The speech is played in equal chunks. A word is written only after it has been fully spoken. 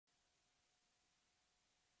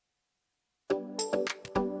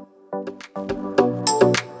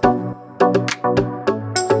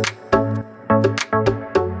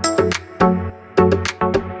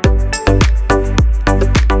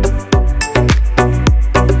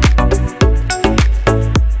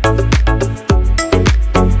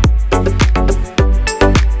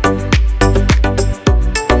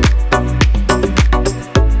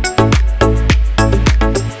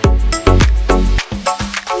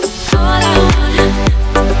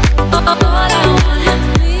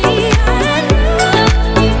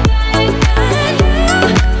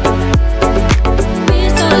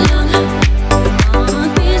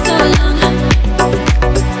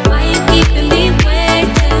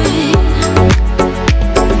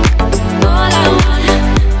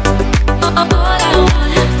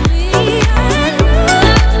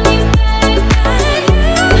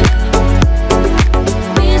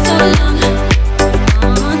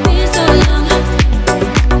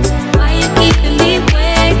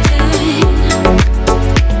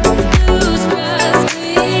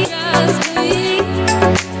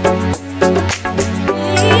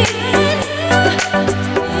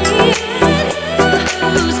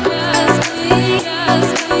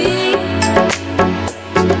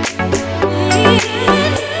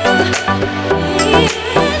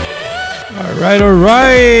all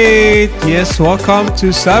right. Yes, welcome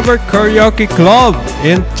to Cyber Karaoke Club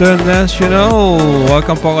International.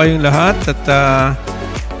 Welcome po kayong lahat at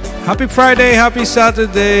happy Friday, happy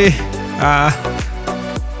Saturday.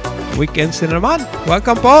 Weekends na naman.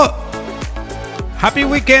 Welcome po. Happy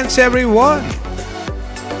weekends, everyone.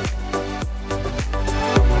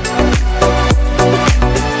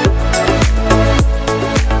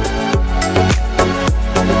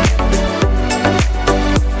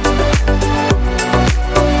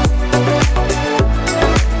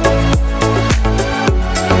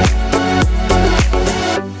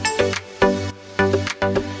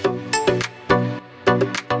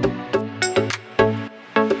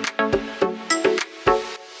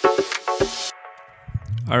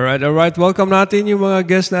 All right. Welcome natin yung mga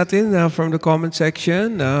guests natin from the comment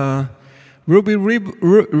section. Ruby.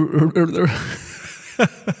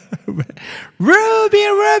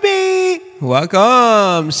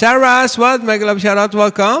 Welcome. Sarah Aswad, mega love shout out.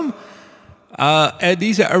 Welcome.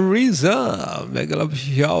 Edisa Ariza, mega love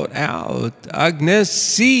shout out. Agnes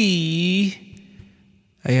C.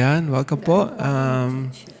 Ayan, welcome po.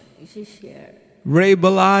 Ray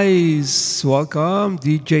Belize, welcome.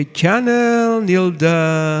 DJ Channel,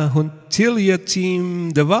 Nilda Huntilia, Team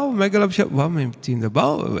Davao, mega love shout. Wow, may Team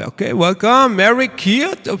Davao. Okay, welcome. Mary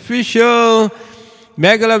Cute Official,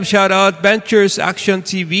 mega love shout out. Ventures Action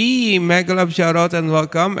TV, mega love shout out and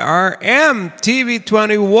welcome. RM TV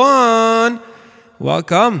 21,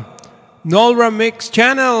 welcome. Nolra Mix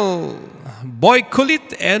Channel, Boy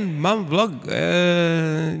Kulit and Mom Vlog.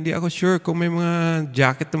 Hindi ako sure kung may mga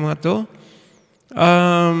jacket na mga to.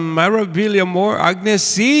 Myra Villamore, Agnes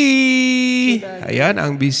C. Ayan,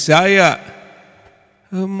 ang Bisaya.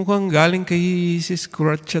 Mukhang galing kay Sis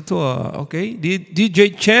Kuratcha to. Okay.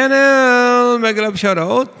 DJ Channel, mega love shout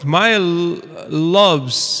out. My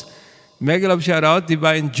Loves, mega love shout out.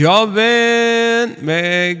 Divine Joven,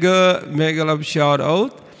 mega love shout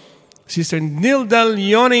out. Sister Nilda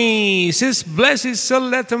Leone, Sis Blessed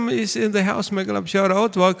Soletum is in the house, mega love shout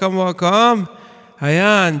out. Welcome, welcome.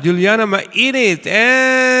 Ayan, Juliana Mainit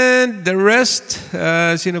and the rest.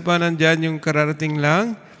 Sino pa nandyan yung kararating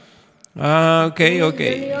lang? Okay.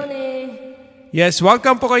 Yes,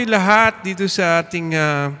 welcome po kayo lahat dito sa ating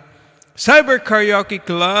Cyber Karaoke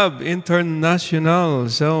Club International.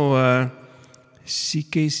 So,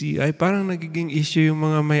 CKCI, parang nagiging issue yung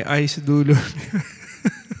mga may I sa dulo.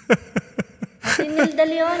 Nilda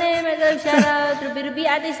Leone, mega shout out. Ruby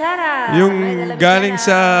Ate Sara. Yung galing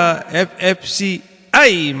sa FFC.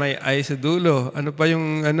 Ay, may ay sa dulo. Ano pa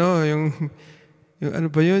yung ano ano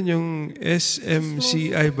pa yun? Yung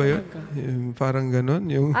SMCI ba yun? Yung parang ganon.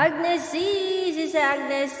 Yung Agnes C. Sisa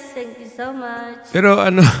Agnes, thank you so much. Pero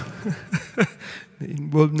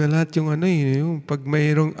involved na lahat yung yung pag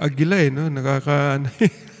mayroong agila no? Nakakukuan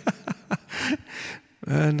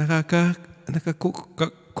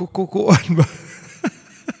ba?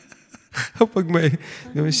 Pag may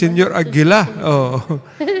Senior Agila.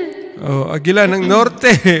 Agila ng Norte.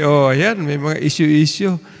 Ayan, may mga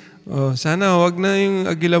issue. Sana wag na yung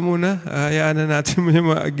Agila muna. Hayaan na natin yung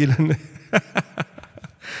mga Agila na.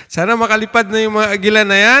 Sana makalipad na yung mga Agila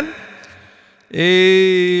na yan.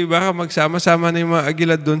 Baka magsama-sama na yung mga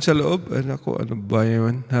Agila doon sa loob. Naku, ano ba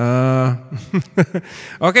yun?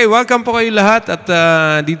 Okay, welcome po kayo lahat. At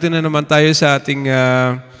dito na naman tayo sa ating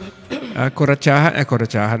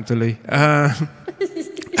kuratsahan tuloy.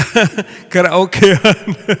 Karaoke.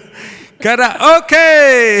 Karaoke!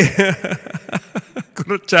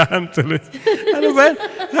 Kuratsahan tuloy. Ano ba?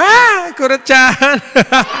 Kuratsahan.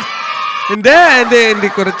 Hindi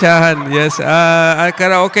kuratsahan. Yes,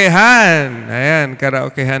 karaokehan. Ayan,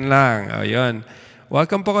 karaokehan lang. Ayun.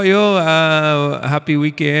 Welcome po kayo. Happy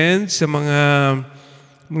weekend sa mga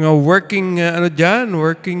working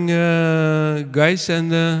working guys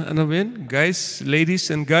and guys,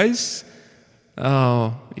 ladies and guys.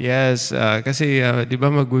 Yes, kasi di ba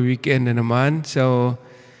mag-weekend na naman. So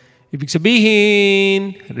ibig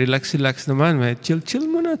sabihin, relax naman. May chill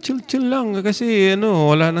muna, chill lang kasi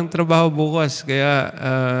wala nang trabaho bukas kaya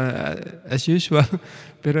as usual.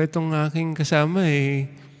 Pero itong aking kasama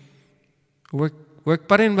work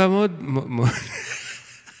pa rin ba mo?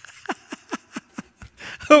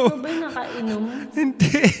 Ano ba nakainom?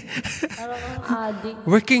 Hindi. Parang ang addict.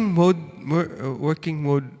 Working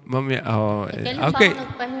mode, mamaya. Kailan Okay. pa ako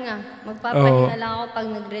nagpahinga? Magpapahinga lang ako pag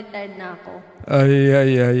nag-retired na ako. Ay.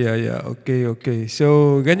 Okay.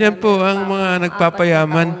 So, ganyan po ang mga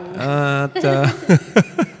nagpapayaman. At,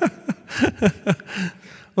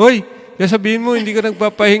 Hoy, sabihin mo, hindi ka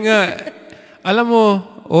nagpapahinga. Alam mo,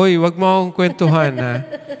 wag mo akong kwentuhan, ha?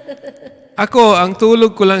 Ako, ang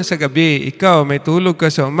tulog ko lang sa gabi. Ikaw, may tulog ka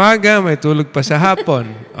sa umaga, may tulog pa sa hapon.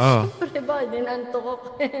 Oh. Siyempre ba, dinantok ako.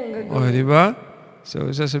 Oh, di ba? So,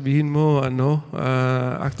 sasabihin mo,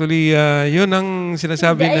 actually, yun ang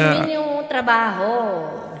sinasabi Hindi, I na... mean yung trabaho.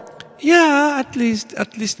 Yeah, at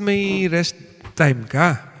least may rest time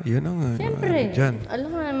ka. Yun ang Siyempre. dyan.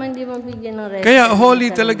 Alam mo naman, di mabigyan ng rest. Kaya holy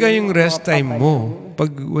talaga yung rest time mo.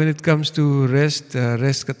 When it comes to rest,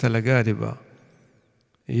 rest ka talaga, di ba?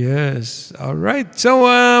 Yes. All right. So,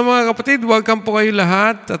 mga kapatid, welcome po kayo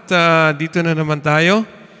lahat. At dito na naman tayo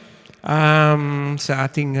sa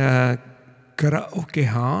ating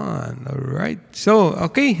karaokehan. All right. So,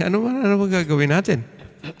 okay. Ano gagawin natin?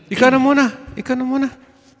 Ikaw na muna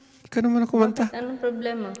kumanta. Anong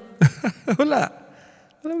problema? Wala.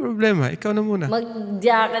 Walang problema. Ikaw na muna.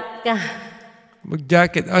 Mag-jacket ka.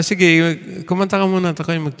 Mag-jacket. Sige. Kumanta ka muna.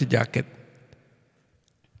 Ako yung mag-jacket.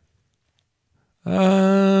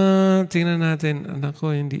 Tingnan natin. Anak ko,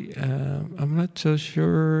 hindi. I'm not so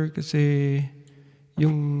sure kasi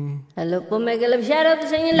yung... Hello po, mega love shoutout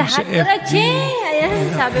sa inyo lahat. Kuraching!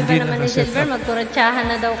 Ayan, sabi pa naman ni Silver, magkuratsahan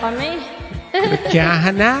na daw kami.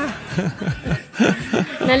 Kuratsahan na?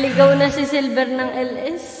 Naligaw na si Silver ng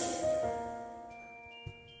LS.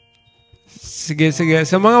 Sige.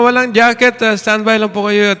 Sa mga walang jacket, standby lang po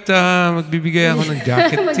kayo at magbibigay ako ng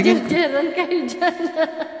jacket. Sige. Magjajaran kayo dyan.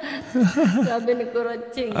 Sabi ni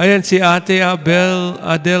Kuraching. Ayan, si Ate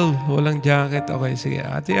Adel, walang jacket. Okay, sige.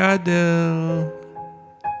 Ate Adel.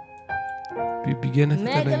 Bibigyan na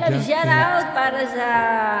kita Mega ng love jacket. shoutout para sa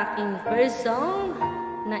aking first song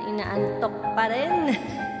na inaantok pa rin.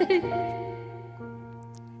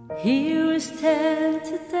 Here we stand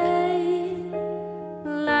today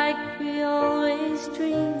like we always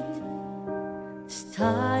dreamed,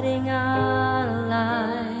 starting our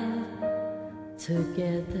life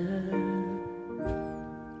together.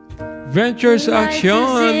 Ventures Action.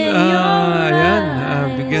 Ayan,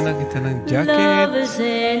 bigyan na kita ng jacket. Love is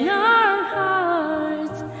in our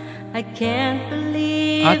hearts. I can't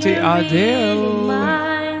believe Ate we're Adele. really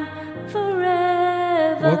mine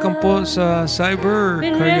forever. Welcome po sa Cyber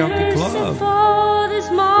Been Karaoke rehearsing Club. for this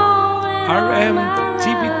moment all RM my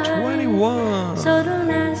TV21. So don't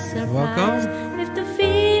ask surprise Welcome. if the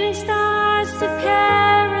feeling starts to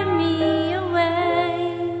carry me away.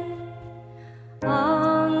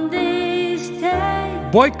 On this day,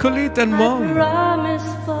 Boy Kulit and I Mom. promise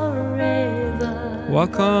forever.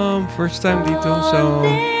 Welcome. First time dito. On So,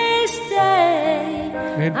 this day,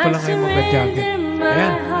 ngayon pa lang kayo mag-jacket.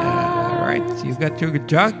 Ayan. Alright. You got your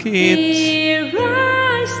jackets. Here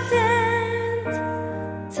I stand,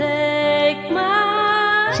 take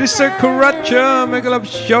my Sister Karacha, mega love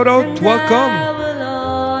shout out. I Welcome. will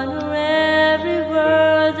honor every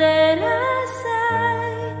word that I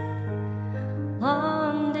say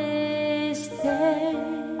on this day.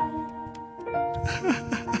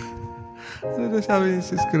 Ano na sabi ni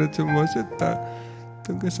Sis Karacha mo?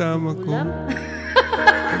 Itong kasama ko. Ulam?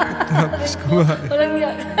 Tapos kumain. Walang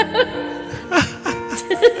yak.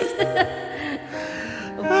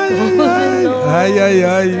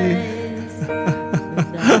 Ay.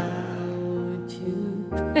 Without you.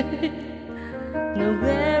 No,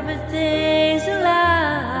 everything's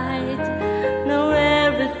light. No,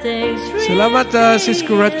 everything's real. Salamat Sis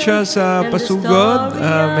Karacha sa pasugod.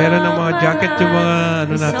 Meron ng mga jacket yung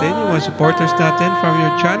mga natin, yung mga supporters natin from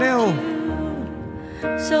your channel.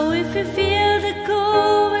 So if you feel the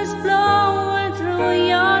cold winds blowing through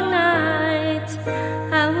your night,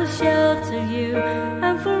 I will shelter you.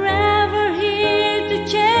 I'm forever here to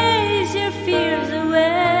chase your fears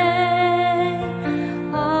away.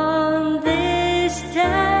 On this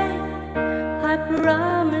day, I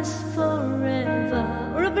promise forever.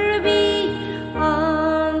 Ruby,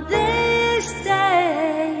 on this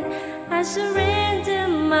day, I surrender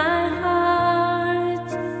my heart.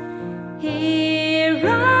 Here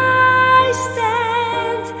I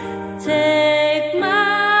stand, take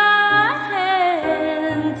my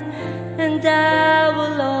hand, and I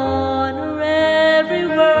will honor every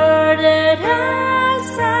word that I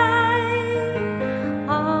say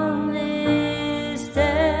on this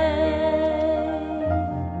day.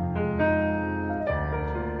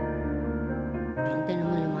 Hindi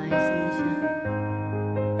naman lumayas na siya.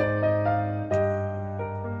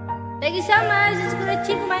 Thank you so much, Sis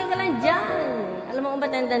Kuraching. Kumain ka lang dyan. Alam mo kung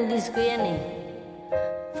ba't nandang disco yan eh.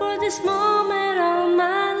 For this moment of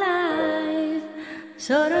my life,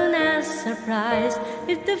 so don't ask surprise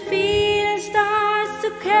if the feeling starts to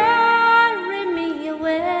carry me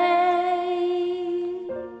away.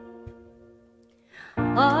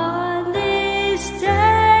 On this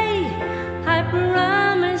day, I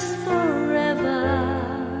promise forever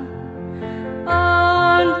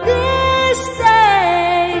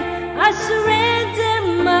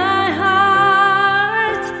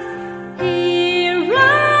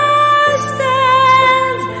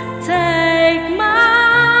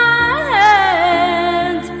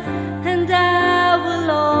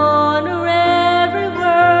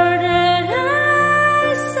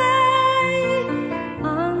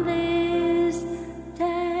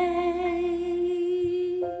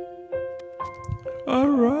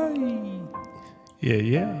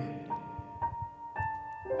Yeah.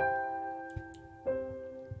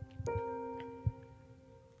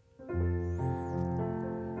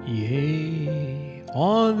 Yay,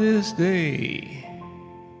 on this day.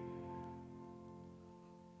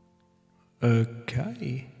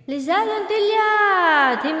 Okay. Lizal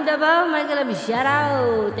Antilla, Team Davao, Michael Ab, shout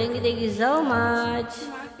out. Thank you so much.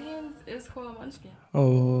 Martins is Hulamanski.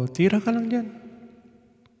 Oh, tira ka lang dyan.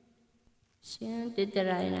 Sino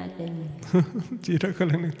titirahin natin? Tira ka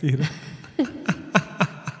lang ng tira.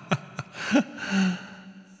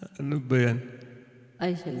 Ano ba yan?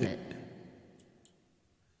 Ay, saglit.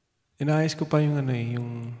 Inaayos ko pa yung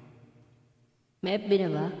yung... May FB na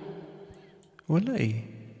ba? Wala eh.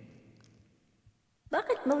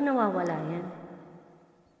 Bakit ba nawawala yan?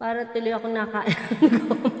 Para tuloy ako nakain.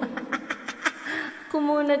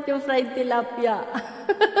 Kumunat yung fried tilapia.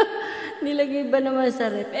 Nilagay ba naman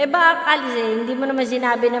sa ref? Baka kasi hindi mo naman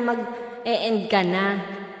sinabi na mag-e-end ka na.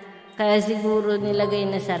 Kaya siguro nilagay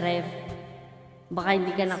na sa ref. Baka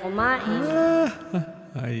hindi ka na kumain.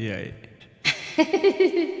 Ay.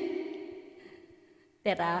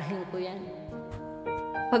 Tirahin ko yan.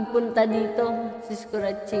 Pagpunta dito, sis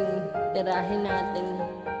Kuraching, tirahin natin.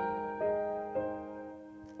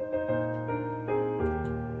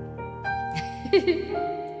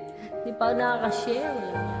 Di pa ako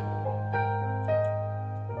nakaka-share.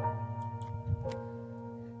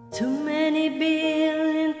 Too many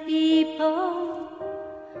billion people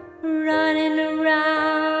running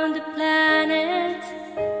around the planet.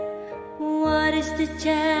 What is the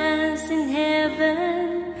chance in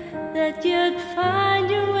heaven that you'd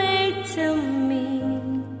find your way to me?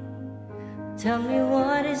 Tell me,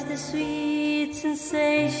 what is the sweet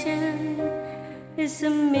sensation? It's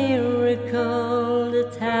a miracle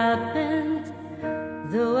that happened.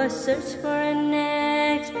 Though I search for an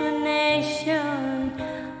explanation,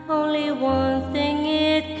 only one thing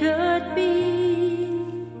it could be,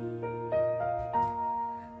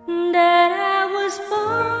 that I was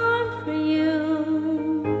born for you.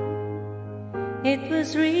 It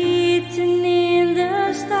was written in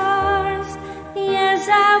the stars. Yes,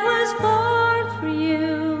 I was born for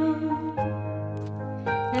you.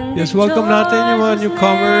 And Yes, welcome natin yung mga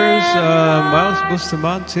newcomers. Miles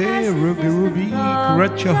Bustamante, Ruby,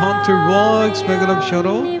 Coretcha Hunter Vlogs, mega love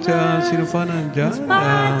shoutout. Sino pa nandyan?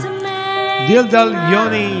 Dildal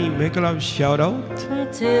Yoni, mega love shoutout.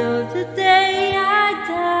 Until the day I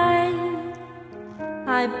die,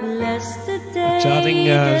 I bless the day. Sa ating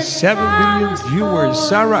 7 billion viewers,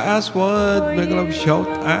 Sarah Aswad, mega love shout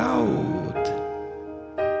out.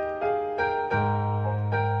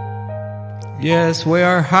 Yes, we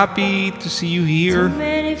are happy to see you here.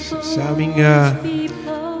 Sa aming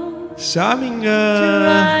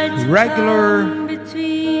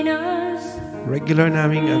regular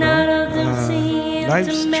naming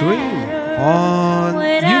live stream on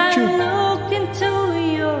YouTube.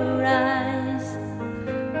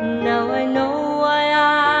 Now I know why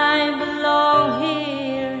I belong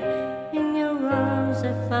here. In your arms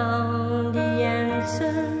I found the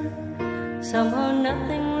answer. Somehow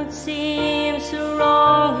nothing would seem so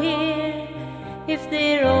wrong here if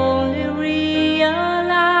they'd only realize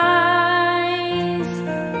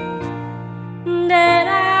that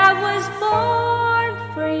I was born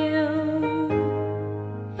for you,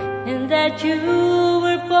 and that you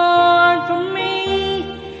were born for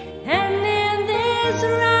me. And in this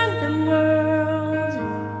random world,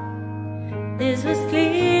 this was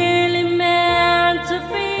clearly meant to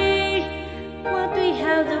be. What we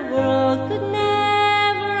have, the world could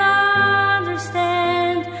never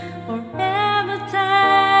understand or ever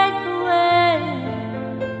take away.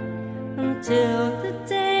 Until the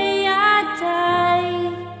day I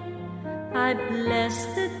die, I bless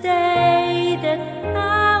the day that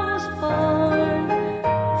I was born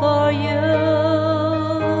for you.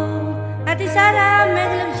 Ate Sarah,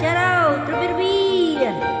 mega love shout out. Ruby.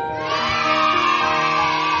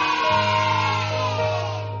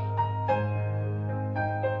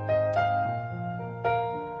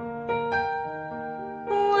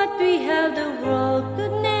 What we have, the world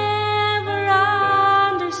could never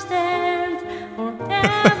understand or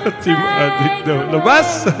ever Team Addict daw.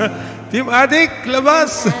 Labas! Team Addict,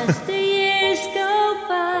 labas! as the years go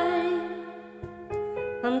by,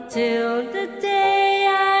 until the day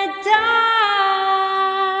I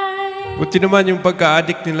die. Buti naman yung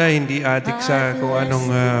pagka-addict nila, hindi addict sa kung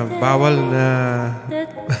anong bawal na...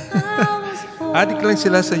 That I was born Addict lang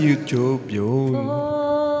sila sa YouTube, yun.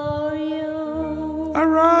 for you.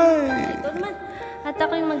 Alright! Ito naman. At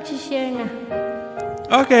ako yung mag-share na.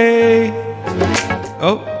 Okay!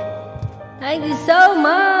 Oh, Thank you so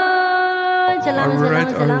much!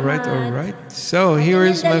 Alright. So, here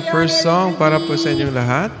is my first song para po sa inyong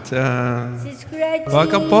lahat.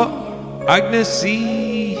 Welcome po, Agnes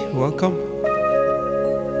C. Welcome.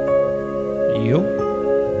 Yo.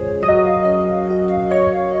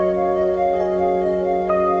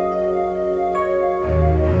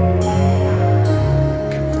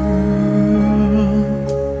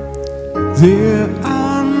 There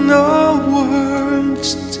are no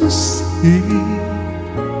words to say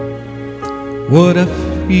what I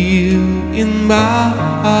feel in my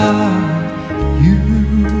heart.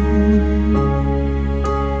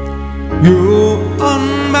 You're on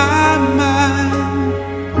my mind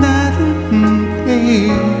night and day,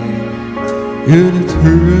 and it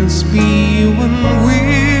hurts me when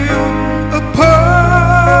we're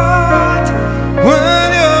apart. When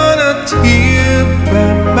you're not here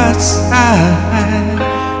by my side,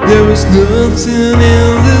 there is nothing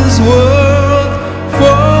in this world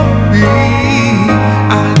for me.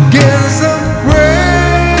 I guess I'm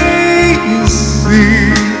crazy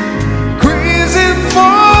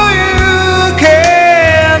for you,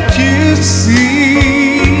 can't you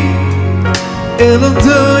see? And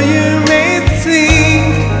although you may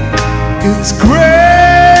think it's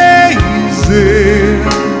crazy,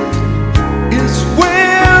 it's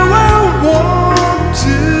where I want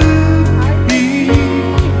to be.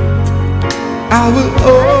 I will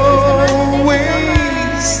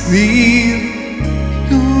always need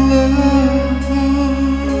your love.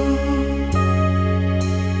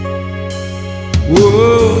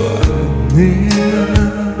 Whoa,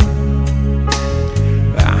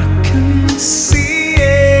 I can see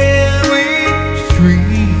every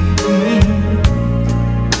dream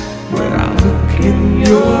when I look in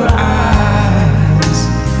your eyes.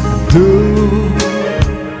 Though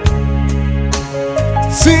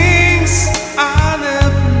things are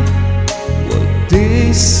never what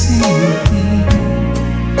they seem,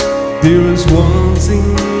 there is one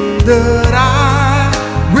thing that I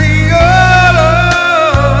realize,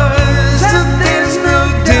 that there's no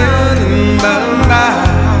doubt in my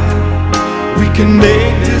mind. We can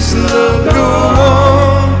make this love go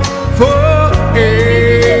on forever.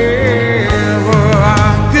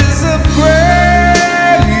 Cause I'm crazy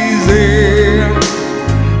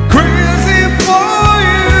for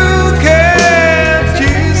you, can't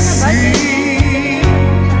you see?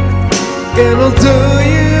 And although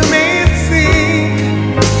you may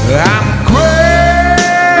think I'm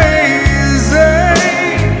crazy,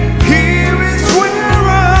 here is where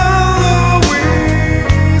I'll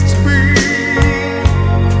always be.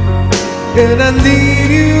 And I need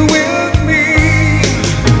you with me,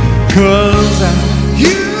 'cause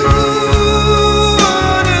you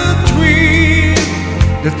are the dream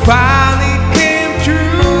that finally came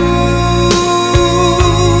true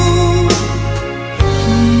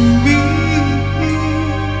to me.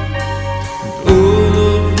 All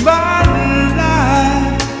of my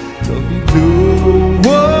life, there'll be no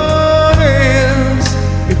one else.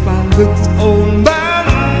 If I looked on my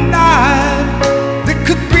life, there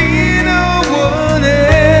could be no one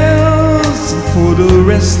else. For the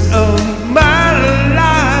rest of my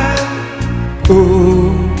life,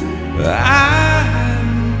 oh, I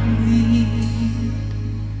need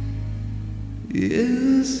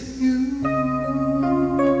is you.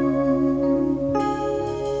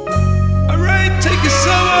 Alright, thank you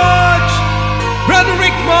so much, Brother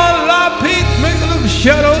Rick Malapit. Make a little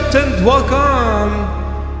shout out and welcome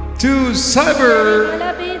to Cyber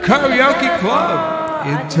Karaoke Club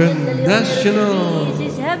International.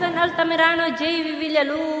 This is Heaven Altamirano, J.V.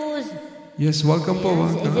 Villaluz. Yes, welcome po.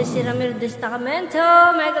 Welcome. Jesse Ramiro Destacamento.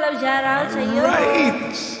 Michael Love, shout out sa iyo.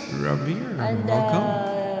 Right, Ramir, And welcome.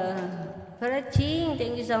 Karaching,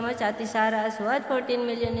 thank you so much. Ate Sarah as well, 14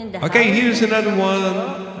 million in the Okay, house. here's another one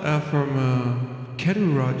from Kenny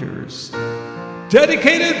Rogers.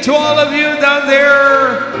 Dedicated to all of you down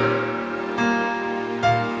there.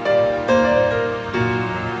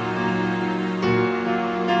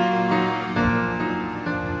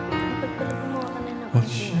 While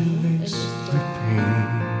she lay sleeping,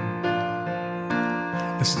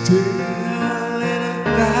 I stay out late at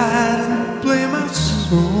night and play my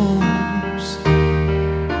songs.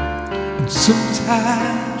 And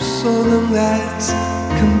sometimes all the nights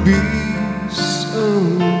can be so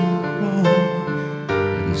long.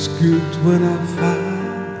 And it's good when I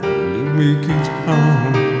finally make it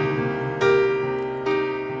home.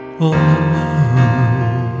 All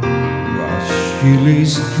alone, while she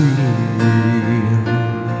lays dreaming,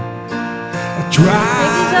 I try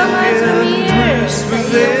so much, and Ramir. dress Sa with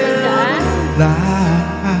iyong them light.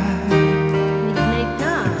 Midnight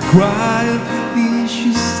na. Quietly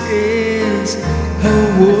she says her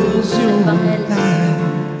words was your life.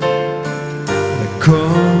 I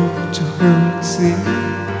come to her and say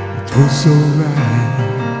it was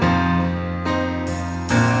alright.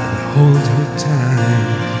 I hold her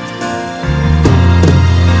tight,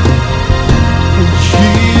 and she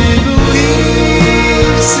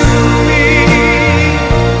believes in me.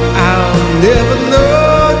 I'll never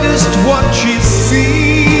know just what she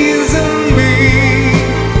sees in me.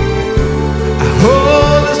 I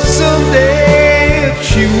hope that someday if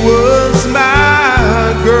she was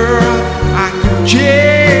my girl, I could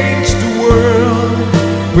change the world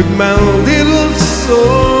with my little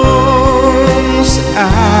songs. I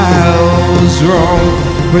was wrong,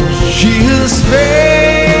 but she has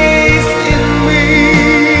faith in me,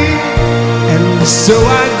 and so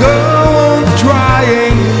I go on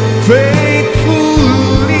trying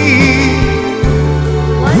faithfully.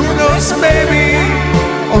 Who knows, maybe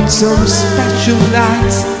on some special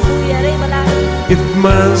nights, if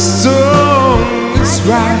my song is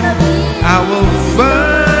right, I will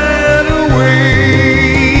find a way.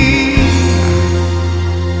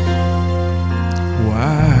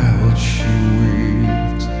 While she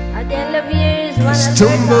waits, At the end of years, I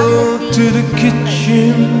stumble to the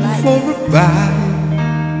kitchen for a bite.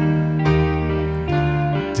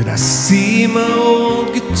 Did I see my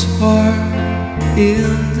old guitar in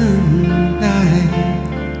the night,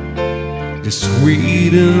 just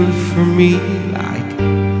waiting for me like a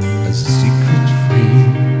secret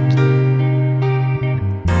friend?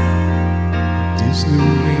 Disney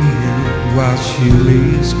rain while she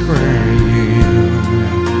lays crying,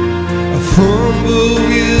 I fumble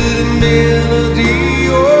with a melody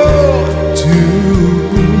or two,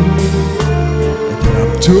 but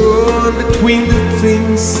I'm torn between the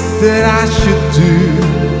things that I should do.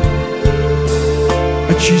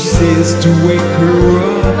 And she says to wake her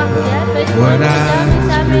up when I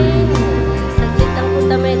lose.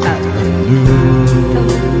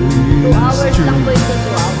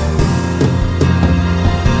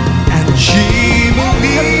 And she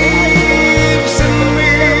believes in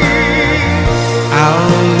me.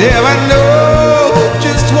 I'll never know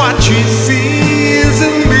just what she sees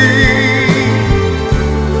in me.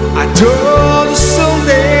 I told her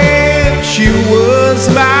someday if she was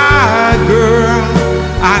my girl,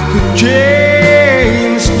 I could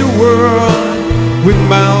change the world with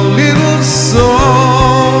my little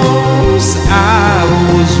songs. I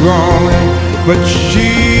was wrong, but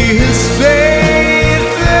she has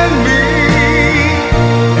faith in me,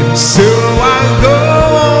 and so I go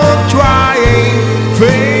on trying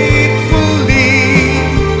faithfully.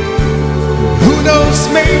 Who knows,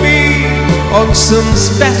 maybe on some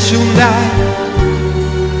special night,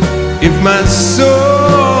 if my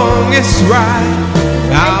song is right,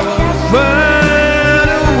 I will find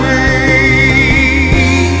a way.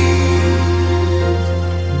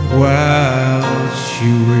 While she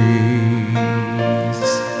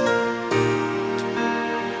waits,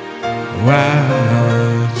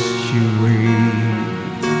 while she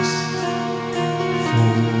waits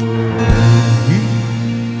for me.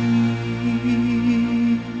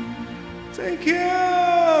 Thank you.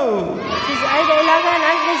 Sis Aida Ilagan,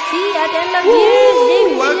 Agnes C. At the end of years,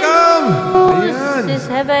 David Welcome. Ayan. Sis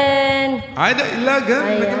Heaven. Aida Ilagan.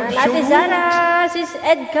 Ayan. Ate Zara, Sis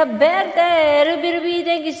Ed Caberte, Ruby,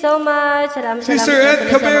 thank you so much. Salamat, Sister salamat Ed po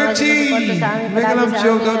sa mga Caberte. sumusuporta sa amin Mega palagi love sa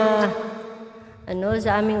shout aming, out.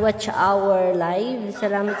 sa aming watch hour live.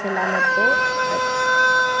 Salamat po.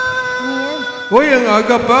 Ano yan? Hoy, ang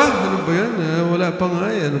aga pa. Ano ba yan? Wala pa nga.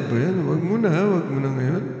 Ano ba yan? Wag muna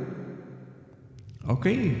ngayon.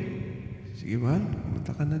 Okay. Sige, mahal.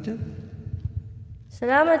 Pumunta ka na dyan.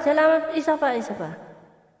 Salamat. Isa pa.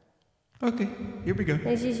 Okay, here we go.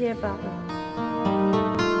 Nagsishare pa ako.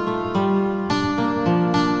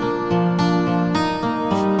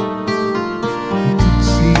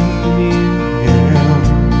 See me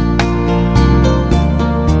now.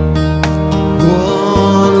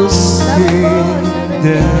 Wanna say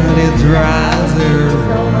that it's rather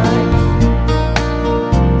right.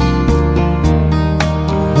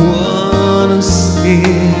 Wanna say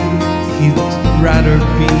he'd rather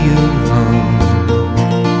be alone.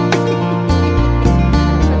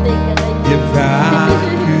 If I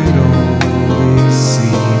could only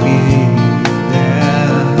see me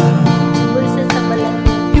now.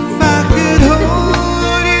 If I could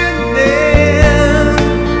hold you there,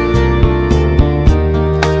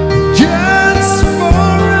 just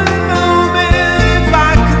for a moment. If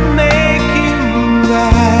I could make him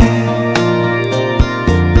right,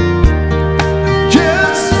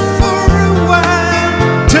 just for a while,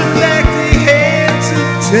 to let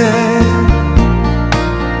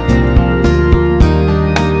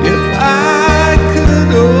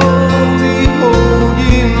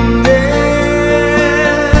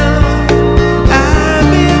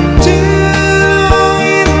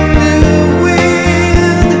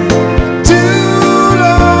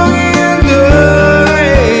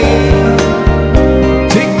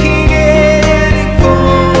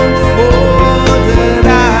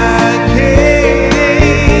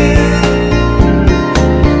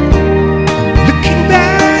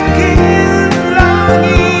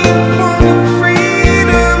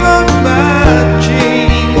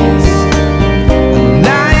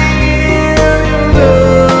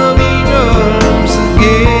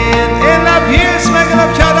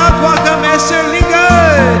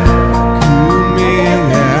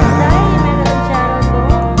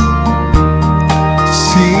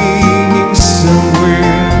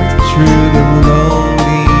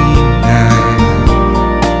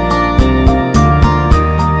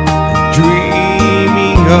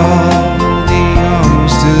all the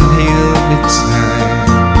arms still held me tight.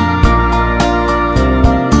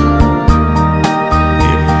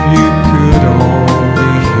 If you could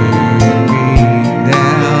only hear me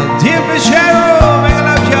now. Dear Miss Cheryl, make a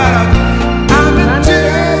love shout out. I'm in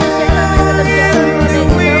the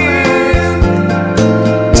wind,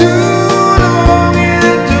 too long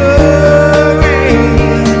enduring,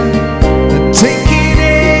 taking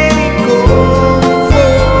any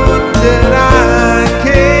comfort that I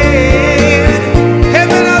can.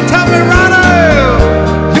 Heaven on top of Toronto,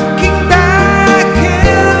 looking back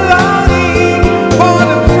and longing for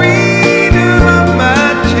the freedom of my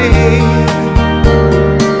chain,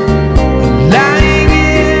 lying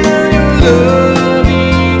in your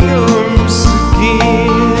loving arms again.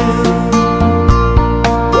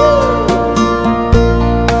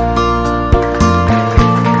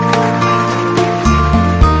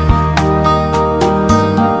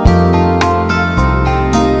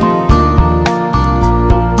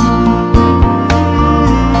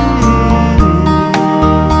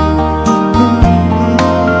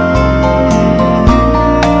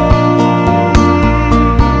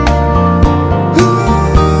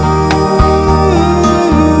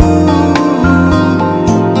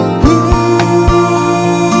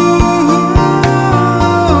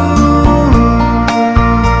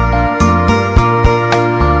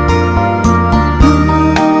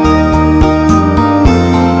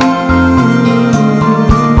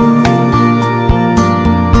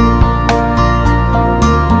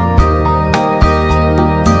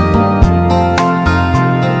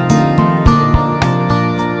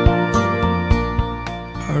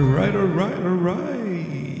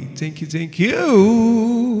 Alright. Thank you.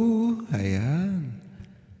 Ayan.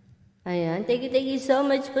 Ayan, thank you so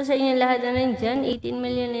much po sa inyong lahat na nandyan. 18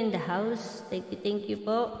 million in the house. Thank you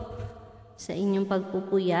po sa inyong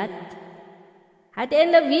pagpupuyat. Ate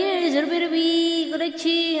End of Years, Ruby,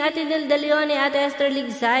 Kurechi, Ate Del Dalione, Ate Esther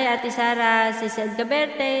Ligsay, Ate Sara, Sis Ed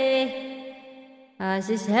Gaberte,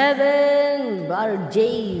 Sis Heaven, Brother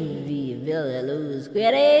JV, Villaluz,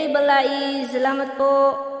 Kuya Ray Balai, salamat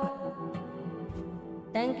po.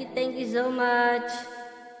 Thank you so much.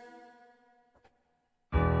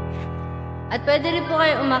 At pwede rin po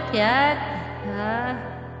kayo umakyat, ha?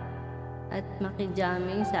 At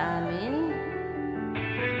makijamming sa amin.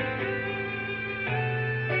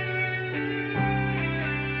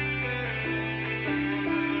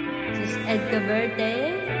 Sis Edka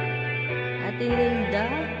Verde, Ate Nilda.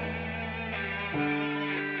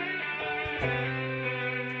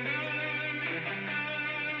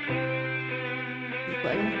 Hindi ko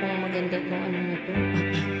alam kung maganda itong ano na ito.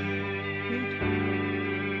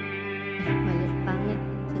 Pangit.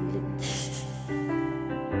 Saglit.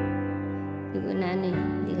 Hindi ko na ano eh.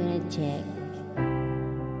 Hindi ko na-check.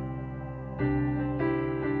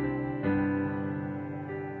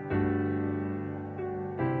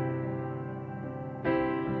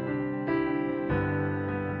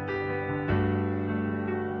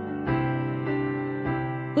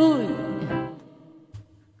 Uy!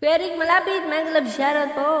 Kuya Rick, malapit. Mga love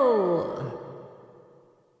shoutout po.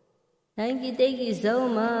 Thank you so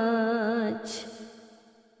much.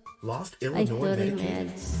 Lost Ay, Illinois sorry,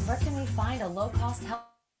 Medicaid. meds. Where can we find a low-cost health?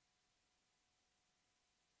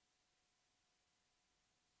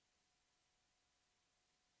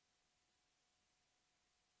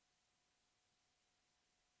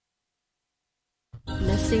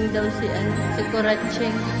 Lasing daw si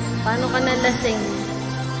Kuracheng. Paano ka na lasing?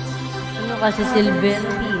 Ano kasi Silver?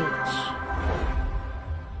 Beach.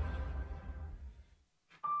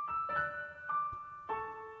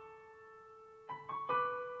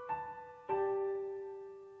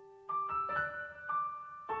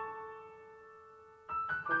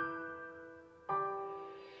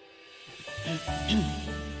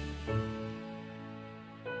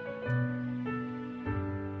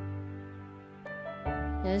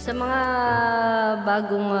 Yan, sa mga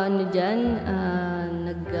bagong ano dyan,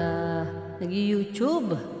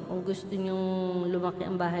 nag-YouTube, kung gusto nyong lumaki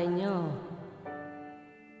ang bahay nyo.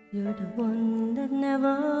 You're the one that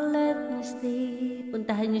never let me sleep.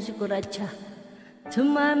 Puntahan nyo si Kuracha. To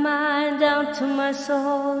my mind, down to my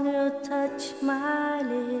soul, you touch my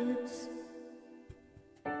lips.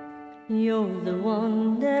 You're the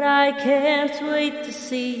one that I can't wait to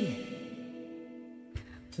see.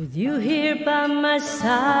 With you here by my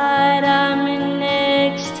side, I'm in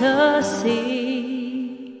ecstasy.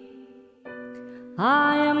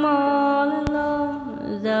 I am all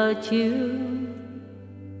alone without you.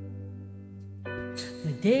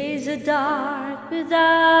 The days are dark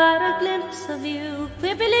without a glimpse of you.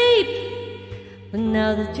 We believe, but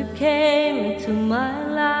now that you came into my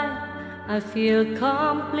life, I feel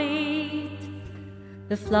complete.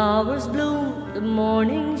 The flowers bloom, the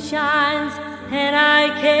morning shines, and I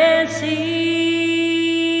can see.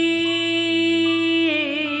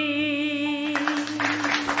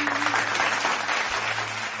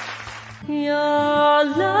 Your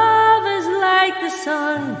love is like the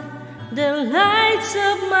sun, the lights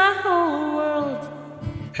of my whole world.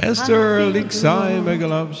 Esther Lixai, mega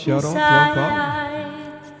love, shout out, welcome.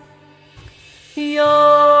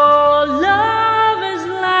 Your love is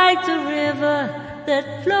like the river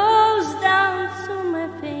that flows down through my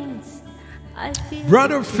veins. I feel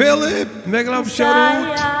Brother Philip, mega love, shout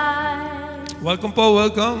out. Welcome po,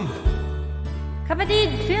 welcome. Kapatid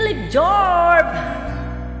Philip Jorb.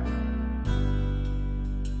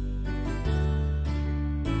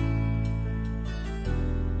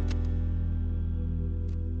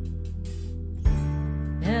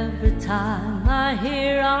 Every time I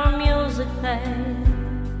hear our music play,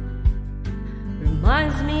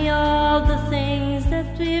 reminds me of the things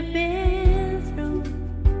that we've been through.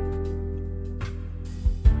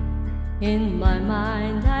 In my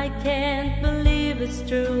mind I can't believe it's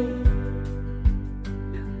true,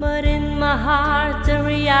 but in my heart the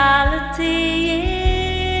reality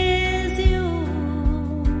is you.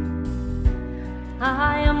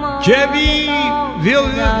 I am all Jebby alone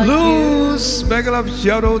without Villaluz, mega love,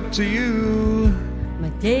 shout out to you. My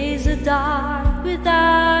days are dark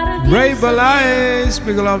without a Ray glimpse of Balais,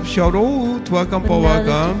 mega love, shout out. Welcome you. po, But now that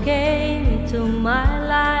welcome. you came into my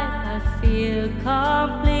life, I feel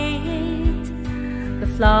complete. The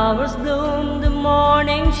flowers bloom, the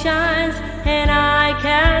morning shines, and I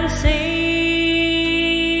can see.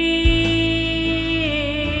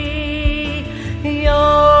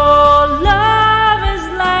 Your love is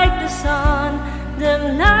like the sun, the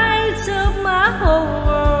lights of my whole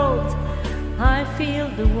world. I feel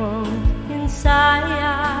the warmth inside.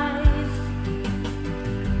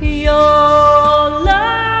 Your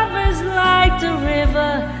love is like the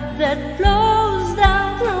river that flows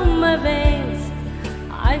down through my veins.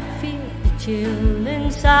 I feel the chill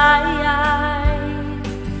inside.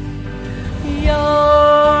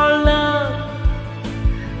 Your love,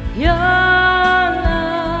 your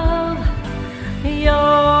love,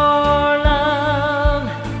 your love,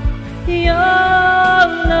 your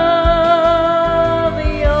love,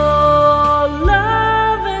 your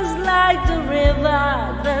love is like the river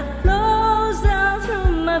that flows down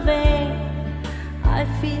through my veins. I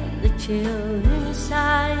feel the chill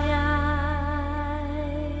inside.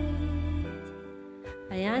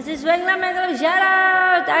 Ayan, sis Weng lang, mega love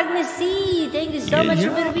shoutout. Agnes C, thank you so much,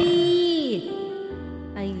 Ruby.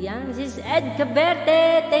 Ayan, sis Ed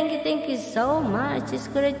Caberte, thank you so much,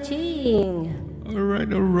 sis Kuraching.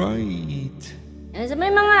 Alright, alright. Ayan, sa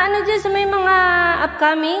may mga ano dyan, sa may mga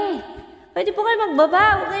upcoming, pwede po kayo magbaba,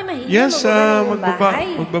 huwag kayo mahiya. Yes,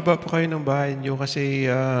 bahay. magbaba po kayo ng bahay niyo kasi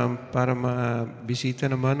para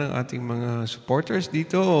mabisita naman ang ating mga supporters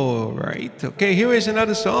dito. Right? Okay, here is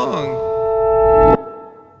another song.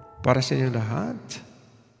 Para sa inyo lahat.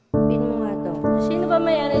 Pin mo nga to. Sino ba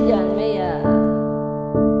may ano dyan? May,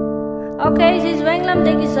 Okay, sis Weng Lam,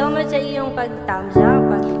 thank you so much sa iyong pag-thumbs up,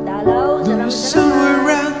 pag-dalaw. Salamat, Somewhere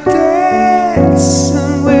salamat. out there,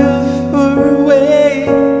 somewhere far away,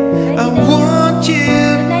 I want you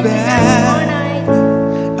Good night, good back. night.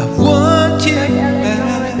 I want you Third,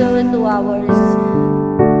 back. do it 2 hours.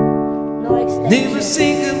 No extension. Never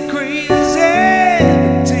think I'm crazy,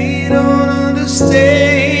 but you don't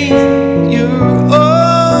understand. You're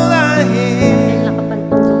all I Dahil have.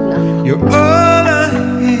 nakapantulog na ako. You're all I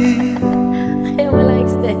have. Kaya wala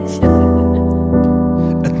extension.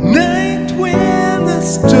 At night when the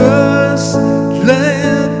stars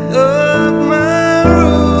light up my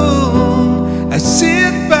room, I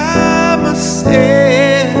sit by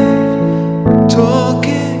myself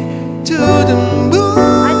talking to the moon.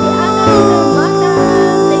 Ate Ana, Mata,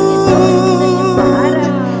 thank you so much sa iyong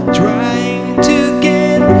paharap. Trying to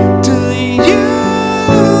get to you.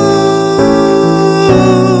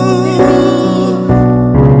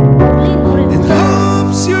 And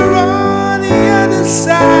hopes you're on the other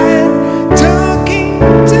side, talking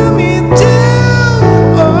to me too.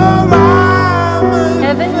 Oh, I'm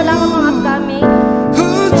Heaven, wala ka mga upcoming. who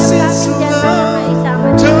sits Upcoming dyan, kaya alone, maisama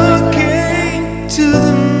dyan. talking to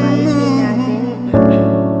the Maalisin moon. natin.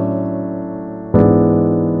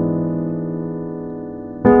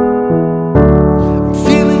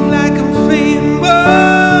 Feeling like I'm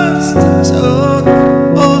famous, told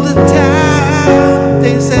all the time.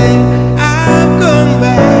 They say I've gone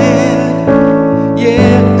mad,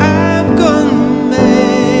 yeah, I've gone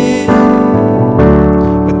mad.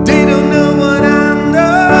 But they don't know what I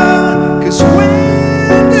know, 'cause when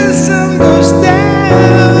the sun goes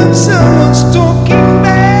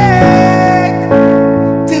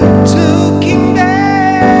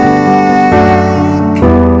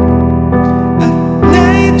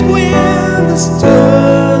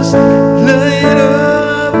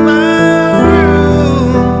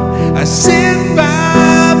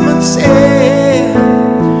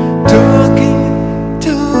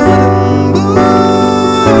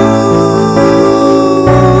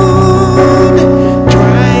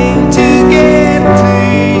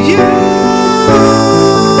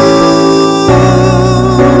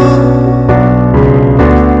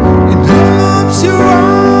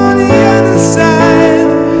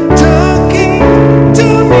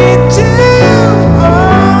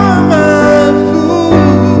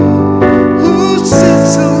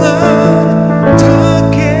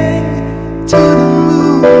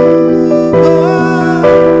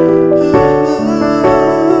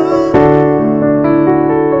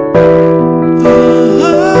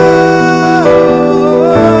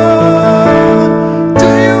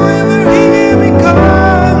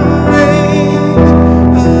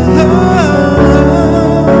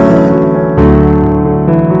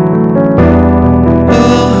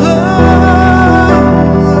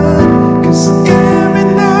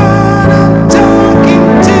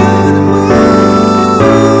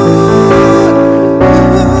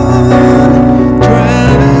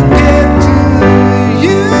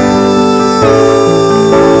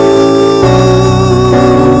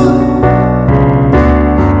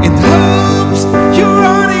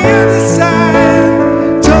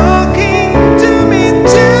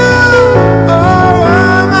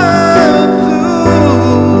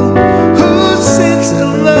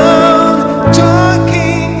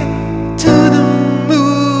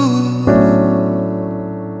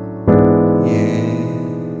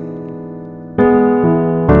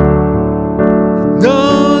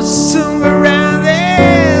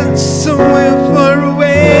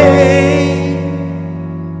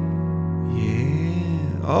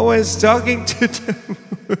talking to the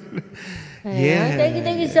moon. Ayan,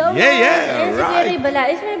 thank you so much. Yeah, Ayan, si right. Kuya Ray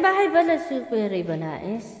Balais. May bahay pala si Kuya Ray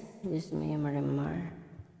Balais. Diyos may marimar.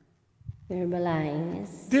 Kuya Balais.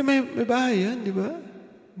 Di, may bahay yan, di ba?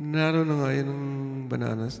 Naroon na nga yun ng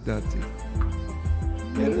bananas dati.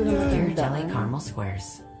 Air jelly caramel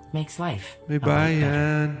squares. Makes life. May bahay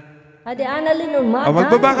yan. Ate Annalyn Urmatan.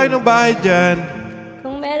 Magbaba kayo ng bahay dyan.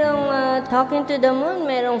 Kung merong talking to the moon,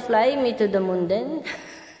 merong fly me to the moon din.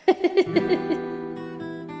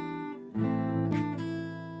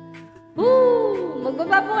 Woo!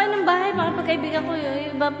 Magbaba po kayo ng bahay, mga pagkaibigan ko.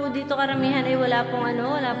 Yung iba po dito karamihan ay wala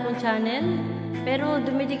pong channel. Pero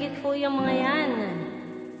dumidikit po yung mga yan.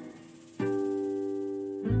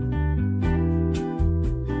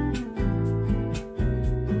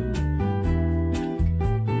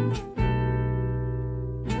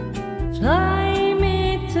 Fly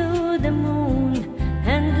me to the moon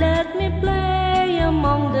and let me play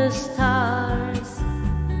among the stars.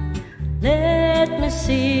 Let me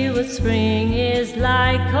see what spring is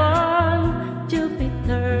like on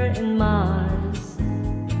Jupiter and Mars.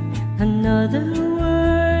 Another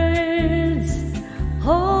words,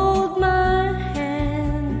 hold my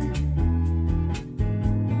hand.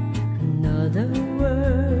 Another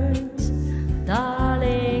words,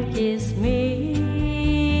 darling, kiss me.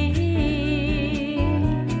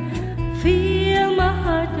 Fill my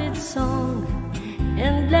heart with song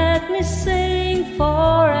and let me sing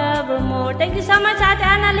forevermore. Thank you so much, Ate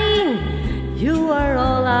Annalyn. You are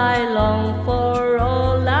all I long for,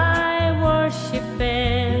 all I worship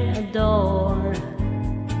and adore.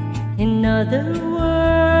 In other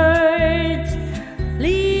words,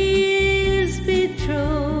 please be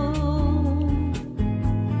true.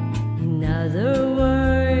 In other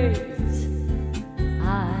words,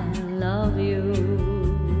 I love you.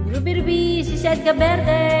 Ruby, si Edgar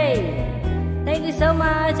Verde. Thank you so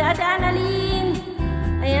much, Ate Annalyn.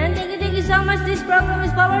 Ayan, thank you so much. This program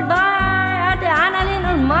is powered by Ate Annalyn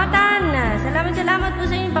Urmatan. Salamat po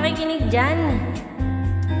sa inyong pakikinig dyan.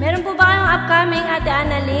 Meron po ba kayong upcoming, Ate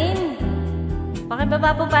Annalyn?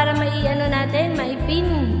 Pakibaba po para maipin.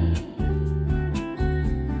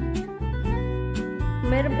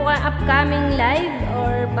 Meron po kayong upcoming live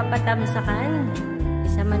or papatamsakan?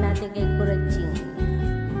 Isama natin kay Kuraching.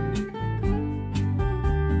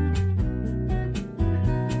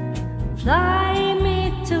 Fly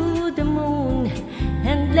me to the moon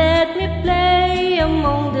and let me play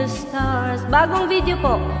among the stars. Bagong video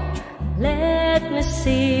po. Let me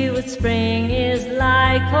see what spring is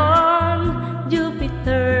like on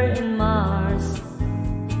Jupiter and Mars.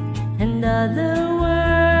 And other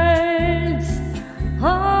words,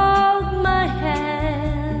 hold my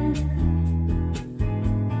hand.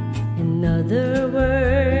 In other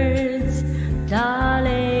words,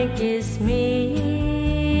 darling, kiss me.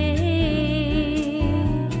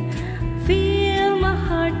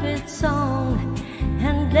 Song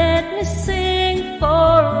and let me sing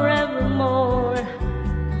forevermore.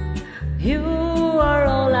 You are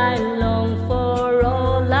all I long for,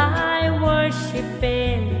 all I worship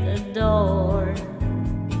and adore.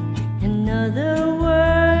 In other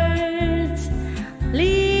words,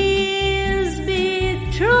 please be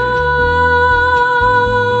true.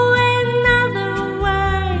 In other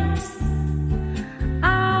words,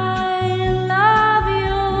 I love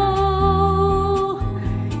you.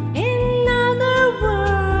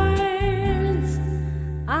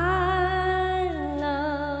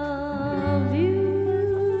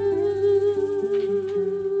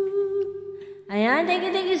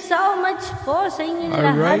 Thank you so much po sa inyong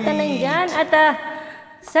lahat na nandyan. At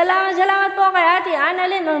salamat po kay Ate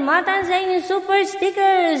Annalyn Urmatan sa inyong super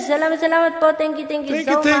stickers. Salamat po. Thank you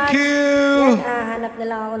so much. Thank you. Yan, hanap na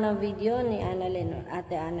lang ako ng video ni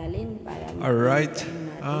Ate Annalyn para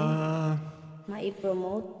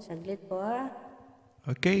mai-promote. Saglit po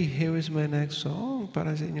Okay, here is my next song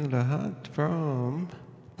para sa inyong lahat from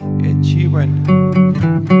Ed Sheeran.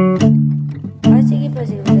 Sige po.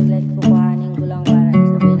 Saglit po. Kuhanin ko lang para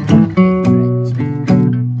sabihin na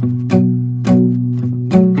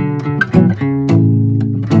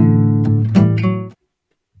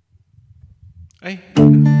Ay.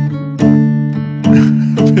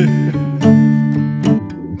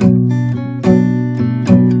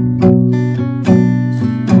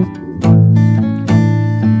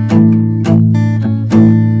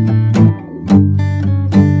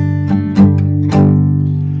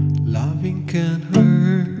 Loving can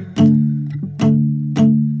hurt.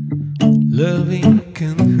 Loving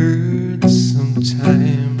can hurt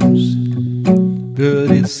sometimes, but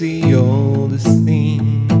it's the oldest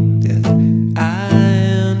thing that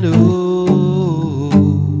I know.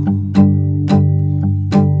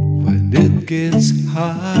 When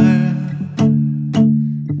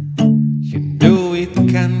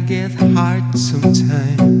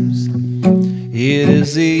It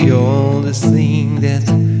is the oldest thing that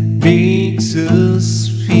makes us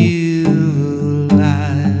feel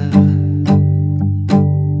alive.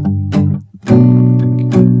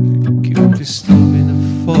 Keep this love in a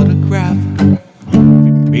photograph.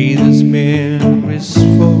 We made these memories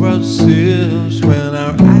for ourselves when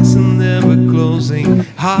our eyes are never closing,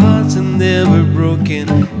 hearts are never broken,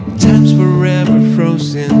 time's forever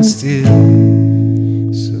frozen still.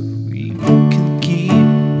 So you can keep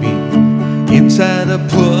me inside a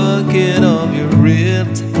pocket of your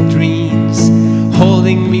ripped dreams,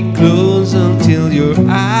 holding me close until your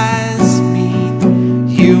eyes meet.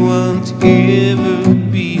 You won't ever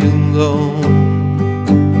be alone.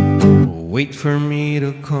 Wait for me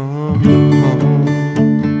to come home.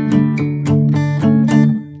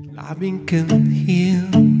 Loving can heal,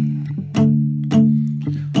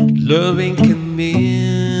 loving can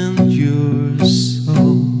mend your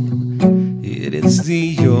soul. It is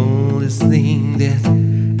the only thing that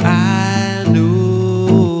I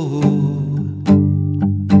know.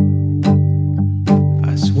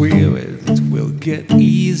 I swear it will get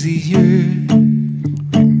easier.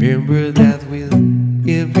 Remember that with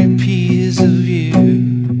every piece of you.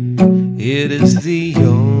 It is the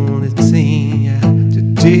only thing to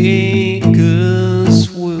take us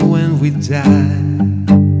when we die.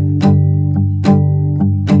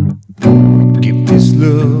 Keep this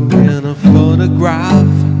love in a photograph.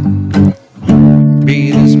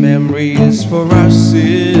 Be these memories for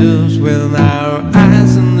ourselves when our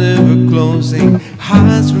eyes are never closing,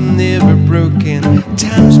 hearts were never broken,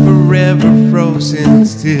 time's forever frozen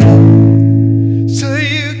still. So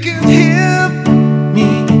you can help me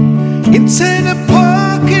inside the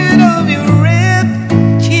pocket of your ripped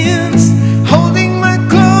jeans, holding my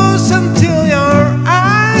clothes until your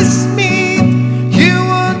eyes meet. You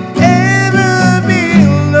won't ever be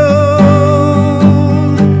alone.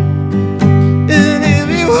 And if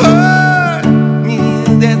you hurt me,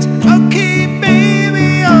 that's okay,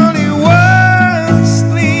 baby. Only words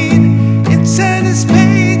bleed inside these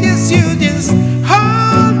pages. You just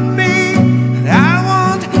hold me, and I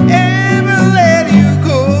won't ever let you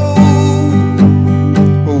go.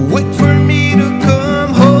 Wait for me to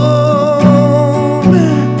come home.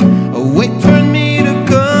 Wait for me to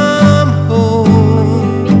come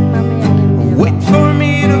home. Wait for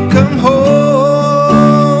me to come home.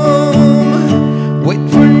 Wait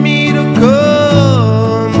for me to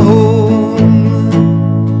come home.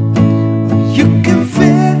 You can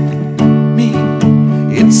fit me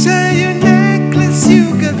inside your necklace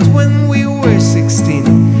you got when we were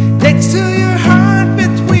 16. Next to your heart,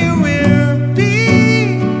 but we will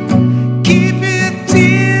be. Keep it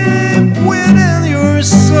deep within your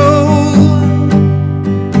soul.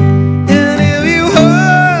 And if you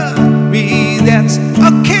hurt me, that's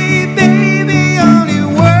okay, baby. Only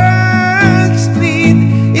words bleed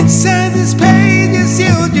inside these pages.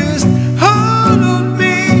 You just hold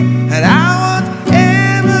me, and I won't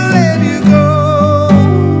ever let you go.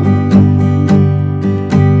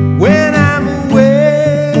 When I'm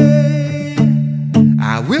away,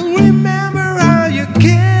 I will remember how you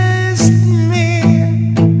kissed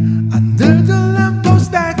me under the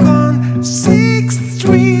lamppost back on 6th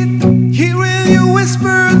Street, hearing you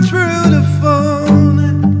whisper through the phone.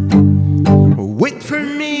 Wait for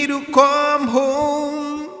me to come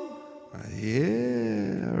home.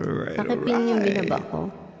 Yeah, alright, Pakipin yung binaba alright. ko.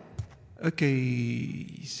 Okay,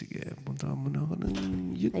 sige, punta ka muna ako ng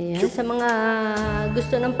YouTube. Ayan, sa mga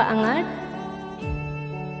gusto ng paangat,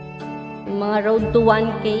 yung mga road to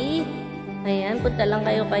 1K, ayan, punta lang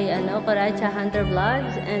kayo kay Karacha Hunter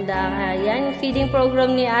Vlogs. And ayan, feeding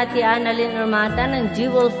program ni Ate Annalyn Ormata ng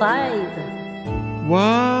Jewel 5.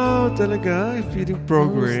 Wow, talaga, feeding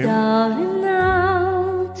program. Down and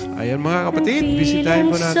out, Ayan mga kapatid,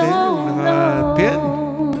 bisitahin po natin yung naka-pin.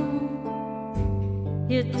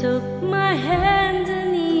 You took my hand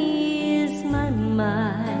and eased my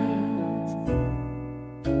mind.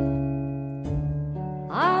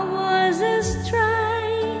 I was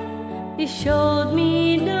astray, you showed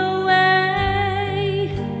me the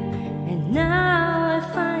way, and now I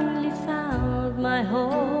finally found my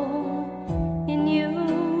home in you.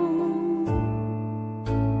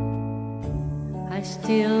 I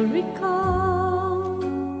still recall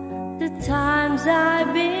the times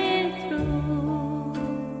I've been through.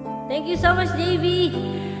 Thank you so much, Davey.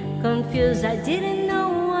 Confused, I didn't know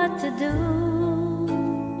what to do.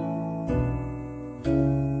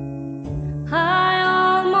 I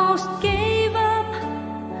almost gave up,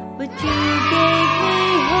 but you gave me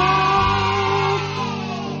hope.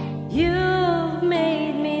 You've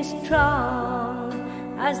made me strong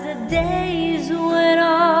as the days went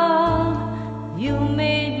on. You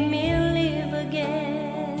made me live again.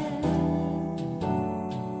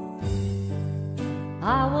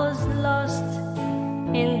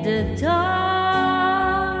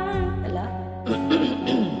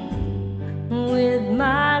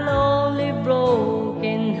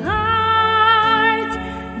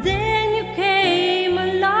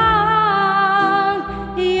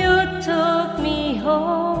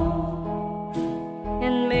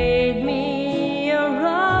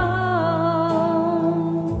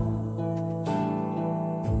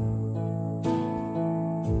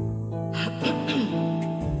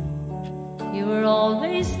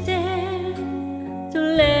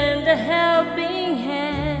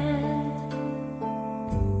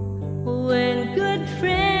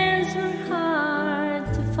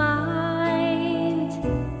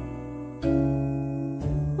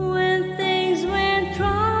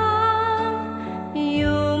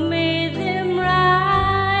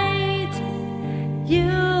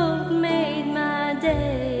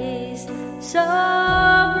 so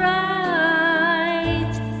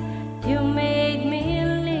bright. You made me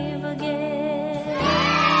live again.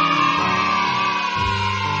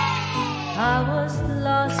 I was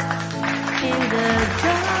lost in the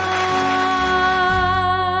dark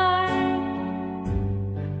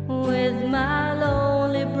with my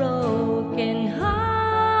lonely broken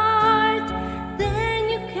heart. Then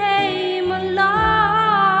you came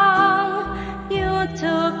along, you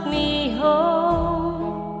took me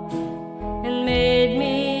home and made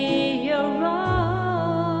me your own.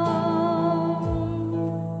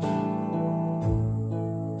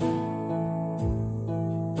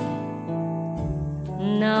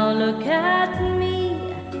 Now look at me,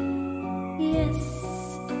 yes,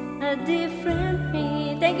 a different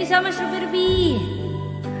me. Thank you so much, Ruby B.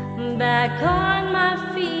 Back on my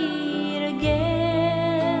feet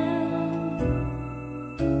again.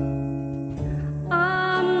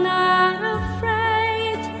 I'm not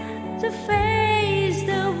afraid to face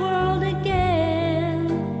the world again,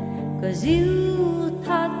 'cause you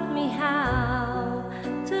taught me how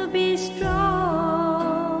to be strong.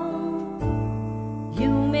 You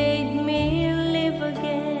made me live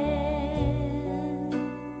again.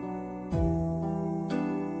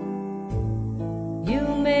 You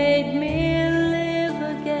made me live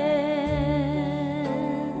again.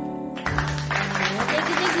 Thank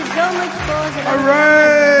you so much po.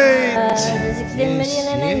 Alright! 16 million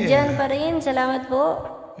na nandyan pa rin. Salamat po.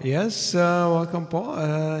 Yes, welcome po.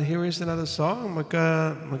 Here is another song.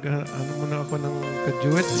 Ano muna ako ng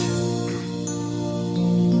ka-duet.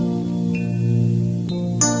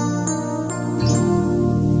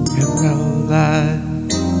 In our life,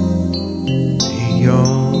 the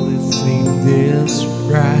only thing that's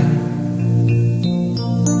right.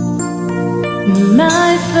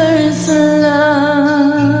 My first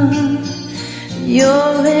love,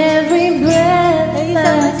 your every breath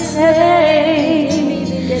I take,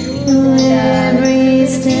 every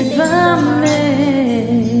step I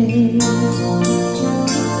make.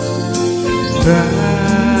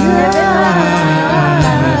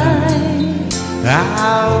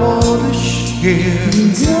 I wanna share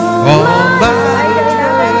all my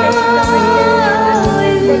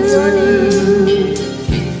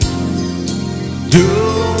do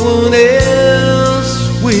what else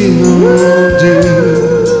will do.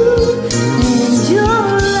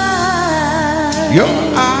 Your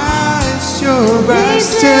eyes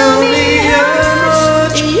tell me how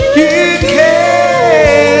much you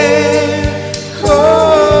care.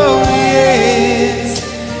 Oh yes,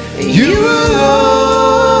 you will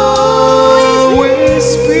always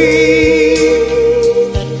be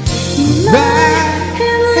my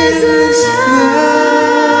endless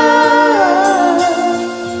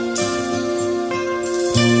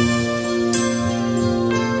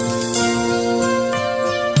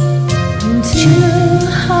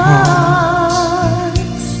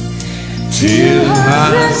two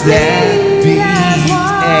hearts that beat as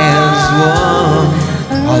one.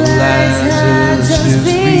 Our lives have just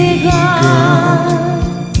begun.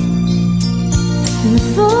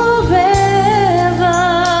 Forever,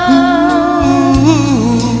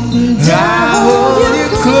 I hold you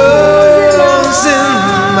close in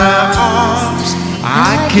my arms. I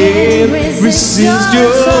can't resist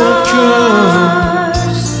your charms.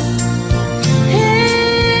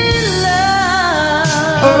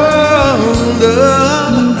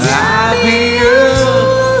 I'd be a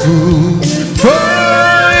fool for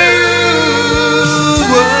you,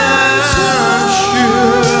 I'm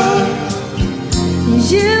sure.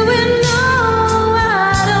 You will know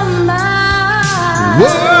I don't mind.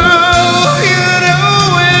 Whoa, you know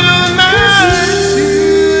when I'm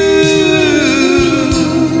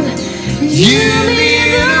you mean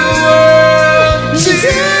the world to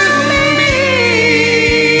me.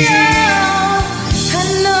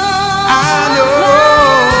 I know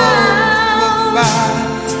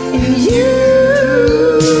you,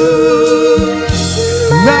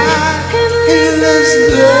 my endless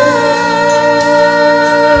love.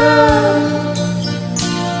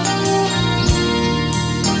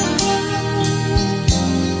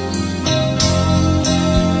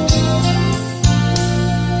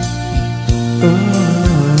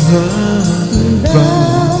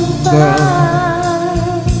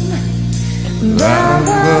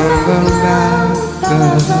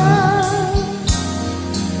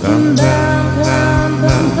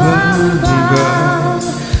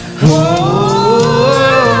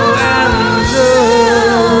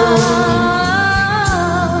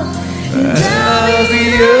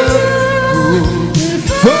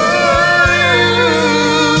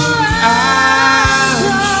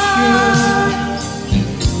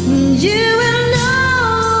 you will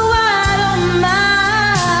know I don't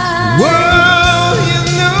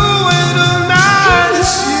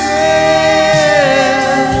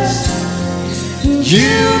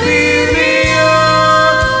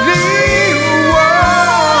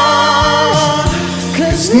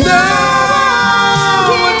no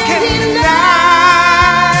one can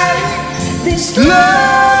deny this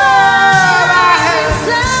love I have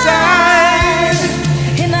inside,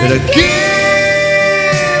 and I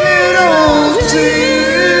give it all to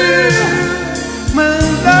you, my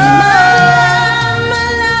love,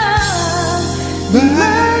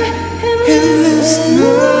 my endless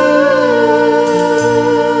love.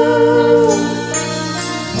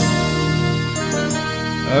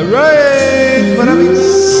 Alright, maraming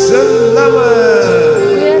salamat.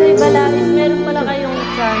 Kuya Ray Balain, meron pala kayong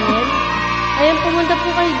channel. Ayan, pumunta po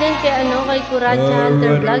kayo dyan kay Kuracha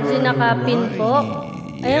Hunter Vlogs, yung nakapin po.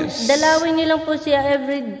 Ayan, dalawin niyo lang po siya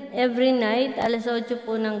every night, alas 8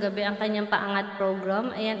 po ng gabi, ang kanyang paangat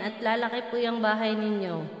program. Ayan, at lalaki po yung bahay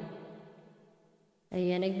ninyo.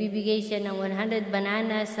 Ayan, nagbibigay siya ng 100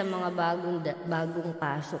 bananas sa mga bagong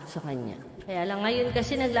pasok sa kanya. Kaya lang ngayon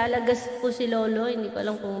kasi naglalagas po si Lolo, hindi ko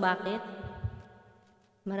alam kung bakit.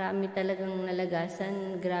 Marami talagang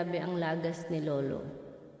nalagasan, grabe ang lagas ni Lolo.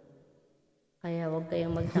 Kaya huwag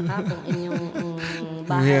kayong magtaka kung inyong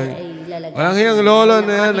bahay ay lalagasan. Walang hiyang Lolo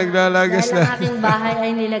na yan, naglalagas na. Dahil ang aking bahay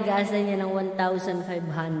ay nilagasan niya ng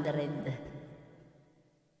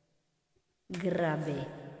 1,500. Grabe.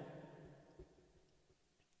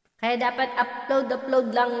 Kaya dapat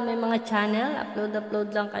upload lang yung may mga channel.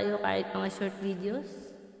 Upload lang kayo kahit mga short videos.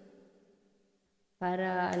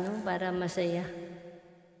 Para para masaya.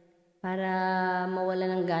 Para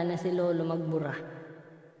mawala ng gana si Lolo magbura.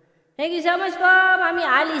 Thank you so much po, Mami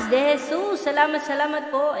Alice De Jesus.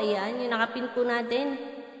 Salamat po. Ayan, yung nakapin po natin.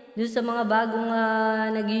 Doon sa mga bagong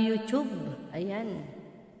nag-YouTube. Ayan.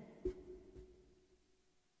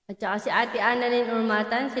 At saka si Ate Annalyn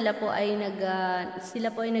Urmatan, sila po ay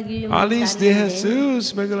nag-YouTube. Alice De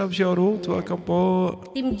Jesus, mega love shoutout. Welcome po.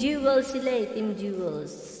 Team Jewels sila eh, Team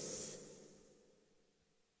Jewels.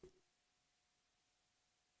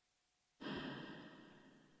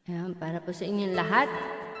 Ayan, para po sa inyong lahat.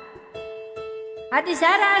 Ate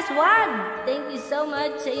Sarah Aswad, thank you so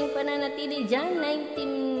much sa inyong pananatili dyan.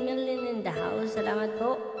 19 million in the house. Salamat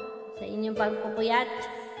po sa inyong pagpupuyat.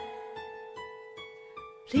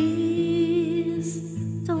 Please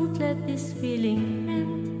don't let this feeling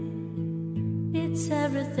end. It's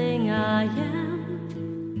everything I am,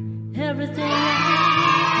 everything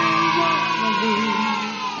I wanna be.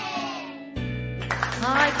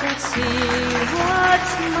 I can see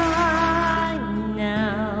what's mine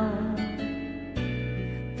now,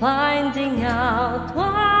 finding out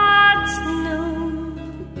what's new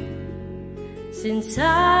since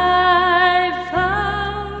I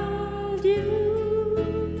found you.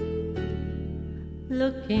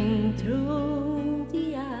 Looking through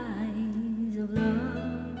the eyes of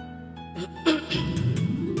love.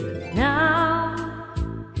 Now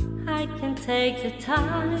I can take the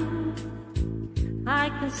time, I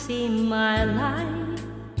can see my light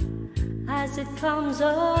as it comes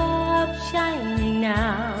up shining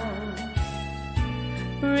now,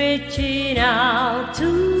 reaching out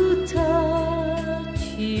to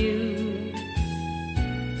touch you.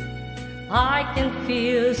 I can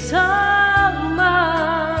feel so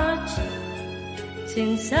much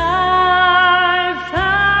since I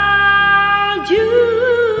found you,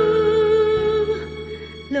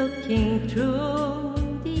 looking through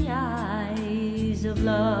the eyes of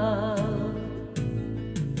love.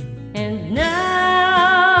 And now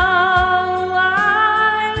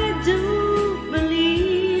I do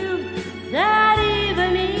believe that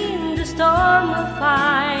even in the storm I'll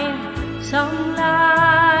find some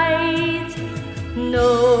light,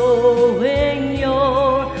 knowing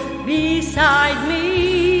you're beside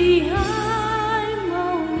me, I'm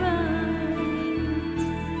alright.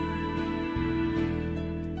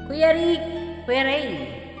 Kuya Ray,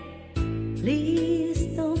 please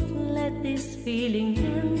don't let this feeling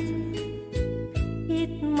end.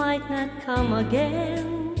 It might not come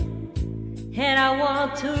again, and I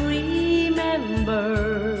want to remember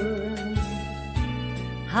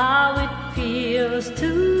how it feels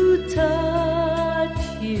to touch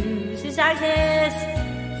you. Sis Agnes,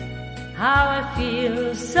 how I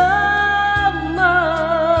feel so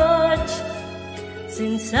much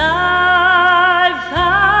since I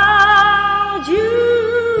found you,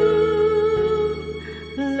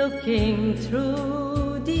 looking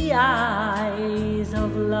through the eyes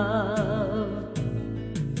of love.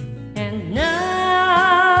 And now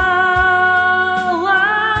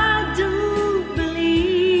I do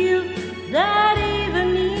believe that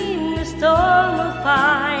even in the storm we'll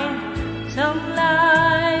find some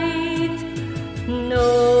light,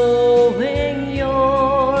 knowing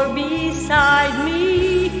you're beside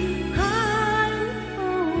me, I'm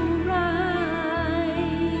alright.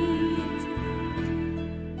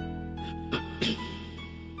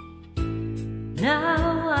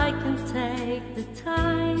 the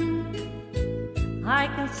time, I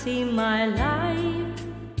can see my life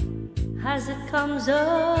as it comes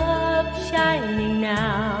up shining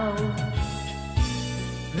now,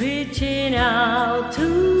 reaching out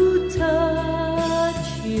to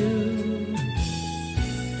touch you.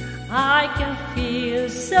 I can feel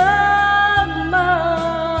so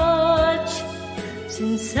much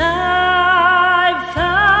since I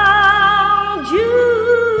found you,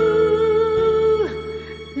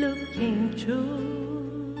 looking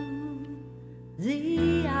through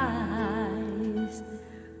the eyes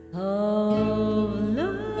of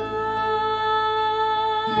love.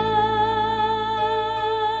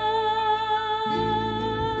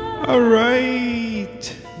 All right.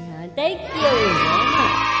 Yeah, thank you so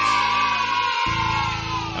much.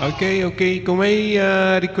 Okay. Kung may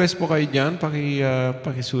request po kayo dyan,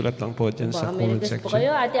 pakisulat lang po dyan sa Baka may comment request po section.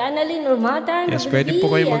 kayo. Ate Annalyn Urmatan. Yes, pwede po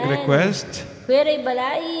kayo mag-request. Kuya Ray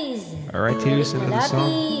Balais. Alright, here's another song.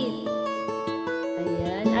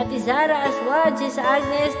 Ayan. Ate Zara Aswad. Sis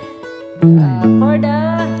Agnes.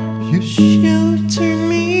 Corda. You shelter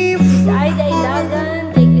me Sis Aida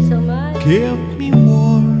Ilagan. Thank you so much. kept me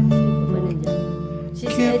warm,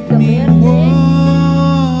 Sis kept Ed me Camerde. warm.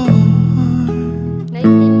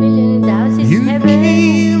 19 million in the house. Sis You Heaven.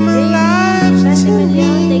 came alive 20 to million.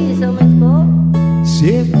 me. Thank you so much po.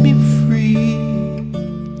 Set me free,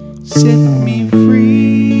 set me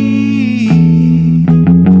free.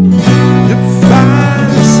 The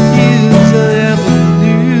finest years I ever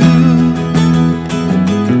knew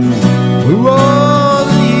were all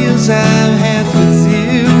the years I've had with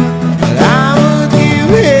you. But I would give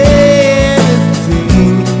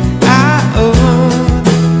anything I own,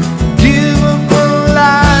 give up my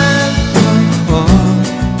life, my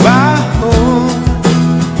heart, my home.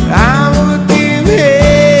 I would give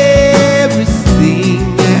everything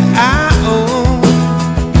that I own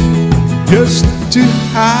just to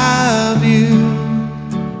have you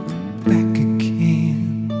back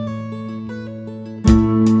again.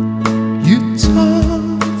 You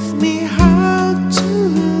taught me how to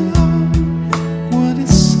love what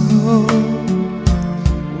is so,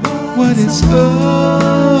 what is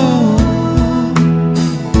all.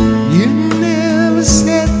 You never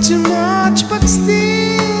said too much, but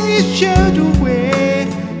still you showed the way,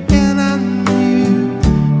 and I knew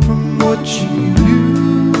from what you do.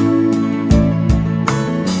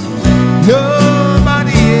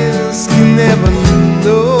 Nobody else can ever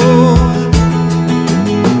know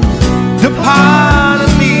the part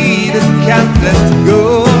of me that can't let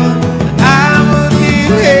go. I would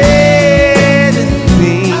give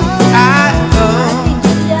anything I own,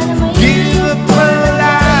 give up my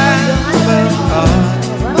life, my heart,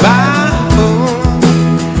 my home.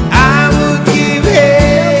 I would give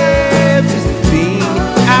everything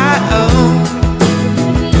I own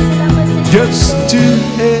just to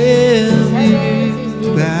have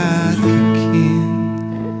you back again.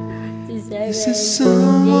 This is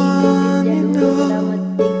someone you know,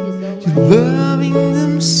 you're loving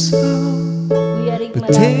them so,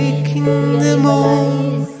 but taking them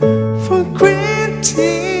all for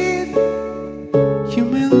granted. You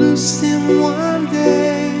may lose them one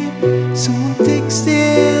day, someone takes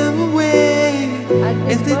them away,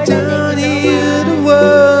 and they don't hear the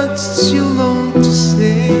words you long to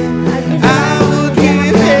say. I would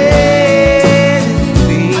give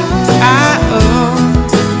anything I own,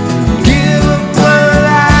 give up my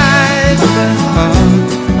life, my heart,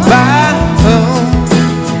 my home.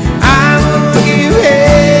 I would give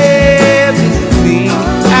everything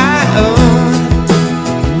I own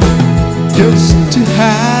just to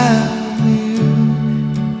have you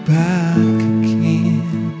back again,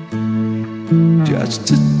 just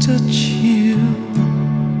to touch you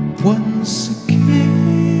once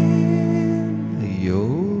again.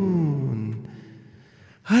 Ayun.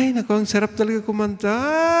 Ay, naku, ang sarap talaga kumanta.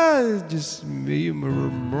 Just me,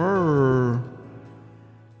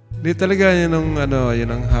 Hindi talaga yun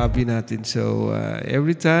ang hobby natin. So,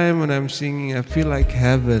 every time when I'm singing, I feel like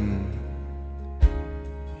heaven.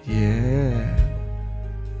 Yeah.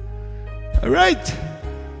 All right.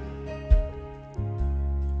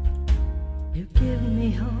 You give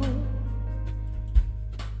me hope,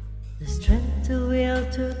 the strength to will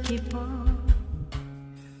to keep on.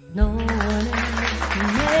 No one else can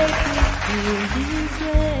make me feel this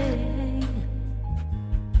way,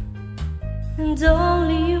 and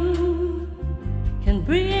only you can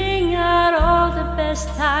bring out all the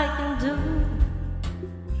best I can do.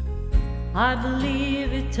 I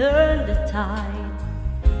believe you turn the tide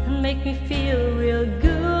and make me feel real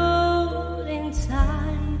good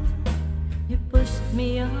inside. You pushed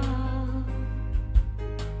me up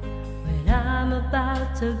when I'm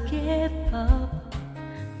about to give up.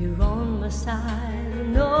 You're on my side,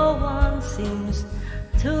 no one seems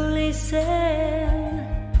to listen.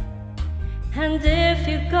 And if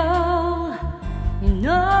you go, you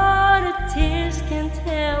know the tears can't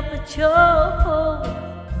help but show.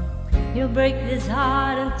 You break this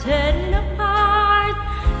heart and tear it apart.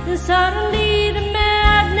 Then suddenly the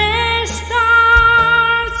madness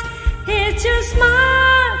starts. It's your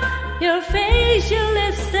smile, your face, your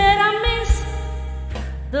lips that I miss.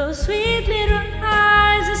 Those sweet little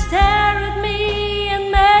eyes that stare at me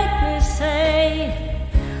and make me say,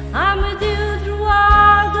 I'm with you through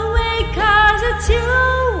all the way. 'Cause it's you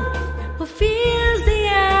who feels the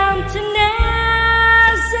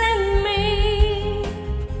emptiness in me.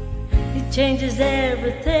 It changes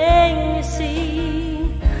everything you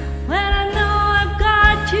see when I know I've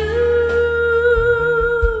got you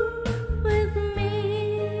with me.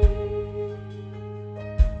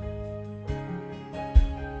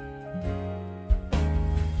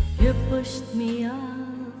 You pushed me up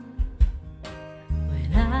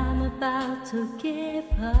when I'm about to give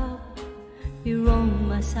up. You're on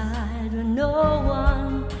my side when no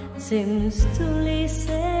one seems to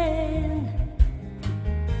listen.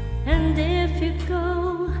 And if you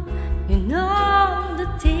go, you know the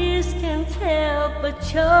tears can't help but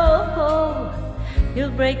show.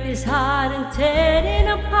 You'll break this heart and tear it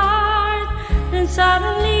apart. Then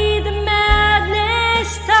suddenly the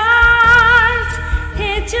madness starts.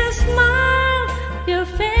 It's your smile, your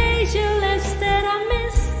face, your lips that I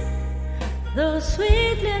miss. Those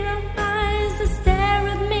sweet little eyes that stare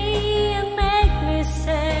at me and make me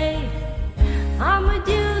say, I'm with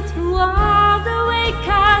you through all the way.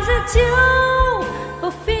 'Cause it's you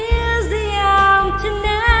who feels the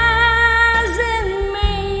emptiness in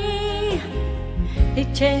me.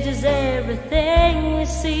 It changes everything you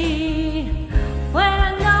see when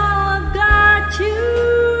I know I've got you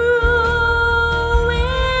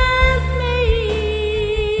with me.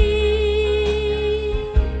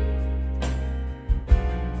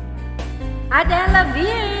 At I love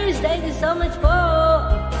years, thank you so much po.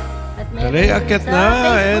 Dali, akit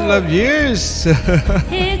na. And love years.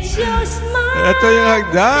 It's your smile. Ito yung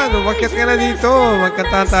hagdan. Umakit ka na dito.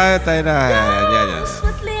 Magkanta tayo na. Yan.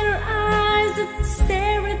 With little eyes that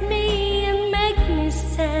stare at me and make me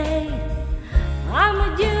say, I'm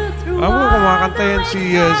with you through all kumakanta the yan way.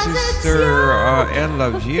 si 'Cause Sister it's you and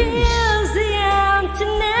love who years. feels the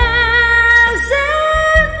emptiness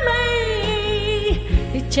in me.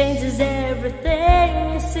 It changes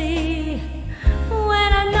everything you see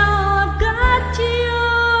when I know I've got you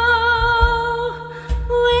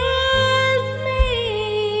with me.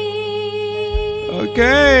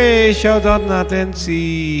 Okay, shoutout natin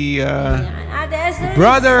si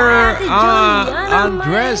Brother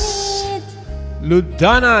Andres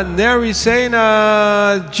Ludana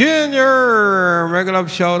Nerisena Jr. Mega love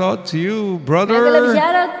shoutout to you, brother. Mega love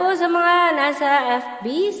shoutout po sa mga nasa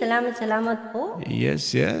FB. Salamat po.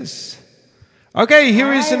 Yes. Okay,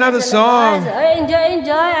 here is another song.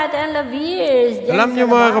 Enjoy at I love years. Alam niyo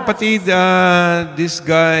mga kapatid, this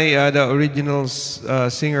guy, the original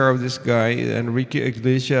singer of this guy, Enrique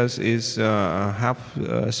Iglesias, is half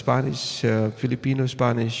Spanish,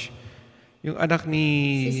 Filipino-Spanish. Yung anak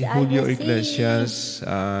ni Julio Iglesias,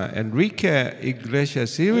 Enrique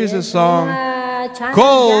Iglesias. Here is a song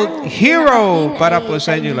called Hero para po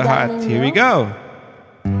sa inyo lahat. Here we go.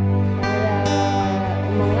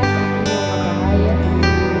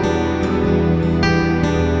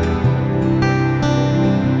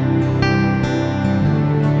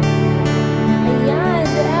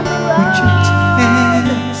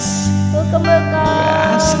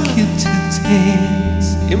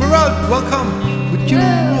 Emerald, welcome. Would you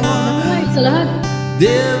Hi sa lahat.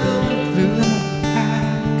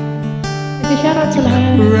 Nag-shoutout sa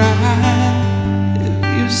lahat. If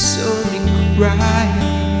you saw me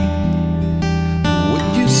crying, would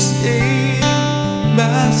you save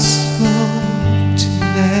my soul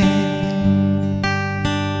tonight?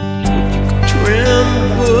 Would you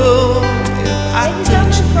tremble if I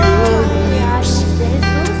touched your lips?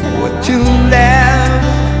 Would you laugh?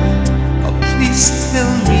 Oh, please tell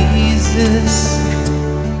me this.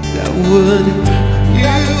 That would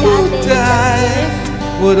you die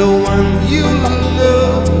for the one you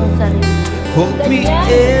love? Hold me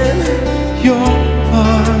in your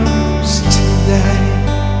arms tonight.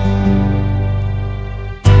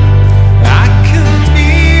 I can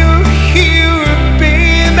be your hero,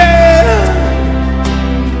 baby.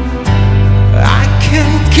 I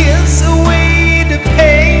can kiss away the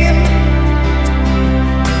pain.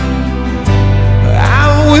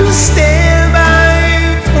 I will stand by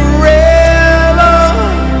you forever.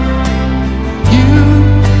 You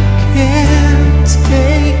can't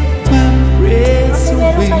take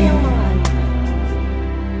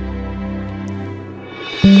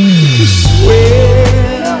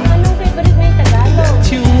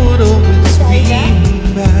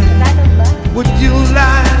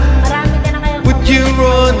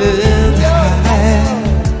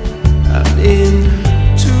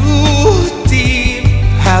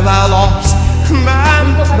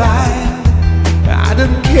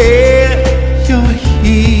don't care you're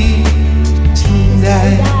here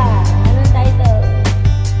tonight. Anong title?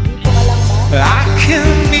 Dito ka lang ba? I can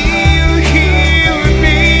meet you here,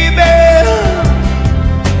 baby.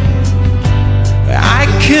 I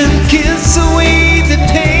can kiss away the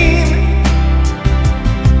pain.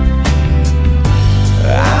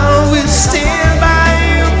 I will stand by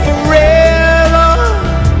you forever.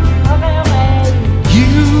 Okay.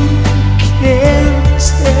 You can't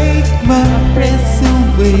take my breath away.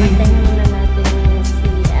 Patayin muna natin si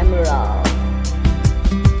Emerald.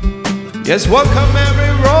 Yes, welcome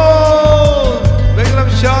everyone. Big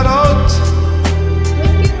love shout out.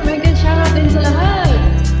 Thank you. Mega shoutout din sa lahat.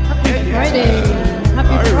 Happy Friday.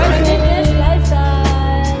 Happy Friday.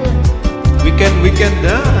 Lifestyle. Weekend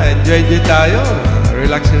na. Enjoy tayo.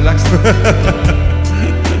 Relax.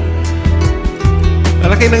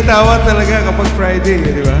 Malaki ng tawa talaga kapag Friday,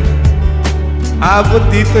 di ba? Aabot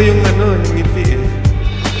dito yung ngiti eh.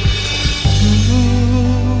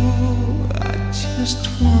 I just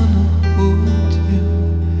wanna hold you.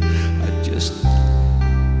 I just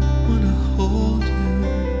wanna hold you.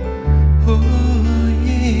 Oh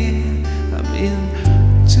yeah, I'm in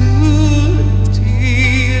too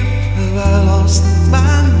deep. I lost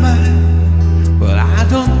my mind. But I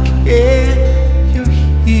don't care, you're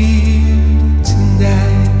here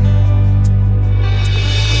tonight.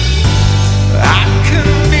 I can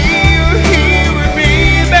meet you here with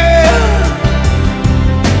me, baby.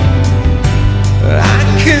 I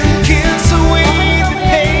can kiss away the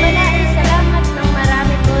pain. Salamat ng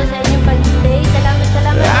marami po sa inyong pag-stay.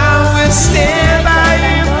 Salamat. I will stand by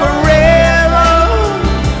you forever.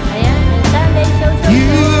 Ayan, ang Sunday show.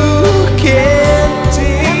 You can't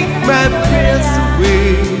take my breath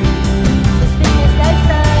away. Fitness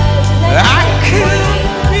lifestyle. I can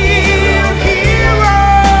be your hero.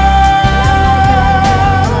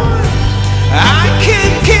 I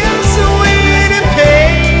can kiss away the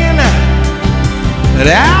pain. And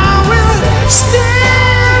I will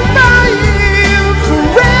stand by you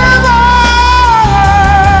forever.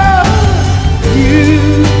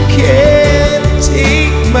 You can't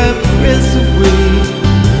take my breath away.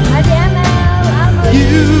 Ate Emel, amo.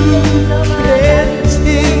 You can't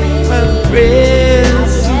take my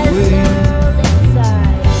breath away.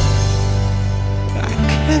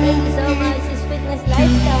 Thank you so much. It's Fitness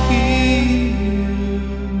Lifestyle.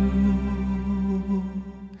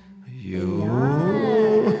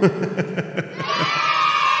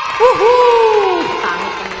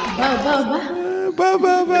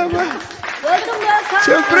 Ba. Welcome.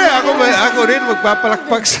 Siyempre, ako rin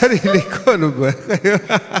magpapalakpak sarili ko. Ano ba? Kayo?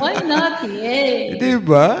 Why not? Yeah. Di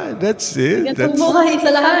ba? That's it. Gantong buhay sa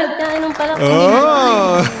lahat. Tayo ng palakpak.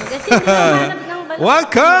 Oh! Kasi hinahanap ng balak.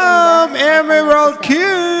 Welcome, Emerald Q!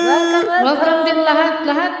 Welcome din lahat.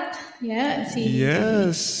 Yeah,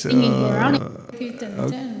 Yes. singing Veronica.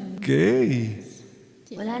 Ten. Okay.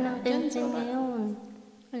 Wala nang tension ngayon.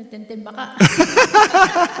 Ten baka.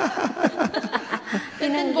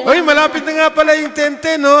 Oy, malapit na nga pala yung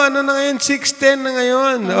 10-10, no? Ano na ngayon? 6-10 na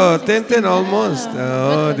ngayon. Oh, 10-10 almost.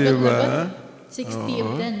 Oh, di ba? 60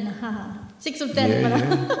 of 10. 6 of 10 pala.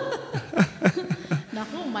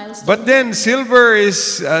 Naku, milestone. But then, silver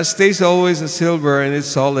stays always a silver and it's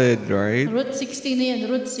solid, right? Route 60 na yan,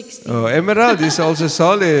 Route 60. Oh, emerald is also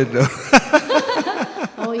solid.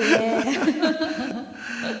 Oh, yeah.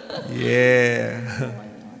 Yeah.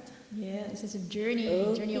 Yeah, this is a journey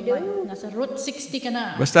of life. Nasa Route 60 ka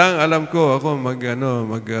na. Basta ang alam ko, ako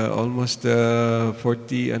almost 40,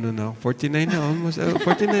 49 na, almost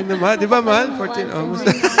 49 na, di ba, mahal? 14, almost.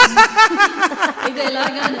 Ay,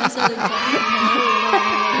 dalaga na sa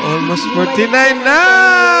Almost 49 na!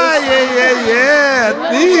 Yeah! At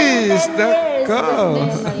least! Nako!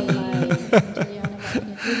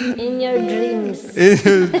 In your dreams. In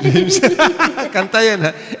your dreams. Kanta yan,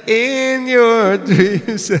 ha? In your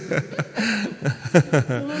dreams.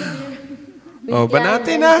 Oh,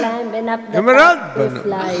 banatin na. Emerald,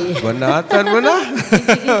 banatan mo na.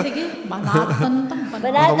 Sige. Banatan to.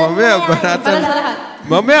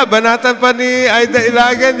 Mamaya, banatan pa ni Aida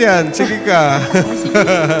Ilagan yan. Sige ka.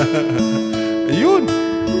 Ayun.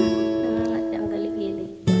 Ang galing-galing.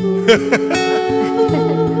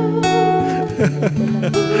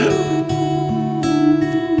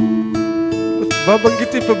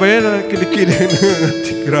 Babanggitin pa ba yan ang kinikilig ng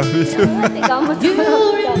ating grabe ito? Ikaw mo ito.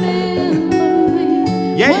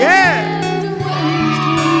 Yeah!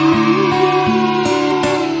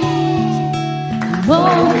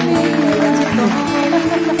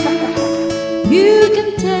 You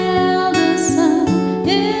can tell the sun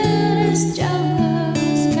in its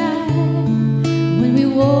jealous sky when we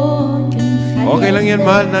walk in Okay lang yan,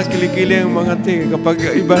 mahal, na kilikili ang mga te. Kapag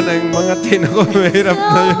iba na yung mga te, ako, mahirap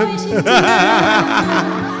na yun.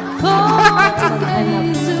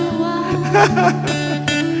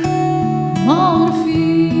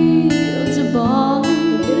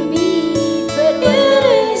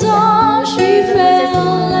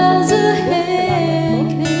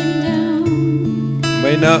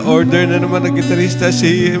 May na-order na naman ng gitarista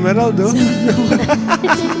si Emeraldo.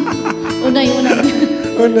 Una. Una.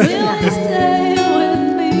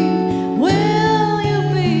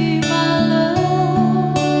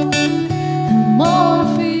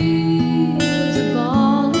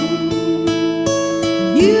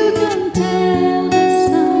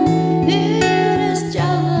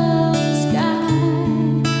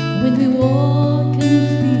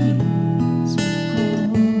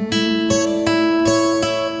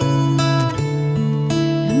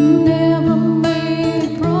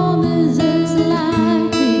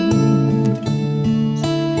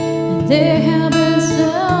 There have been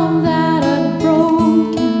some that are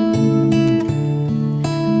broken,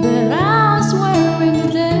 but I swear in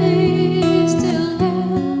the days still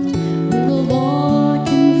left, we will walk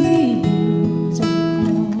in fields of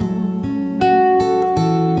corn.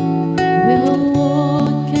 We will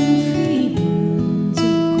walk in fields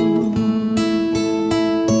of corn.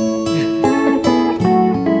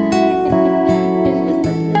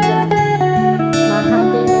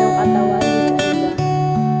 Mahati na yung katawan ni Saida.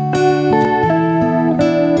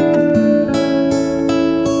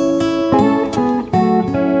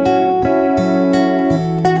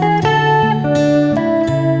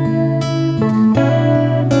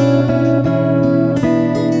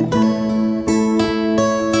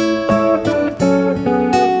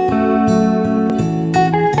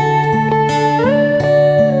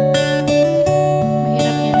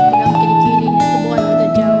 Mahirap yan pag ang kilikili niya tubuan mo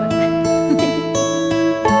dadyawan. Baka malagi.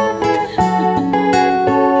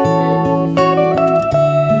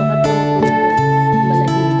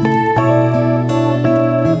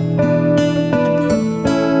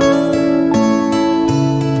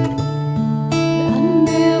 I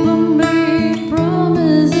never made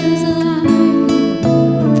promises like you,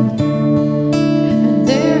 and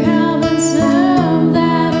there have been some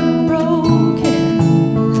that are broken,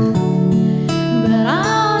 but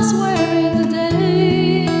I swear in the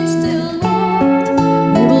days still left,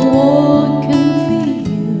 we will walk in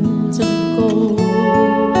fields of gold.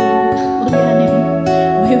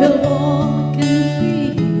 We will walk in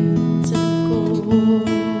fields of gold.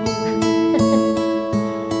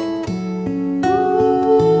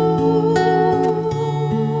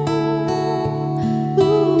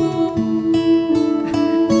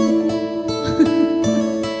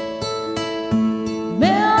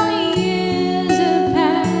 Many years have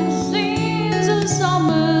passed since the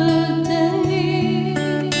summer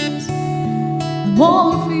days.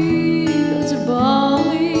 Warm fields of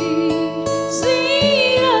barley,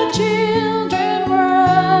 see the children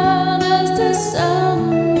run as the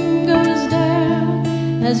sun goes down,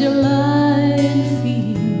 as you lie in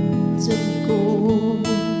fields of gold.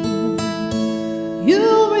 You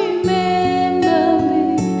remember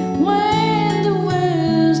me when the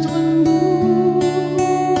west wind moves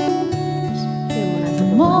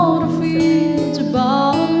from all the fields of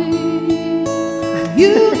barley.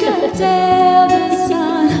 You can tell the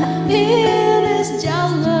sun in his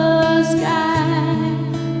jealous sky,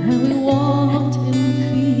 and we walked in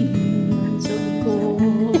fields of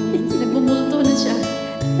gold. Nagbumulto na siya.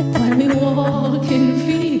 When we walk in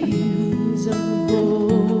fields of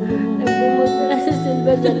gold. Nagbumuto na sa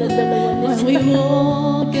silver, dala-dalawa na When siya. we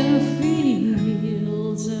walk in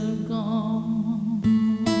fields of gold.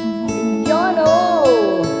 Yono!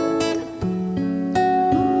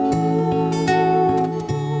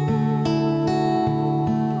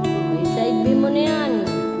 May side B mo na yan.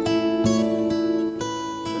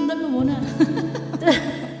 Sundan mo muna.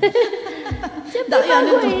 Siyempre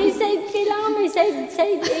bago eh, side, kailangan may side A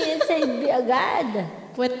at side B agad.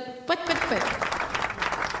 Pwet.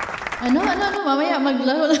 Ano, mamaya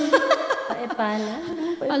maglaro. Paano?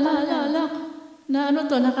 Ala. Na ano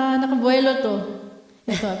to, nakabuelo to.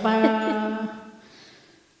 Ito, para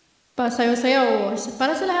sayo-sayo.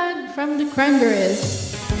 Para sa lahat, from the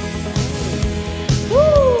Cranberries.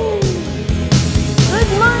 Woo!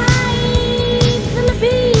 Good morning,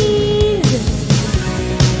 Philippines!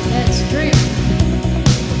 That's great.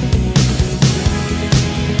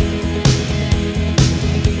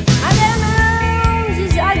 Hello, this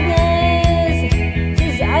is Agnes.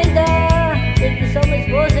 This is Aida. Thank you so much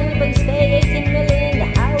po sa inyong pag-stay. 18 million in the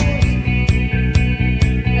house.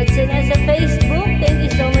 At sila sa Facebook, thank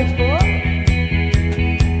you so much po.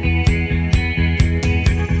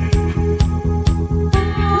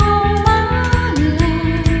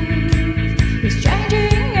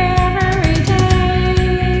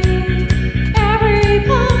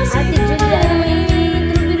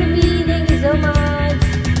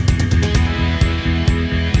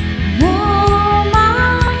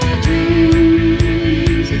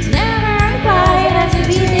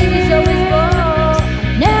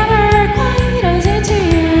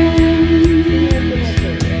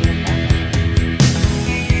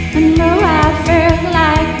 felt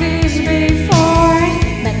like this before,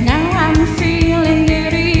 but now I'm feeling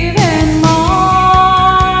it even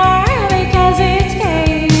more because it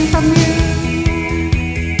came from you.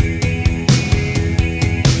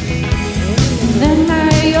 Then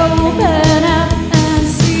I open up and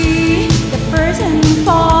see the person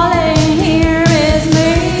falling here is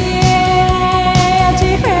me. A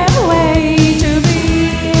different way to be.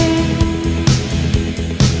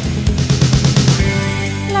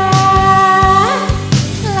 La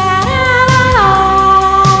la la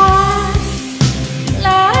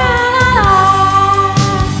la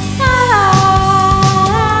la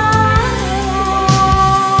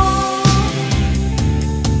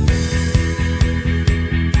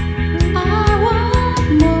I want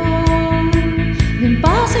more.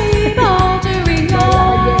 Impossible to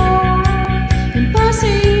ignore.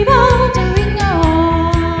 Impossible to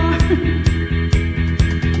ignore.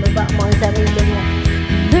 Baba mo ang sarili mo.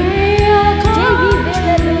 The real JV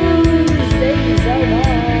cause. Villaluz, thank you so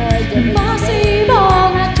much. Impossible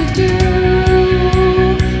not to do.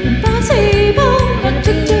 Impossible not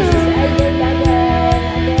to do.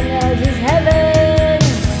 This is heaven.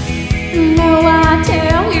 No, I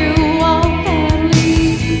tell you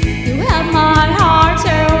openly, you have my heart,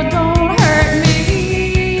 so don't hurt me.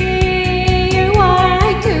 You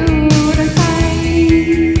I couldn't find.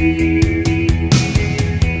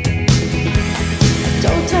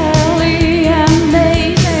 Totally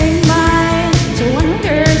amazing mind, so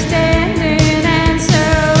understanding and so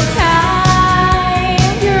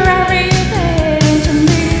kind. You're everything to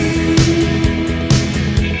me.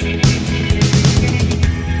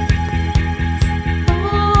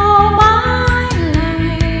 All my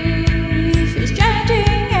life is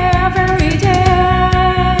changing every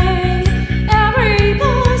day, every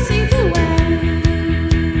possible way.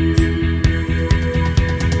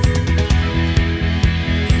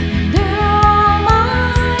 And all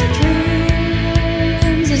my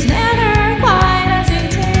dreams is never quite as it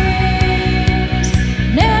seems,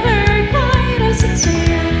 never quite as it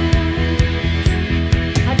seems.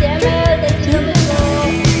 Ate Amel, thank you so much po.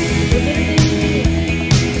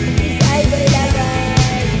 This ay Bailagan.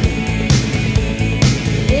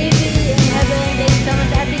 Baby in heaven, thank you so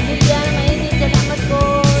much. Ate Julian, mainit. Salamat po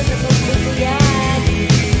sa pagbibigyan.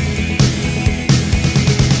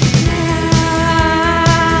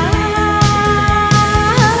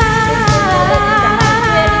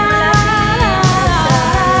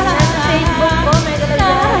 Facebook po, may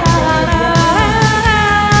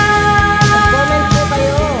comment po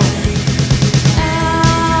kayo.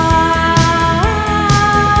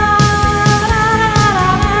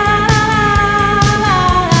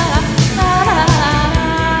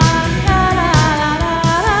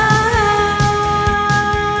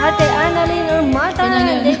 Ate Annalyn Urmata,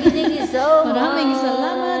 Kailangan. thank you so much. Maraming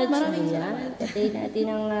salamat, maraming Ayan, salamat. patay natin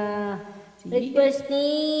ang request ni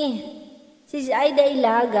Sis Aida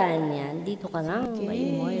Ilagan. Yan, dito ka lang.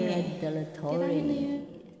 May Moira de la Torre.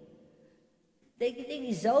 Thank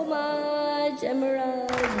you so much, Emerald.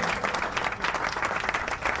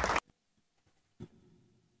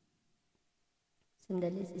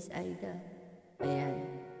 Sandali, Sis Aida. Ayan.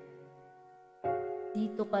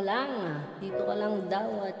 Dito ka lang. Dito ka lang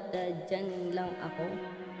daw at dyan lang ako.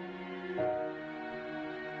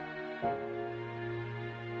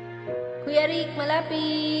 Kuya Rick,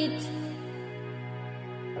 malapit.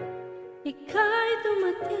 Ika'y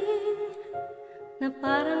dumating na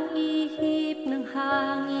parang ihip ng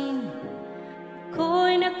hangin.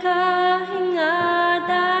 Ako'y nakahinga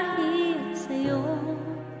dahil sa'yo.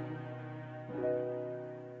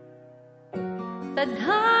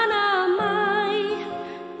 Tadhana may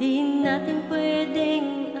di natin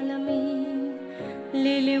pwedeng alamin.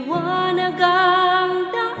 Liliwanag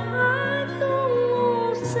ang daan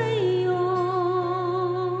tungo sa'yo.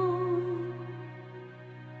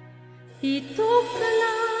 Dito ka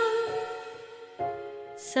lang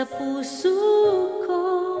sa puso ko.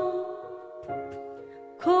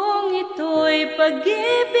 Kung ito'y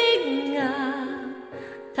pag-ibig nga,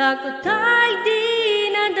 takot ay di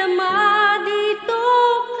nadama. Dito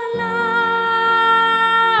ka lang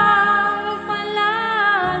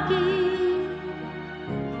palagi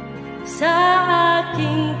sa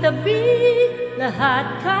aking tabi. Lahat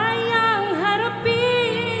kayang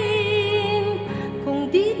harapin kung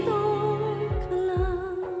dito ka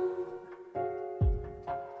lang.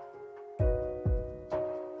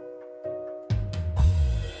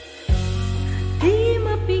 Di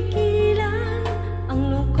mapigilan ang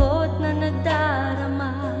lungkot na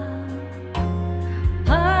nadarama.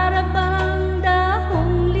 Para bang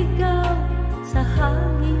dahong ligaw sa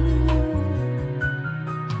hangin.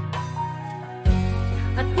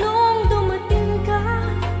 At nung dumating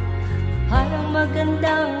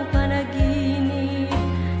magandang panaginip.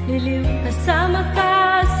 Liliw kasama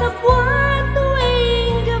ka sa buwan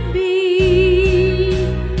tuwing gabi.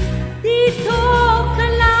 Dito ka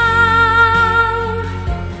lang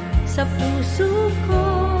sa puso ko.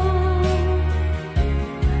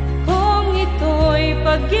 Kung ito'y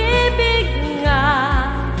pag-ibig nga,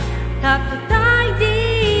 takot ay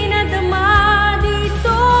di nadama.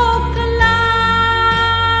 Dito ka lang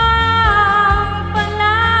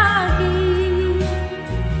palagi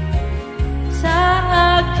sa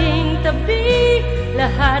aking tabi.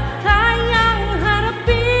 Lahat kayang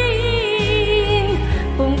harapin.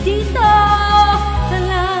 Kung dito ka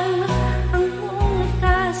lang, ang buong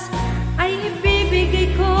lakas ay ibibigay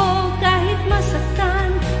ko. Kahit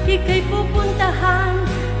masaktan, ika'y pupuntahan.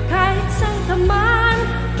 Kahit saan ka man,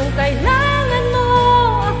 kung kailangan mo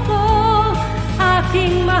ako,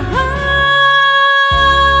 aking mahal.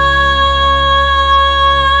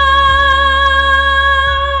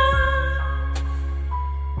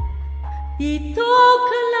 Dito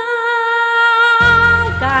ka lang,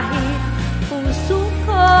 kahit puso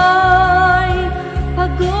ko'y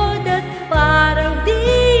pagod at parang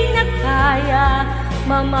di na kaya,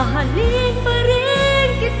 mamahalin pa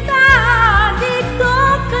rin kita. Dito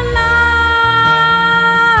ka lang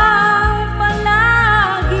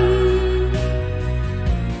palagi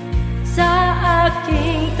sa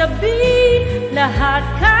aking tabi. Lahat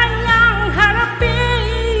kayang harapin.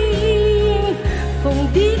 Kung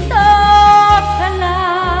dito ka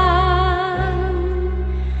lang,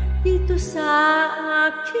 dito sa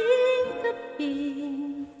aking tabi.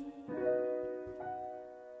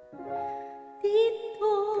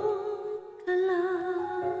 Dito ka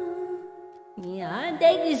lang. Yeah,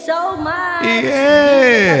 thank you so much.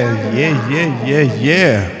 Yeah.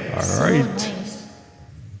 All right.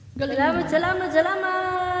 Salamat.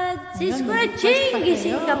 Si Scratching,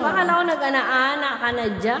 gising ka pa. Kala ko nag-ana-ana ka na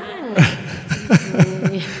dyan.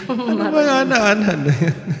 Ano ba yung ana-ana na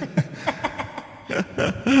yan?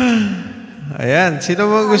 Ayan, sino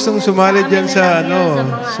ba gustong sumali dyan sa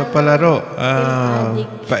sa palaro?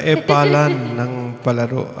 Paepalan ng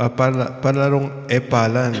palaro, palarong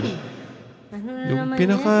epalan. Yung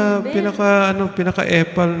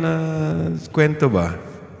pinaka-epal na kwento ba?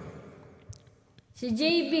 Si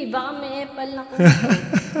JB, baka may epal na ko.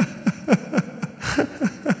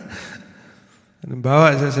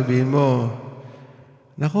 Halimbawa, sasabihin mo,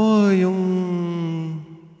 nako, yung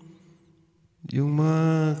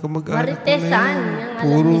mga kamag-anak ko na yan,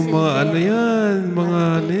 puro mga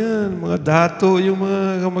mga dato, yung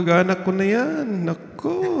mga kamag-anak ko na yan.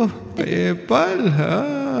 Nako, paepal, ha?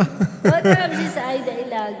 Pag-alam si sa Aida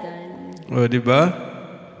Ilagan. O, di ba?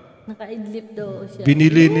 Naka-idlip daw siya.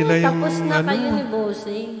 Binili nila yung tapos na kayo ni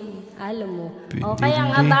Bossing. Alam mo. O kaya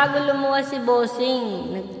nga bago lumuwas si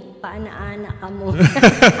Bossing, nagpaana-ana ka mo.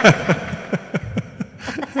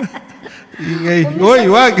 Ingay. Uy,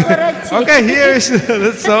 wag. Okay, here's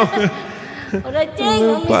the song.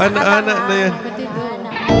 Paana-ana na yan.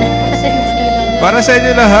 Para sa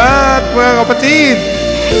inyo lahat, mga kapatid.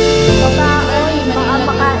 Baka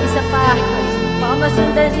makaisa pa. Baka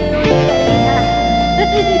masundan si Ulita.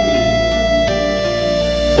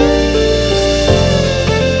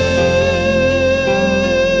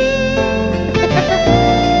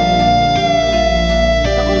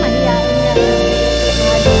 Ako mahihain niya.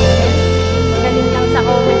 Magaling lang sa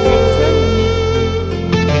comment section.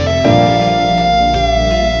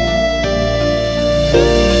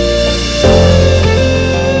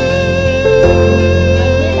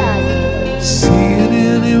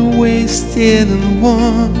 Sitting and wasted and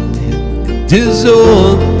wanted this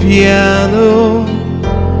old piano,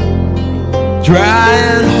 dry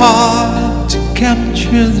and hard to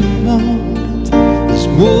capture the moment. This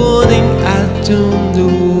morning I don't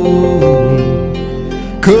know,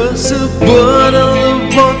 'cause a bottle of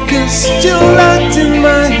vodka's still locked in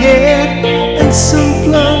my head, and some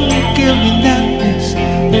blonde giving darkness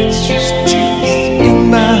that's just in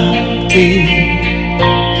my bed.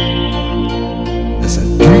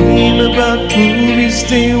 About movies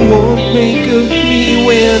they won't make of me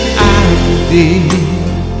when I'm dead,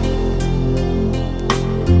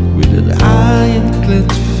 with an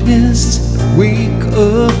iron-clad fist. Wake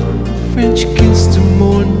up, French kiss the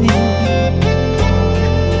morning,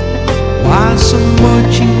 while some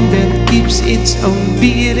marching band keeps its own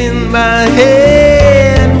beat in my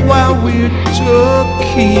head, while we're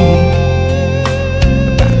talking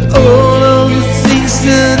about all of the things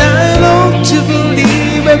that I long to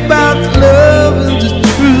believe about love and the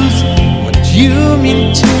truth, what you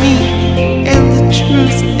mean to me, and the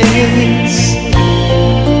truth is,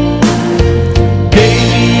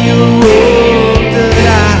 baby, you're all that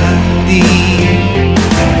I need.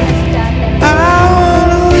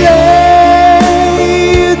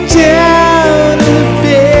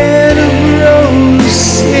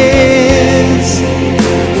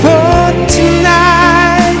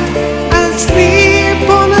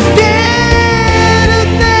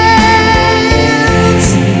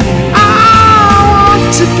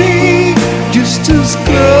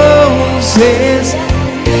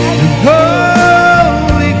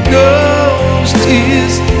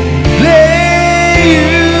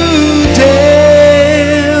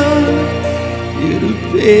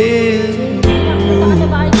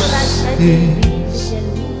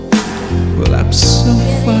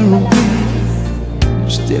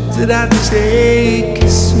 step that I take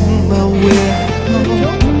is on my way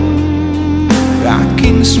home.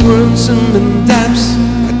 Rocking, swirls and dimes,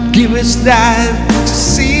 I'd give it life to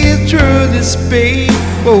see it through this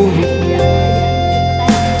painful.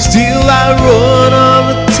 Still I run all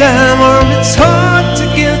the time, or it's hard to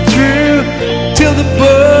get through. Till the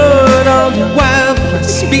bird all the while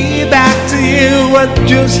flies me back to you. I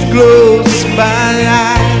just close my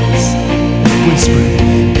eyes, whisper,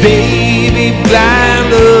 baby, blind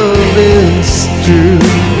love is true.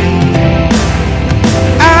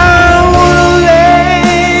 I wanna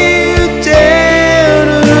lay you down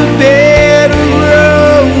on a bed of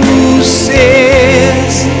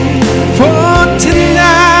roses. For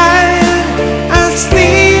tonight I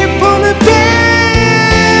sleep on a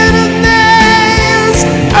bed of nails.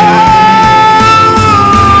 Oh,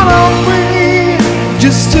 I'll bring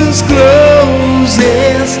just as close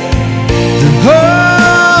as the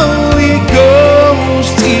Holy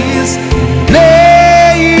Ghost is.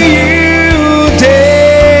 Lay you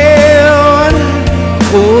down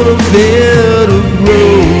on a bed of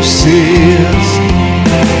roses.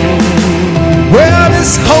 Well,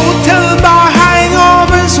 this hotel bar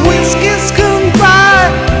hangovers, whiskey's come by.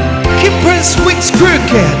 Keep her sweet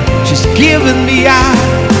crooked, she's giving me out.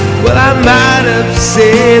 Well, I might have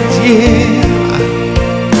said yeah,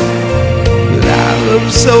 but I love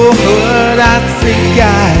so hard I think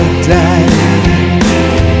I'd die.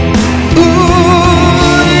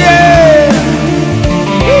 Ooh, yeah.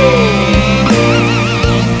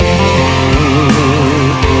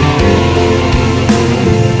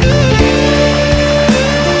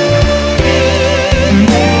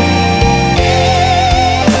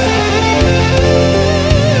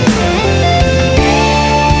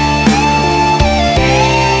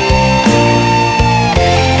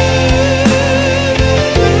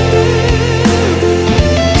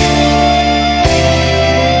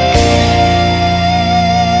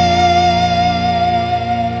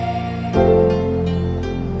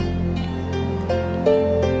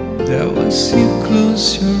 That was you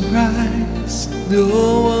close your eyes,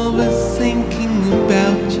 though I'll be thinking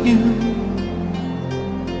about you.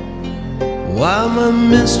 While my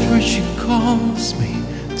mistress, she calls me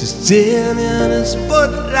to stand in the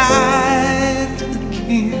spotlight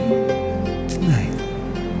again. Tonight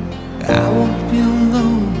I won't be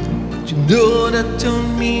alone, but you know that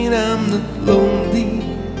don't mean I'm not lonely.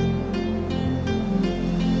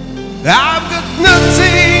 I've got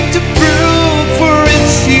nothing to prove, for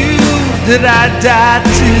it's you that I died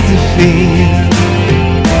to defend.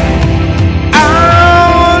 I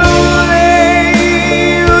wanna lay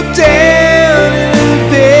you down in a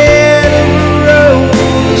bed of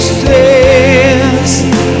roses.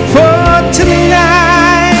 For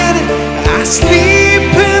tonight I sleep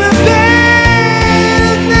in a bed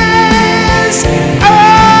of nails.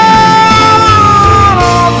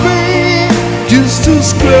 I'll be just as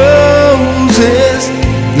close as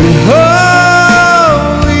the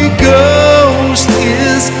Holy Ghost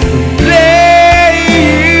is. Lay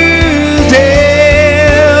you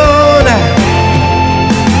down.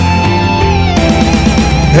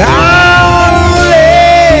 I wanna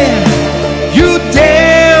lay you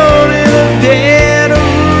down in a bed of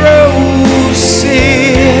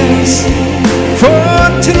roses. For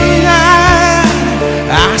tonight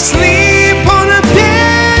I sleep on a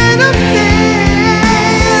bed of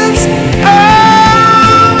nails.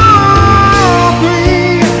 I'll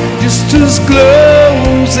bring just as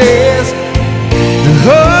close as the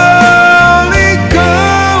Holy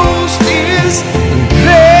Ghost is.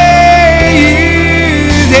 Lay you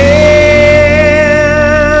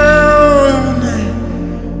down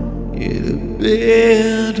in a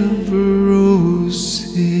bed of roses.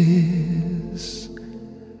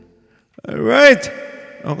 Alright.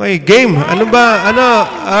 Okay, game. Ano ba?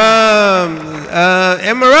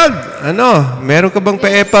 Emerald, meron ka bang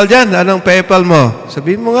pa-epal dyan? Anong pa-epal mo?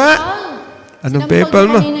 Sabihin mo nga. Anong pa-epal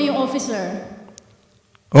mo? Kanina yung officer.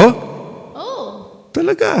 Oh? Oh,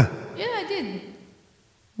 Talaga? yeah, I did.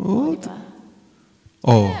 Oh, Diba?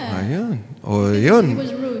 Ayan. Oh, He yun.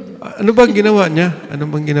 was rude. Ano bang ginawa niya?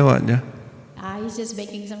 He's just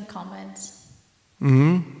making some comments.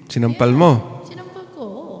 Sinampal mo? Sinampal ko,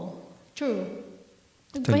 oo. True.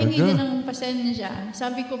 Talaga? Nagpahingi din ng pasensya.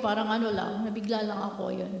 Sabi ko parang nabigla lang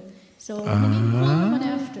ako yun. So, naging cool naman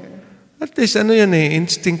after. At least yan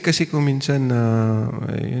instinct kasi kung minsan na,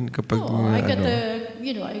 ayun, kapag I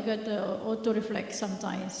got to auto-reflect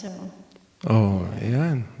sometimes. So. Oh,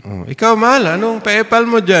 ayan. Oh, ikaw, Mahal, anong pa-epal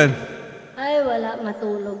mo dyan? Ay, wala.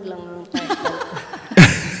 Matulog lang ang title.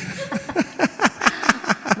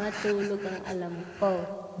 Matulog ang alam ko.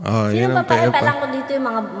 Oh, Sino yan ba ang pa-epal. pa-epalan ko dito yung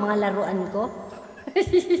mga laruan ko?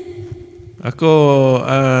 Ako,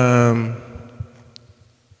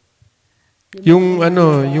 yung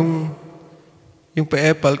ano, yung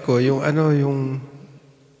pa-epal ko, yung ano, yung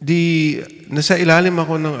nasa ilalim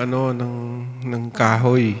ako ng ano, ng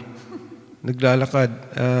kahoy.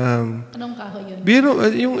 Naglalakad. Anong kahoy yun? Biro,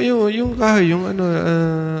 yung kahoy, yung ano,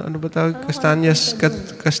 ano ba tawag? Castañas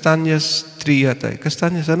tree yata.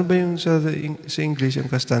 Castañas, ano ba yung sa English yung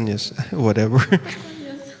castañas? Whatever.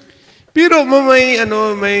 Pero may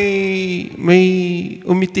ano, may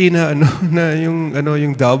umiti na ano, na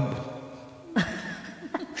yung dove.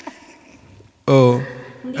 Oh.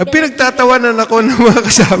 Pinagtatawanan ako ng mga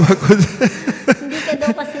kasama ko. Hindi ka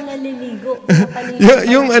daw kasi naliligo.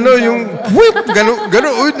 yung ano, yung whip,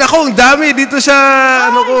 gano'n. Uy, nako, ang dami dito sa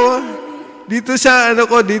ano ko. Dito sa ano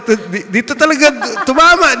ko, dito talaga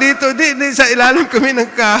tumama dito. Di sa ilalim kami ng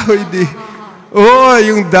kahoy di. Oh,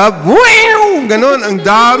 yung dab. Wow! Gano'n, ang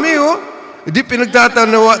dami oh. Di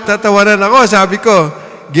pinagtatawanan ako, sabi ko.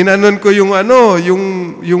 Ginanon ko yung ano,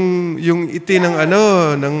 yung iti ng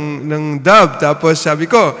ano, ng dove. Tapos sabi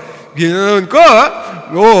ko, ginanon ko,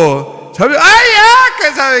 sabi, yak!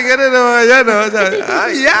 Sabi, gano'n naman yan, sabi,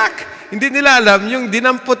 yak! Hindi nila alam, yung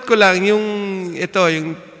dinampot ko lang, yung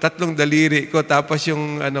tatlong daliri ko, tapos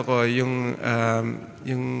yung ano ko,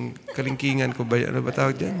 yung kalingkingan ko ba, ano ba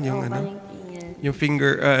tawag dyan? Yung ano? Yung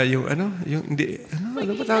finger, yung ano? Yung, hindi,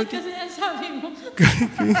 ano ba tawag dyan? Kasi sabi mo.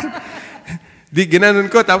 Di, ginanon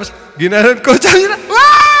ko, tapos ginanon ko, sabi nila,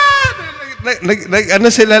 ano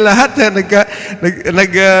sila lahat,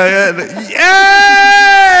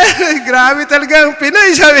 yeah! Grabe talaga ang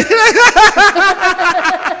Pinoy, sabi nila.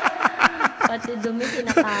 Pati dumi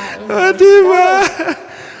kinakain. Diba?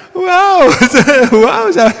 Wow! Wow,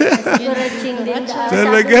 sabi. Kuraching din.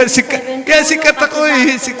 Talaga, kaya sikat ako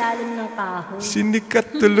eh. Lalim ng kahoy.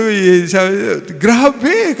 Sinikat tuloy eh. Sabi,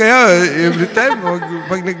 grabe. Kaya every time,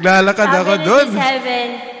 pag naglalakad ako doon. Sabi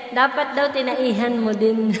ni dapat daw tinaihan mo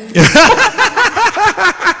din.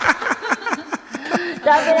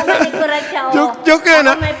 Sabi naman ni Kuratsa, Joke yan,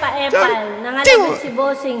 ako may pa-epal. Nangalabit si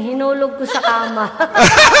Bossing, hinulog ko sa kama.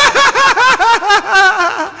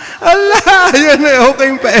 Allah, yun eh. Okay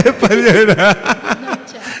yung pa-epal yun.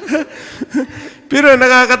 Pero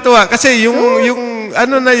nakakatuwa. Kasi yung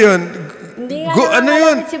ano na yun. Hindi nga ano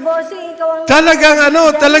yun? Si Bossing, ikaw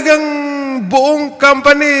ang... Talagang buong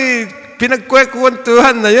company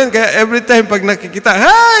pinagkwekwentuhan na yun. Kaya every time pag nakikita,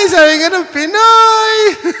 hi, sabi nga ng Pinoy!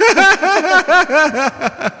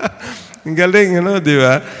 Ang galing, ano, di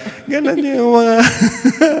ba? Ganon yung mga...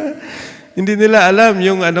 Hindi nila alam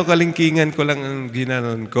yung ano kalingkingan ko lang ang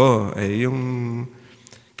ginanon ko. Yung...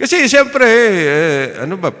 Kasi siyempre,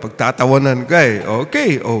 ano ba, pagtatawanan ka eh.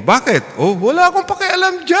 Okay, bakit? Wala akong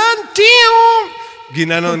pakialam dyan. Tiyong!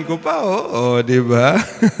 Ginanon ko pa, di ba?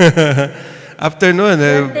 After noon,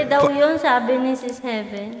 swerte daw yun, sabi ni Sis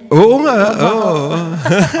Heaven. Oo nga, oo.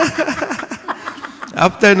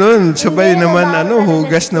 After noon, sabay naman,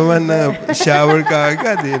 hugas naman na shower ka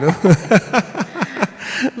agad,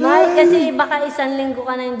 Mahal kasi baka isang linggo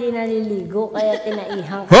ka na hindi naliligo, kaya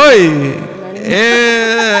tinaihan ka. Hoy!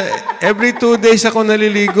 Every 2 days ako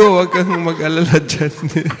naliligo, huwag kang mag-alala dyan.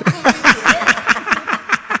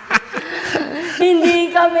 Hindi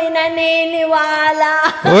kami naniniwala.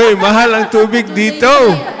 Hoy, mahal ang tubig dito.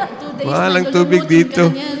 Mahal ang tubig dito.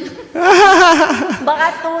 Baka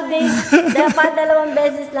 2 days, dapat 2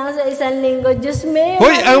 beses lang sa isang linggo. Diyos me.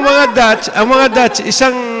 Hoy, ang mga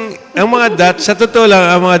Dutch, sa totoo lang,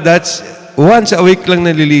 ang mga Dutch, once a week lang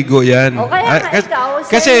naliligo yan. O kaya ikaw,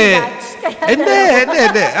 kasi, Dutch.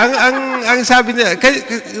 Hindi. Ang sabi niya,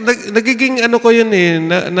 nagiging ano ko yun eh,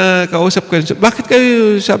 nakausap ko yun. Bakit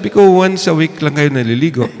kayo, sabi ko, once a week lang kayo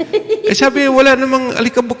naliligo? Sabi, wala namang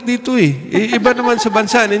alikabok dito eh. Iba naman sa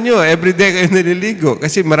bansa ninyo, everyday kayo naliligo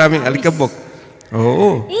kasi maraming alikabok.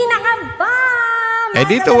 Oo. Inakabam!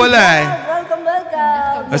 Dito wala eh. Welcome.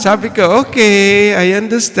 Sabi ko, okay, I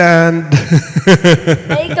understand.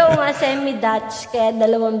 Ikaw nga semi-Dutch, kaya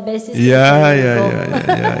 2 beses. Yeah.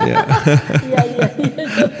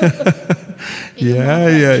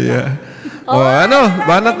 Ano?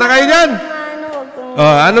 Banat na kayo dyan?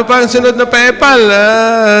 Ano pa ang sunod na pa-epal?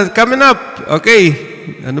 Coming up. Okay.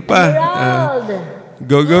 Ano pa?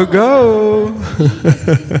 Go.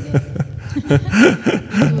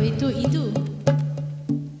 Itu.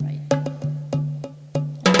 Right.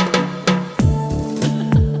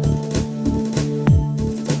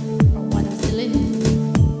 Or what I'm still in.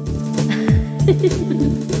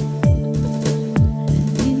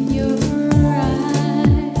 In your eyes,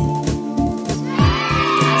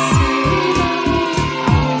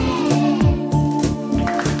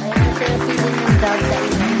 Ayun na sila feeling ng dog na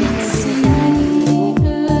ina.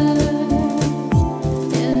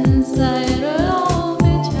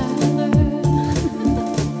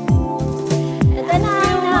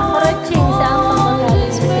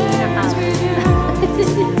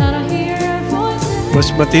 Mas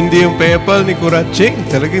matindi yung PayPal ni Kuraching.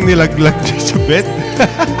 Talagang nilaglag siya sa bed.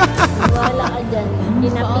 Wala ka dyan.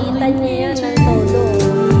 Kinapitan niya yan ng todo.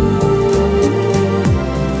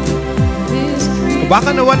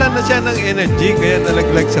 Baka nawalan na siya ng energy kaya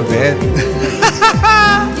nalaglag sa bed.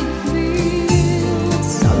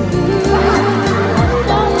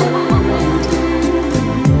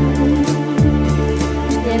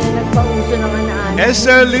 Yan ang nagpauso ng anaan.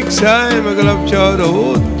 Esther Liksay, mag-love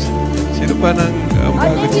shoutout. Sino pa nang bago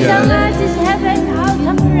Thank you so siya? much. It's Heaven Out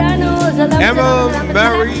Hamurano. Salamat, Emma salamat.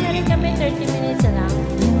 Mary. Malapit na rin kami, 30 minutes na lang.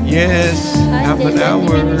 Yes, half an 20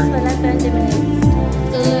 hour. minutes pala, 20 minutes.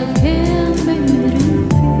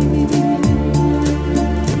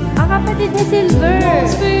 Ang kapatid ni Silver.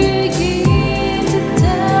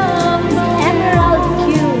 Emerald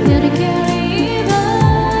Q.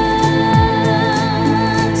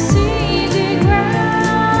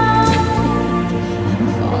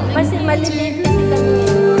 Kasi maliliit kasi kami.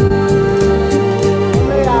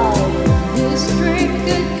 Emerald. This dream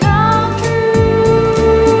could come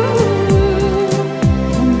true,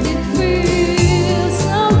 and it feels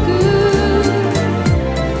so good.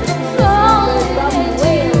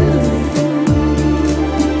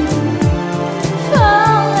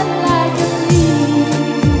 Falling like a leaf,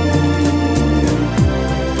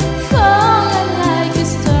 falling like a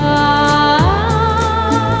star,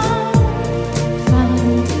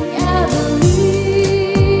 finding I believe,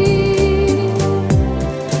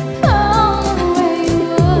 falling where you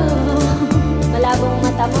are. Malabong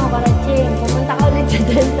mata mo, Karaching. Pumunta ka ulit sa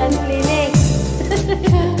dental clinic.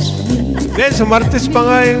 Then, sa Martes pa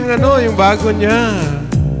nga yung bago niya.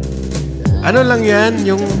 Ano lang yan?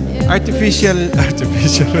 Yung artificial,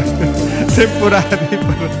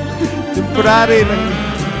 temporary lang.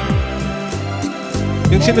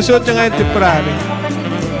 Yung sinusuot niya nga yung temporary. Kapatid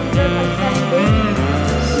ni Silver pag Sunday.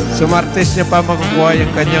 Sa Martes niya pa makukuha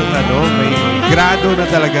yung kanyang may grado na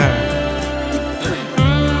talaga.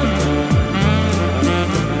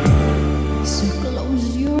 So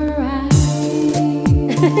close your eyes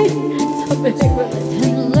Sabi ko,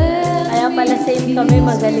 and let kaya pala same kami,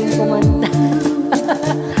 magaling kumanta.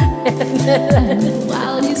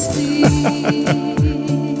 while you sleep.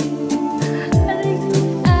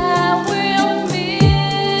 I will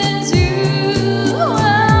miss you. Oh,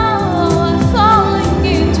 I'm falling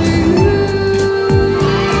into you.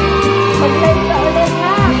 Mag-live ka ulit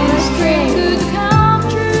ha, This dream Karaching. could come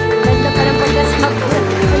true. Ganda pa ng pagkasabi.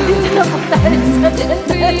 Nandito na po tayo sa dental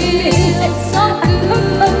clinic. Feels so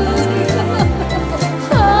good.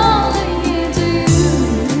 Falling into you.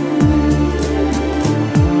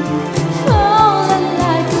 Falling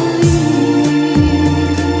like a leaf,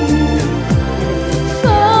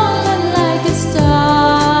 falling like a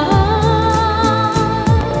star,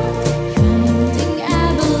 finding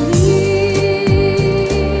I believe,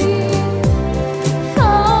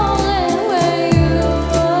 falling where you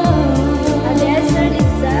are, Ate Esther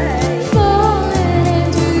Liksay. falling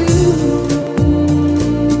into you,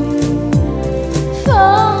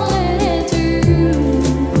 falling into you,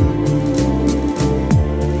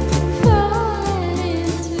 falling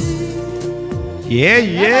into you. Yeah!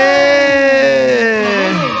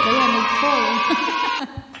 Kaya nag-fall.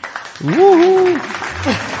 Woohoo!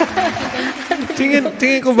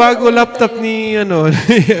 tingin ko bago laptop ni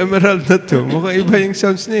ni Emerald na to. Mukhang iba yung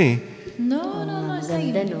sounds niya eh. No, same.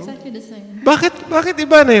 Ganda, no? Exactly the same. Bakit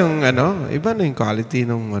iba na yung iba na yung quality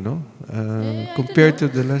nung compared to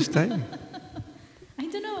the last time? I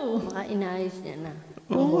don't know. Baka inaayos niya na.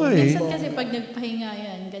 Oo eh. Minsan kasi pag nagpahinga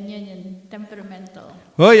yan, ganyan yan, temperamental.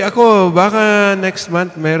 Hoy, ako baka next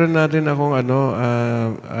month meron na rin akong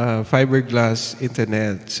fiberglass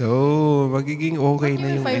internet. So, magiging okay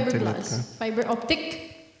na yung internet Fiberglass? ko. Fiber optic?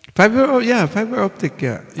 Fiber optic,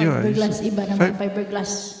 yeah. Fiberglass, iba naman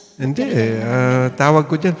fiberglass. Hindi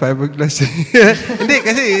tawag ko dyan, fiberglass. Hindi,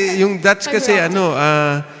 kasi yung Dutch kasi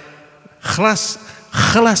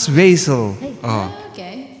glass vessel. Oh.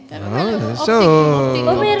 Okay. Pero so, optic.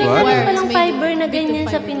 O meron What? naman palang Made fiber na of ganyan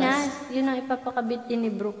sa fiberglass. Pinas. Yun ang ipapakabit din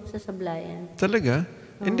ni Brooke sa sablayan. Talaga?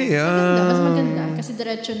 Hindi, Maganda, mas maganda. Kasi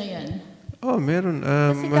diretso na yan. meron.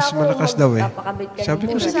 Kasi Mas kako, malakas daw eh. magpapakabit ka ng Sabi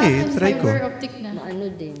ko, mura. sige, try ko. Fiber optic na. Ano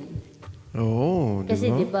din. Oo, Kasi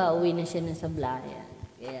di di ba? ba uwi na siya ng sablayan.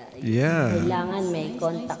 Kaya Yeah. kailangan may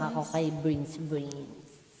contact ako kay Brains.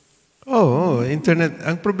 Oo, internet.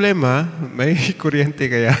 Ang problema, may kuryente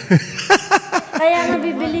kaya. Kaya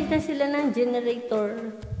mabibili na sila ng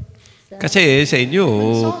generator. Kasi sa inyo,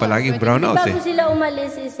 palaging brownout Bago eh. sila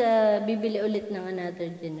umalis is bibili ulit ng another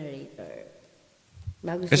generator.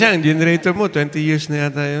 Bago Kasi ang generator mo, 20 years na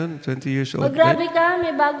yata yun. 20 years old. grabe ka,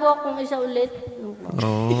 may bago akong isa ulit.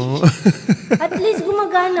 Oo. At least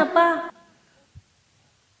gumagana pa.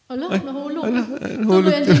 Ala, nahulog.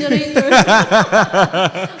 nahulog Tuloy ang generator.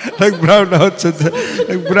 Nag-brown out sa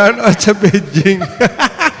Beijing.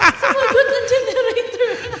 Sumagot ang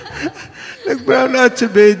generator. Nag-brown out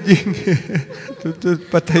sa Beijing.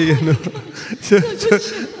 Patay, ano.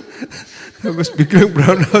 Tapos biglang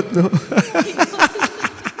brown out, no?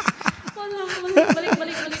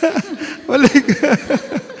 Balik. Balik.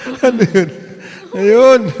 Ano yun?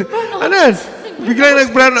 Ayun. Ano yan? Biglang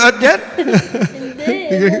nag-brown out yan?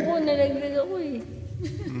 Hindi, ako nalaglag ako eh.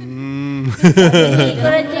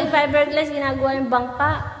 Encouraging fiberglass, ginagawa yung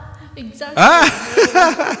bangka. Exactly.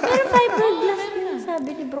 Pero fiberglass,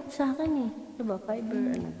 sabi ni Brooke sa akin eh. Diba,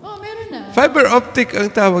 fiber, ano? Oh, meron na. Fiber optic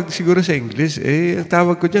ang tawag siguro sa English. Ang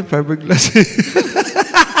tawag ko dyan, fiberglass.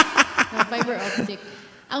 Fiber optic.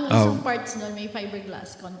 Ang isang parts nun may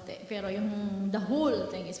fiberglass konti. Pero yung the whole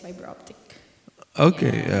thing is fiber optic.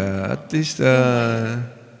 Okay, at least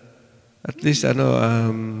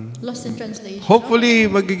Lost in translation. hopefully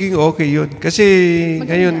magiging okay yun. Kasi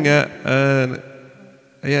ngayon nga,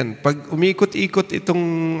 ayan, pag umikot-ikot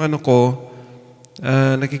itong ano ko,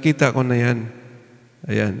 nakikita ko na yan.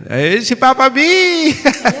 Ayan. Ay, si Papa B!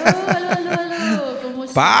 Hello.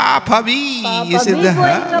 Kumusta? Papa B! Papa is in B, the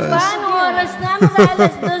buhay ka pa? house. Anong oras na?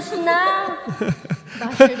 Mag-alas 2 na.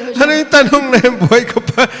 Basher daw siya. Ano yung tanong na yung buhay ka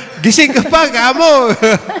pa? Gising ka pa, kamo!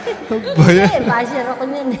 Basher ako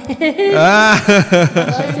niyan eh.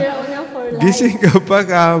 Basher ako niyan for life. Gising ka pa,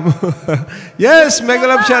 kamo. Yes, mega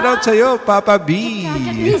love shoutout sa'yo, Papa B.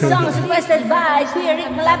 This song is requested by Kuya Rick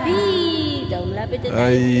Malapit. Malapit na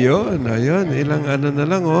tayo. Ayun. Ilang ano na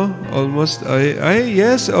lang, oh. Almost,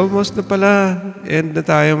 yes, almost na pala. End na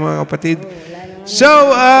tayo, mga kapatid. So,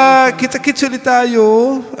 kita-kits ulit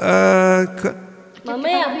tayo.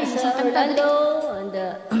 Mamaya, sa Orlando.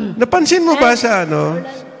 Napansin mo ba sa ano?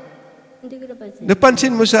 Hindi ko napansin.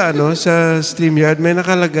 Napansin mo sa ano, sa StreamYard, may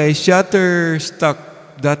nakalagay,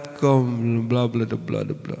 shutterstock.com, blah, blah, blah, blah,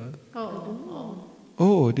 blah.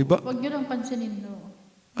 Oo, di ba? Huwag nyo lang pansinin, no?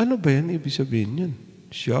 Ano ba yan? Ibig sabihin yun.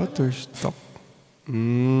 Shutterstock.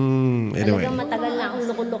 Anyway. Talagang matagal na akong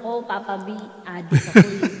loko-loko, Papa B. Adik ako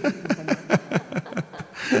eh.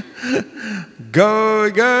 Go!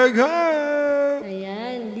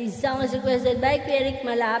 Ayan, this song is requested by Kuya Rick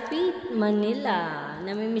Malapit, Manila.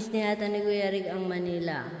 Namimiss niya yata ni Kuya Rick ang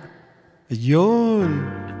Manila. Ayun.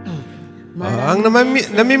 Ang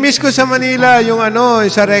namimiss ko sa Manila, yung ano,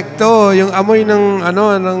 sa recto, yung amoy ng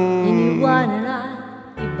ano, ng... Iniwanan na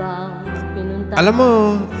ibang pinunta. Alam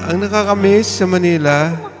mo, ang nakakamiss sa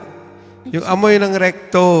Manila, yung amoy ng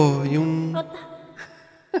recto, yung...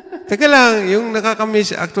 Teka lang, yung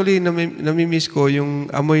nakakamiss, actually, namimiss ko, yung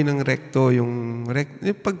amoy ng recto, yung...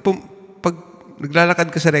 Pag naglalakad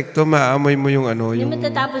ka sa recto, maamoy mo yung ano, yung... Hindi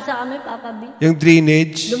matatapos sa kami, Papa B. Yung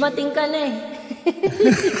drainage. Dumating ka na eh.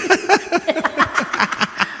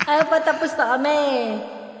 Ayaw pa tapos na kami.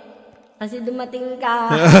 Kasi dumating ka.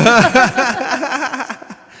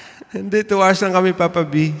 Hindi, 2 hours lang kami, Papa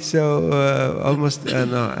B. So, almost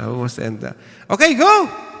end na. Okay, go!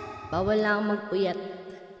 Bawal na akong magpuyat.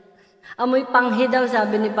 Amoy panghi daw,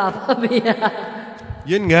 sabi ni Papa B.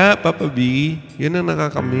 Yun nga, Papa B. Yun ang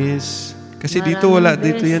nakakamiss. Kasi dito wala,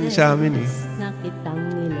 dito yan sa amin eh. Nakitang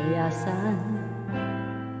nilayasan,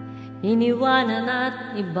 iniwanan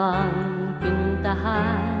at ibang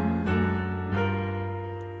pinuntahan.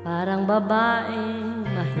 Parang babaeng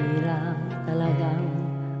mahirap talagang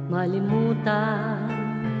malimutan.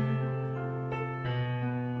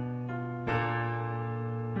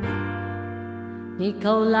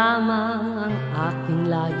 Ikaw lamang ang aking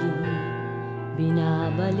laging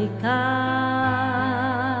binabalikan.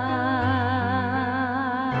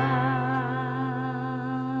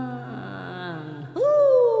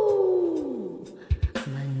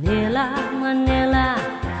 Manila,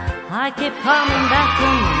 I keep coming back to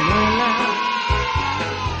Manila.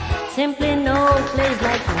 Simply no place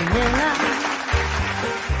like Manila.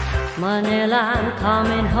 Manila, I'm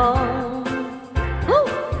coming home.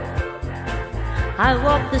 Woo! I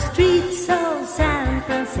walk the streets of San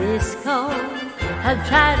Francisco. I've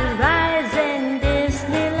tried to rise in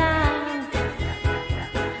Disneyland.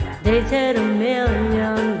 Dated 1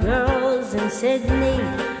 million girls in Sydney.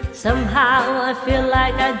 Somehow I feel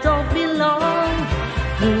like I don't belong.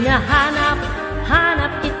 Hinahanap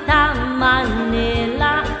kita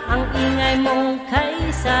Manila. Ang ingay mong kay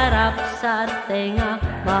sarap sa tenga.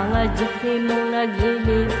 Mga jeepney mong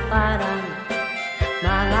nagliliparan,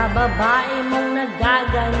 mga babae mong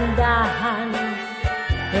nagagandahan.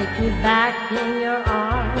 Take me back in your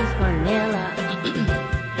arms, Manila,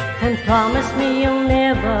 and promise me you'll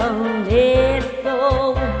never let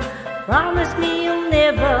go. Promise me you'll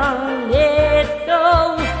never let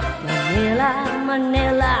go. Manila,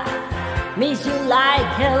 Manila, miss you like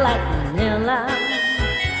hell, like Manila.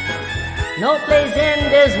 No place in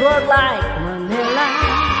this world like Manila.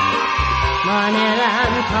 Manila,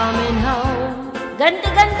 I'm coming home.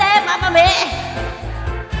 Ganda-ganda, Papa B.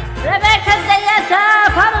 Rebecca Zayata,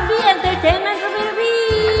 Papa B Entertainment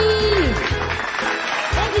Community.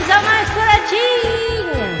 Thank you so much for watching.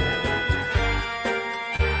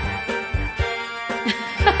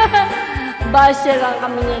 Basher lang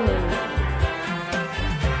kami yan eh.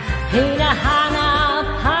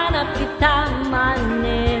 Hinahanap-hanap kita,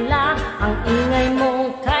 Manila. Ang ingay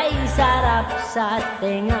mo kay sarap sa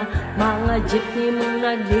tenga. Mga jeepney mong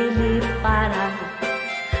nagliliparan,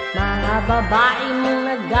 mga babae mong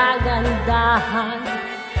nagagandahan.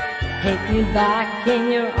 Take me back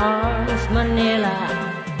in your arms, Manila,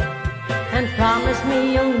 and promise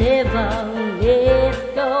me you'll never let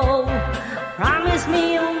go. Promise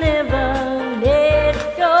me you'll never let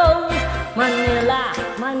go. Manila,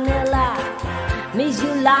 Manila, miss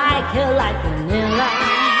you like hell, like Manila.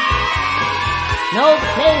 No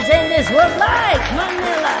place in this world like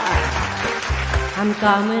Manila. I'm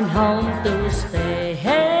coming home to stay.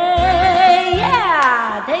 Hey,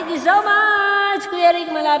 yeah! Thank you so much, Kuya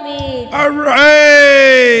Rick Malapit. Alright!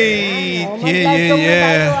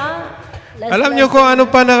 Yeah. Alam nyo kung ano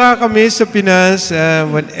pa nakakamiss sa Pinas?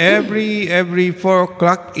 When every 4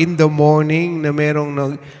 o'clock in the morning na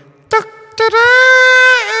merong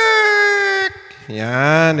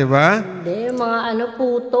yan, di ba? Hindi, mga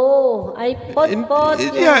puto. Ay, pot-pot.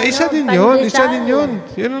 Yeah, isa din yun. Isa din yun.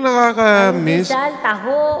 Yun ang nakakamiss. Pandesal,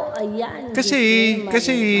 taho, ayan.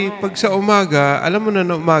 Kasi pag sa umaga, alam mo na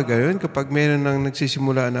umaga yun, kapag meron nang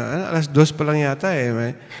nagsisimula na, alas 2 pa lang yata eh.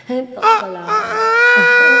 May,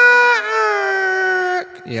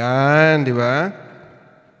 yan, di ba?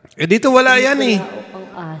 Eh, dito wala yan eh.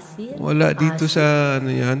 Wala dito sa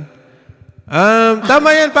ano yan.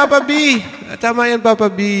 Tama yan, Papa B. Tama yan,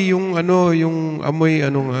 Papa B. Yung amoy, amoy,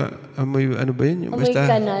 ano ba yun? Amoy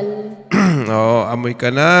kanal. Oo, amoy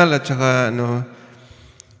kanal at saka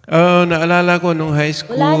naalala ko nung high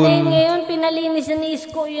school. Wala na yun ngayon, pinalinis na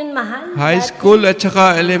isko yun, mahal. High school at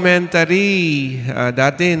saka elementary.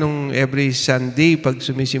 Dati, nung every Sunday, pag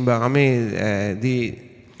sumisimba kami,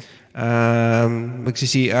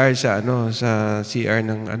 magsi-CR sa CR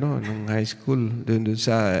ng high school doon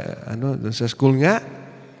sa school nga.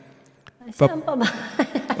 Saan pa ba?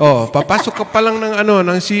 Papasok ka pa lang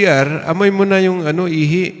ng CR, amoy mo na yung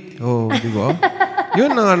ihi. Di ba?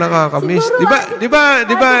 Yun na nakakamiss. Di ba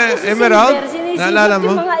Emerald? Naalala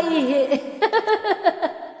mo? Yung mga ihi.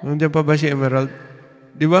 Nandiyan pa ba si Emerald?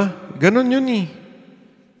 Di ba? Ganon yun eh.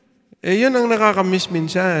 Yun ang nakakamiss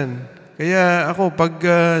minsan. Kaya ako, pag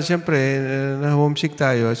siyempre, na-homesick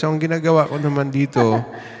tayo, so ang ginagawa ko naman dito,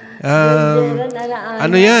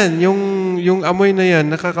 ano yan, yung amoy na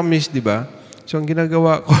yan, nakakamiss, di ba? So ang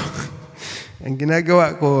ginagawa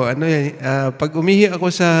ko, pag umihi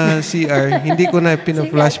ako sa CR, hindi ko na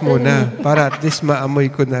pina-flush muna para at least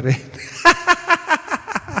maamoy ko na rin.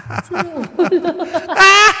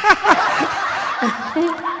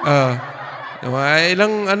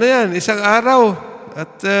 Isang araw.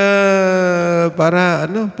 At para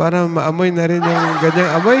maamoy na rin yung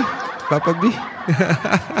ganyang amoy, Papa B.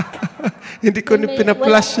 Hindi ko ni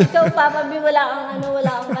pina-flush. Ikaw, Papa B, wala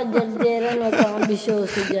kang kadyardera, wala kang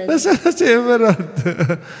ambisyoso dyan. Nasaan na si Emerald?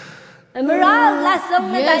 Emerald, last song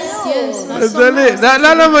na tayo. Yes.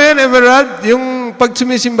 Naalala mo yan, Emerald? Yung pag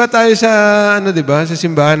sumisimba tayo sa, di ba, sa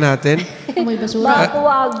simbahan natin? May basura.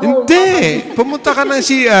 Hindi. Pumunta ka ng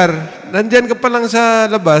CR. Nandyan ka pa lang sa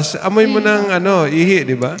labas. Amoy mo ng ihi,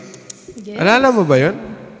 di ba? Yes. Alala mo ba yun?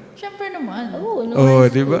 Siyempre naman.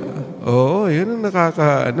 Di ba? Yun ang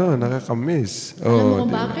nakakamiss. Alam mo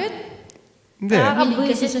kung bakit? Hindi.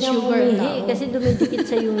 Kasi sa sugar na. Kasi dumidikit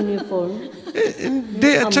sa uniform.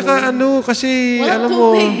 Hindi. At saka kasi, Walang alam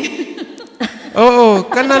mo...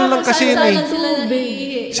 kanal lang kasi yun eh.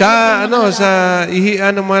 Sa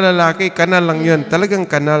ihian ng mga lalaki, kanal lang yun. Talagang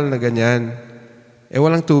kanal na ganyan.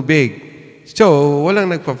 Walang tubig. So,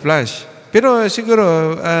 walang nagpa-flush. Pero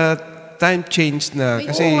siguro, time change na.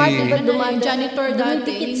 Kasi... yung janitor dati,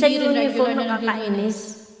 dumidikit sa uniform,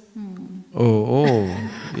 nakakainis.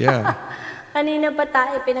 Yeah. Kanina pa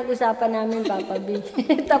tayo, pinag-usapan namin, Papa B.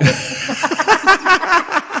 Tapos,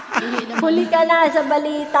 huli ka na sa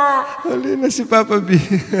balita. Huli na si Papa B.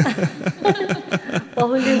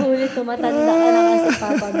 Pahuli-huli, tumatanda ka na kasi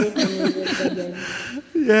Papa B.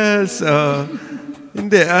 Yes.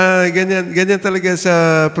 Hindi, ganyan talaga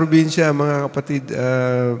sa probinsya, mga kapatid.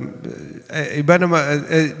 iba naman,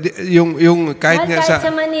 yung kahit nga Kahit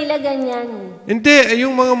sa Manila, ganyan. Hindi,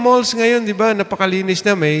 yung mga malls ngayon, di ba, napakalinis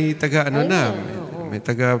na, may taga ano na, may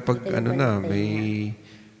taga pag ano na, may...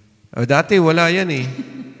 dati wala yan eh.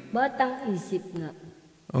 Batang isip nga.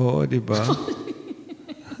 Oo, di ba?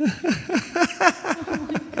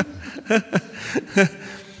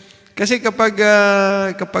 Kasi kapag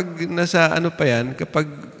nasa ano pa yan, kapag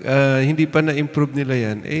hindi pa na-improve nila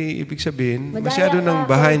yan, ibig sabihin, masyado nang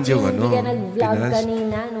behind yung ano. Hindi ka nag-vlog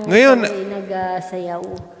kanina, no? Ngayon, nag-sayaw.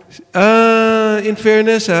 in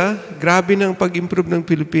fairness, grabe ng pag-improve ng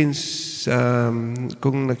Philippines.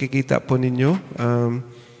 Kung nakikita po ninyo,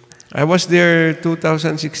 I was there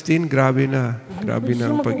 2016, grabe na. Grabe na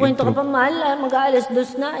ang pag-improve. Gusto mo ka pa, mahal, mag-aalas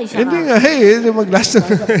dos na. Hindi nga, mag-last na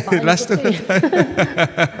tayo.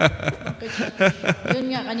 Yun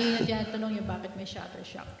nga, kanina tinatanong niya bakit may shutter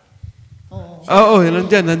shock. Oo,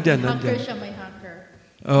 nandyan. Hacker siya, may hacker.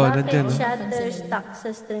 Oo, nandyan. Bakit Shutterstock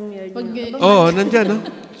sa StreamYard? Oo, nandyan.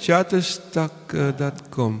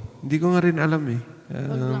 Shutterstock.com. Hindi ko nga rin alam eh.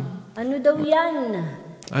 Ano daw yan?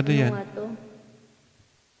 Ano yan? Nga to?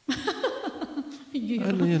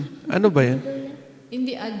 Ano yan? Ano ba yan?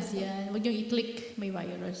 Hindi ads yan. Huwag yung i-click, may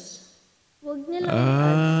virus. Huwag nilang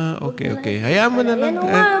okay. Hayaan mo na lang. Yan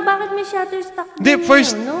nga, bakit may Shutterstock? Hindi,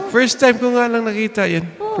 first time ko nga lang nakita yan.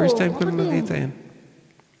 First time ko lang nakita yan.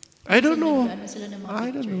 I don't know.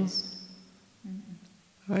 I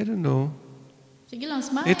don't know. Sige lang,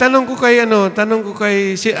 smile. Tanong ko kay ano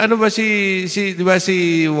ba di ba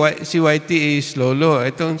si YT is Lolo.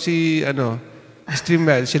 Itong si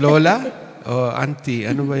streamer, si Lola o Auntie,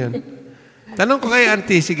 ano ba 'yan? Tanong ko kay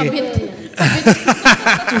Auntie, sige.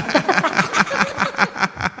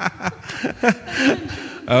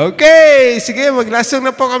 Okay, sige, maglasong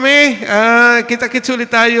na po kami. Kita-kits ulit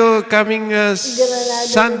tayo coming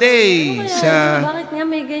Sunday. Bakit nga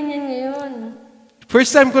may ganyan ngayon?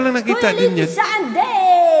 First time ko lang nakita din yan.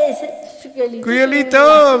 Sunday! Kuya Lito,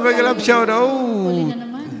 mag-love shout out. Huli na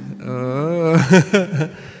naman.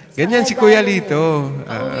 Ganyan si Kuya Lito.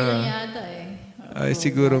 Pauwi lang yata eh.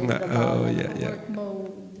 Siguro nga. Yeah.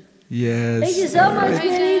 Yes. Thank you so much,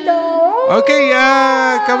 Kuya Lito. Okay,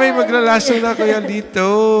 kami maglalasong na Kuya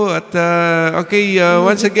Lito. At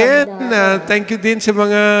once again, thank you din sa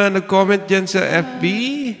mga nag-comment dyan sa FB.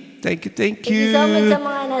 Thank you. Thank you so much sa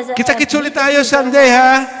mga nasa Kita-kits ulit tayo Sunday,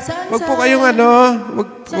 ha? Wag po kayong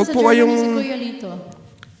wag po kayong... si Kuya Lito?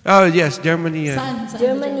 Oh, yes, Germany yan. Saan?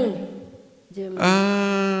 Germany.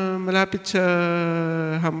 Malapit sa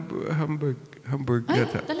Hamburg. Ay,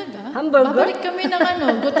 yata. talaga? Hamburger? Babalik kami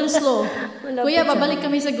ng Gottersloh. Kuya, babalik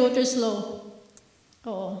kami sa Gottersloh.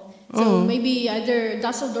 Oo. So, maybe either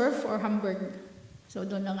Dusseldorf or Hamburg. So,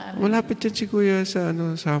 doon lang kami. Malapit yan si Kuya sa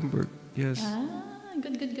Hamburg. Yes.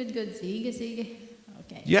 Good. Sige.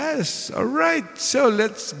 Okay. Yes. All right. So,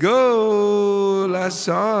 let's go. Last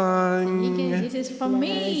song. Sige, this is for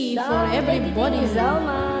me, for everybody.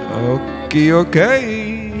 Okay.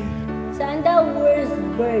 Saan daw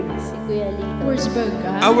Wurzburg si Kuya Lito? Wurzburg,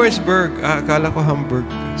 Wurzburg. Akala ko Hamburg.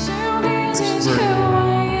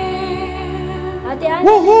 Ate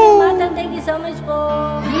Ana, thank you so much po.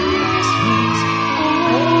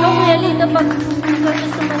 Ikaw, Kuya Lito, pag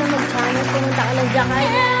gusto mo na mag-channel, pumunta ka lang dyan kay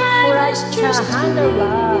Kuratsahan na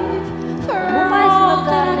ba? Bukas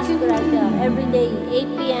magka-Kuratsa. Everyday,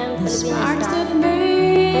 8 p.m. Philippines time.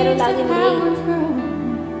 Pero laging late.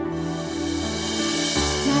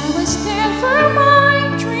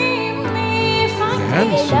 Yan,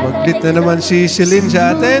 sumaglit na naman si Celine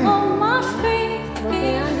sa atin.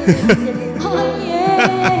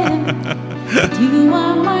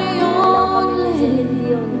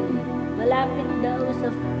 Malapit daw sa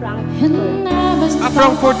Frankfurt.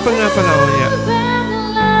 Frankfurt pa nga pala. Yeah.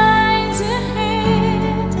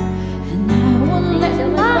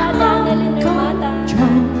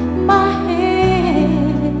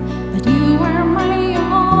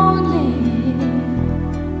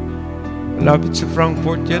 Malapit sa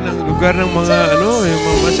Frankfurt yan. Ang lugar ng mga yung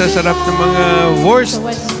mga masasarap na mga worst.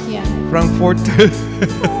 Frankfurter.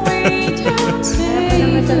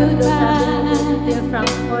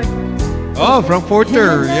 Oh,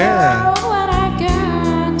 Frankfurter, yeah.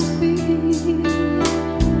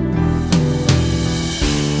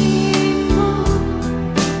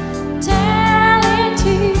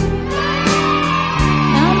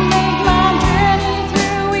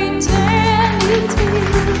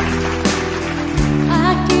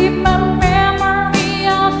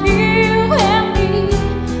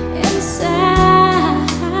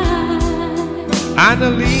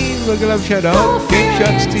 Annalyn, mag-love shoutout. Game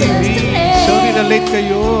Shots TV. Sorry na late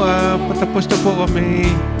kayo. Patapos na po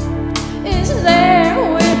kami. Is there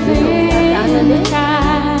within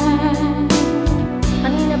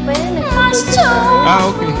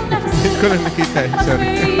Okay. Hindi ko lang nakita. Sorry.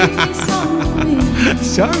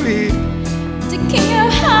 Sorry. Si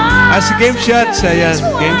Game Shots. Ayan.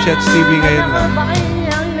 Game Shots TV ngayon lang. Baka yun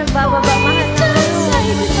lang, nagbababa mahal na.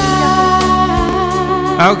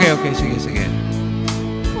 Okay. Sige.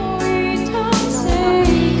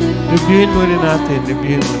 Reviewin muna natin.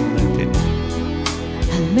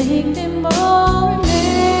 I'll make them all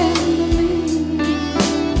remember me.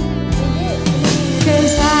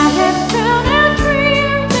 'Cause I have found a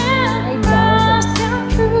dream that must come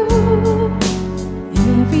true.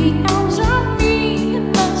 Every ounce of me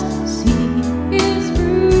must see is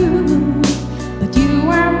through. But you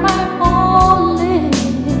are my only.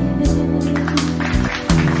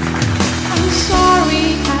 I'm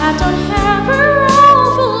sorry I don't have a role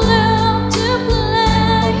for love to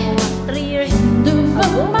play. 3 years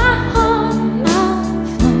Of my heart, I'll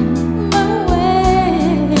find my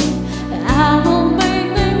way. I will make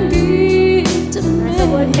them give to me. Nasa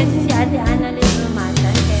world kasi si Ate Ana na yung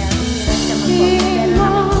lumatan, kaya bihira siya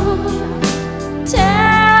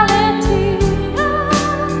Immortality.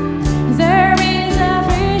 There is a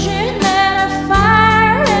vision and a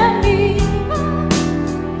fire in me.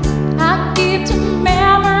 I keep the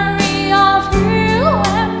memory of you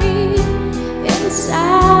and me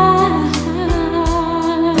inside.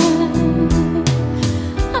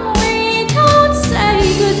 And we don't say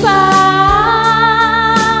goodbye.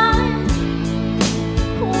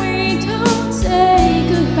 We don't say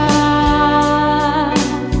goodbye.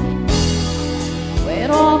 With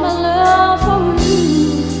all my love for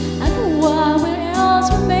you, and what else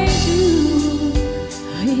we may do,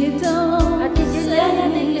 we don't Ate Juliana,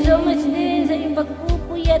 thank you so much din sa iyong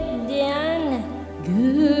pagpupuyat diyan.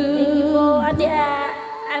 Thank you po, Ate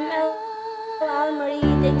Almarie,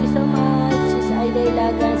 thank you so much. Sis Aida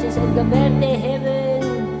Ilagan, Sis Edgar Verde, Heaven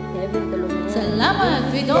tulungan. Salamat.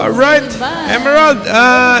 We don't All right, say goodbye. Emerald.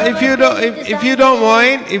 If you don't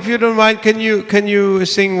mind, can you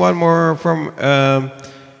sing one more from Hindi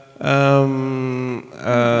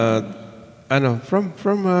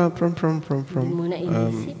mo na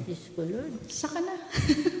inisip, Diyos ko Lord. Saka na.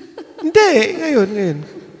 Hindi, ngayon.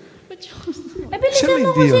 Ay, bilisan Celine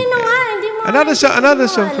mo kung Dion. sino nga, hindi mo Another song alam.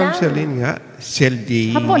 from Celine nga.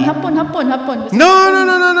 Celine. Hapon. No.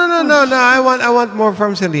 I want more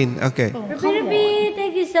from Celine. Okay. Ruby,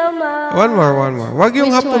 thank you so much. One more. Wag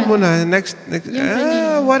yung Which hapon one? muna. Next.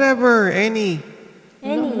 Whatever. Any.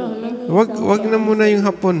 Any Wag na muna yung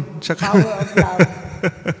hapon. Saka. Power of love.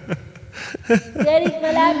 Derek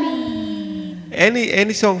Malabi.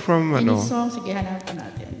 Any song from Any ano? song, sige, hanapan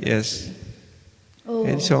natin. Yes. Oh,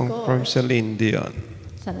 Any song of from course. Celine Dion.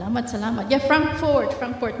 Salamat. Yeah, Frankfurt,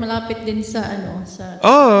 malapit din sa sa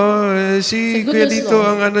Si Sa Kuya Goodness dito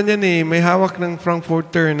Law. ang ano niyan eh, may hawak ng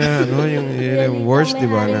Frankfurter na ano, yung worst, di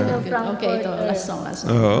ba? Na, Okay, ito, last song.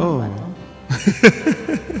 Oo. Ano ba to?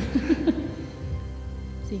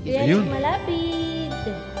 Sige. Derek Ayun. Malapit.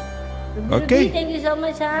 Ruby, Okay. Ruby, thank you so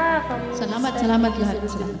much ha. Salamat lahat.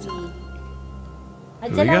 Salamat. At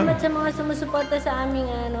There we salamat go. sa mga sumusuporta sa aming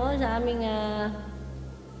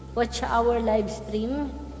watch our live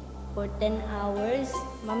stream for 10 hours.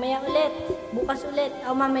 Mamaya ulit. Bukas ulit.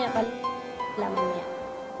 Mamaya pala. Mamaya.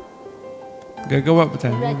 Gagawa pa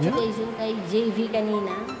tayo. Yeah? Congratulations kay JV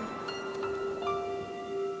kanina.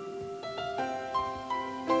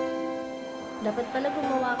 Dapat pala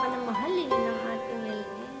gumawa ka ng mahalin ng ating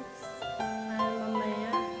LS. Para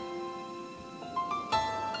mamaya.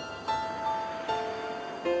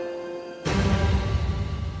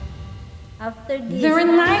 After this, There were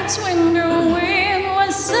nights when the wind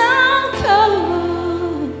was so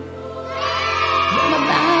cold, my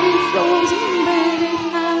body frozen, baby,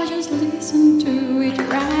 I just listened to it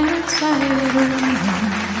right outside of me.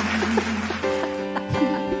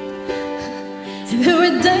 There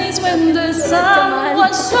were days when the sun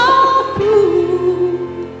was so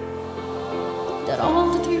cruel that all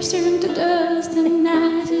the tears turned to dust, and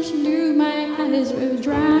I just knew my eyes were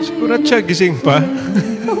dry. Kurat siya, gising pa.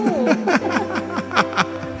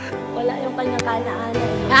 wala yung kanyang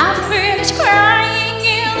kanaanan. I finished crying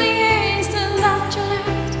in the instant that you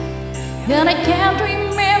left, and I can't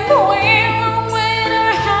remember where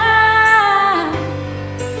or how.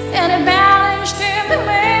 And I banished every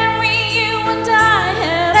memory you and I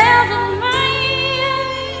had ever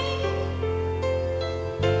made.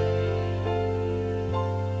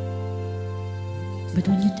 But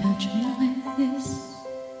when you touch me like this,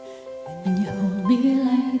 and you hold me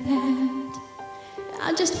like that,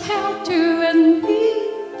 I just have to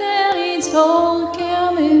admit that it's all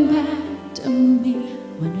coming back to me.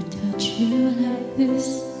 When I touch you like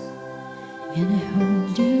this, and I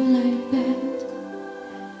hold you like that,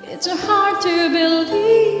 It's so hard to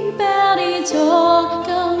believe, but it's all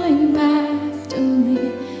coming back to me.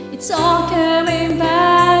 It's all coming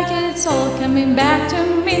back, it's all coming back to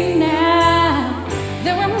me now.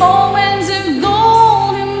 There were moments of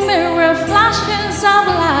gold and there were flashes of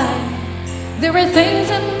light. There were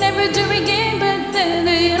things I'd never do again, but then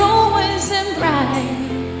it always seemed right.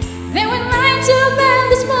 There were nights of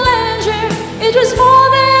endless pleasure, it was more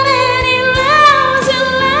than any rounds in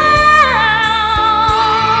love.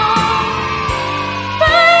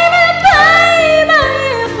 Baby, baby,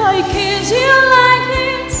 if I kiss you like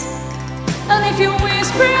this, and if you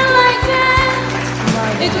whisper like that,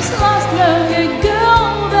 it was lost long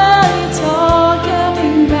ago, but it's all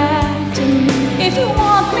coming back to me. If you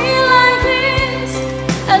want me like this,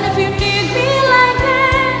 and if you need me like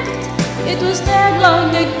that, it was that long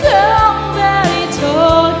ago, but it's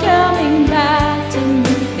all coming back to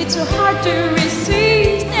me. It's so hard to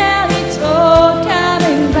resist, and it's all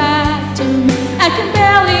coming back to me. I can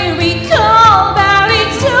barely recall, but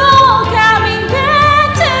it's all coming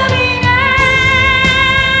back to me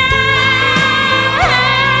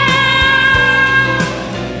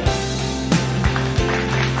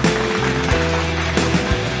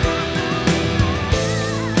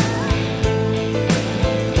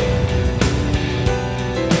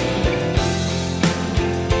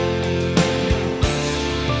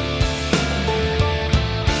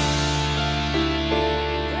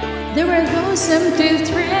There were those empty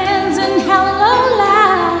threads and hollow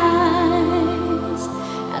lies,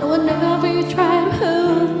 and whenever you try to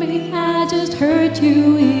hurt me, I just hurt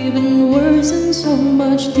you even worse and so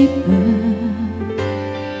much deeper.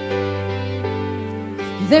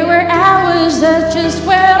 There were hours that just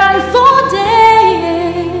went on for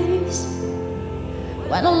days,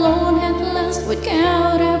 when alone at last we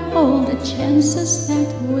count up all the chances that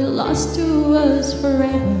we lost to us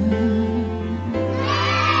forever.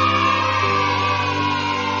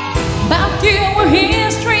 But you were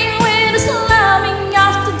history with a slamming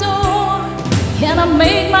off the door, and I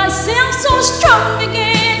made myself so strong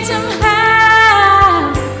again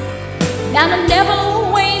somehow. And I never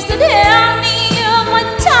wasted any of my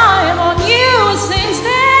time on you since then.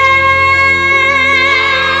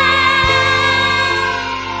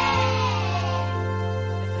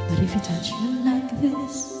 But if you touch me like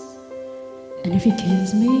this, and if you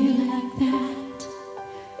kiss me like that,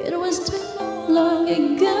 it was too long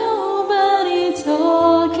ago, but it's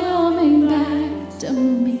all coming back to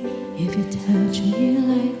me. If you touch me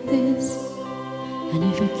like this, and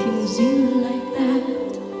if I kiss you like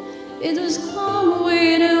that, it was gone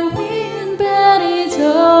with the wind, but it's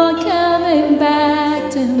all coming back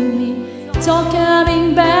to me. It's all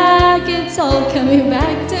coming back, it's all coming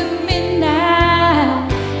back to me now.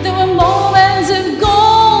 There were moments of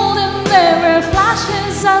gold and there were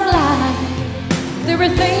flashes of light. There were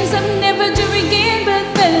things I'd never do again, but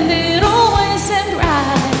then it always seemed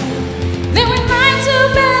right. There were nights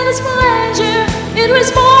of endless pleasure, it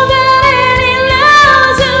was more than any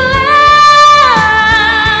loves in love.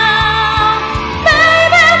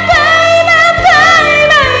 Baby, baby,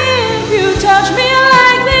 baby, if you touch me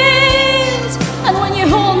like this, and when you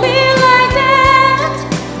hold me like that,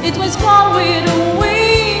 it was gone with the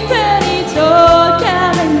wind, but it's all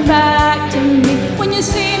coming back to me. When you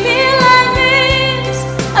see me like this,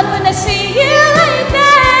 and when I see you like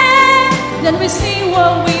that, then we see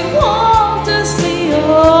what we want to see,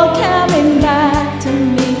 all coming back to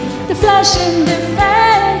me. The flash and the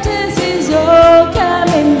fantasies all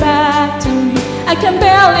coming back to me. I can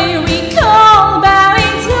barely recall, but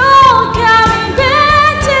it's all coming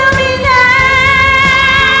back to me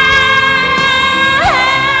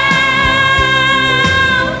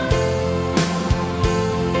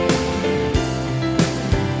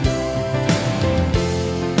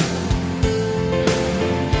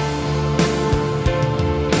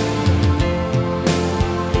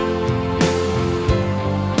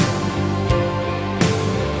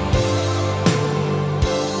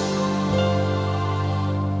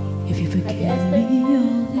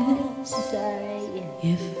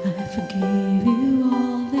if I forgive you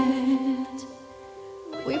all that,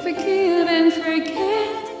 we forgive and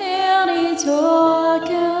forget, and it's all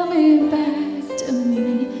coming back to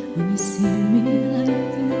me. When you see me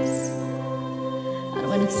like this, and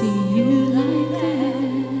when I see you like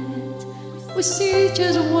that, we see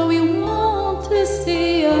just what we want to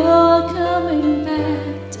see, all coming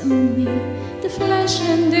back to me. The flesh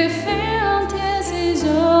and the fantasies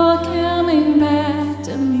all coming back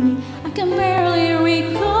to me. I can barely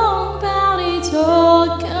recall, but it's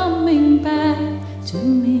all coming back to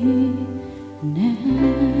me now.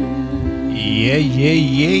 Yeah, yeah,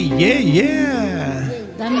 yeah, yeah, yeah.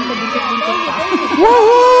 Daming pabuntot-buntot pa.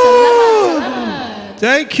 Woohoo!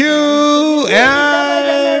 Thank you.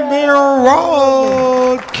 And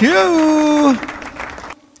Road Q.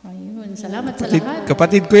 Ayun, salamat sa lahat.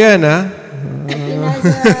 Kapatid ko yan, ha?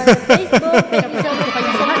 Nasa Facebook. Thank you so much.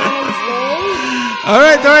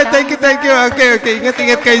 Alright. Thank you. Okay.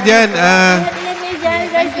 Ingat kayo dyan.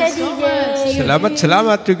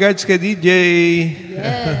 Salamat regards kay DJ.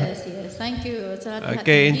 Yes. Thank you. Sa lahat.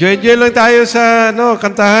 Okay, enjoy lang tayo sa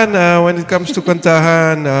kantahan. When it comes to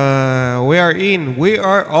kantahan, we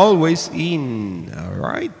are always in.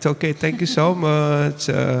 Alright, okay, thank you so much.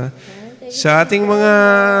 Sa ating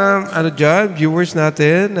mga viewers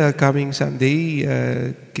natin, coming Sunday,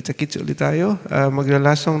 kita-kits ulit tayo.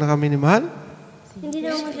 Maglalasong na kami ni Mahal. Hindi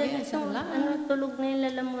daw maglalasong. Tulog na yung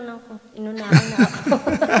lalamunan ko. Inunahan na ako.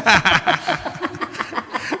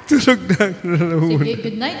 Tulog na. Sige,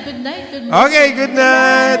 good night. Okay, good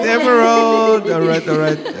night, Emerald. Alright.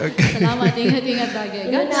 Okay. Salamat, ingat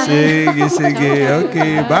lagi. Sige.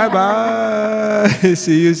 Okay, bye-bye.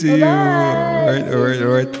 See you.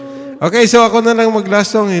 Alright. Okay, so ako na lang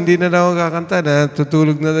maglasong. Hindi na lang ako kakanta na.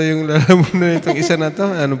 Tutulog na yung lalamunan itong isa na to.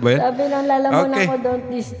 Ano ba yan? Sabi ng lalamunan ko, don't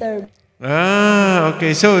disturb.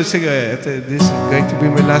 Okay. So, sige. This is going to be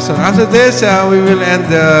my last song. After this, we will end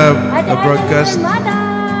the broadcast.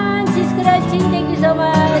 Sis Kuraching, thank you so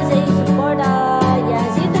much sa iyong support.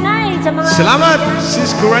 See you tonight sa mga... Salamat,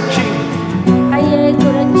 Sis Kuraching. Kay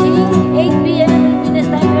Kuraching, 8 p.m. Philippines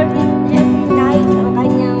time every night. Ang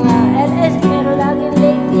kanyang LS, pero laging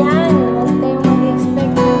late yan. Huwag kayong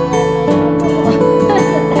mag-expect na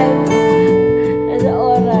sa time, sa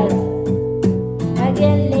oras.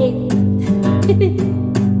 Laging late.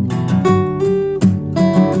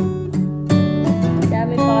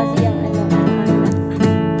 Dami pa kasi yung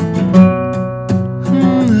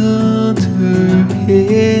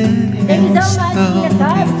Thank you so much.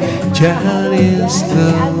 John is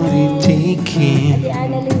slowly taking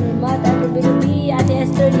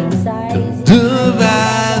the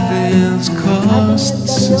violence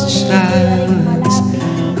costs us silence.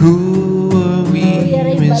 Who are we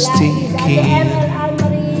mistaking?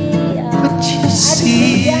 But you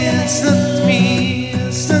see, it's not me,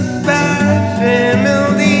 it's not my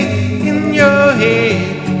family in your head.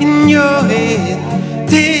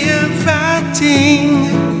 They're fighting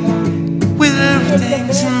with their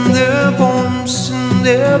tanks and their bombs and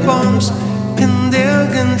their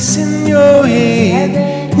guns in your head.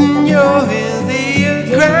 They are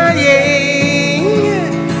crying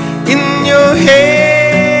in your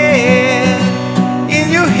head.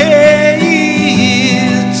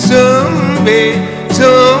 Zombie.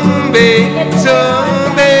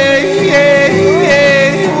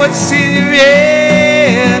 What's in your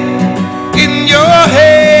head? In your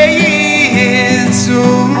head,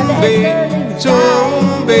 zombie.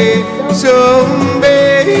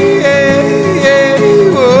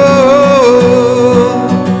 Oh.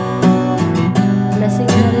 Lasing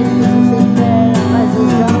na rin si Super Mazu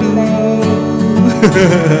Zombie.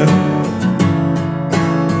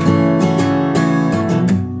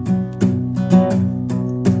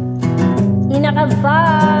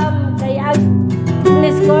 Inakabam kay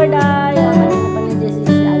Agnes Corda. Yung maling kapalidya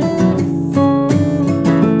si Agnes.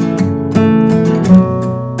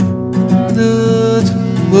 The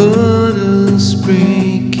water's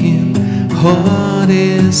breaking, heart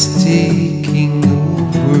is taking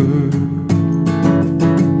over.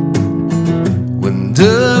 When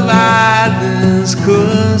the violence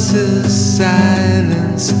causes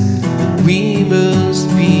silence, we must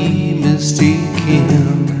be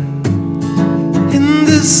mistaken. In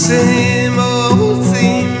the same old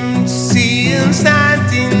thing, since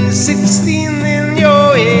 1916 in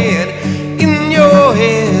your head,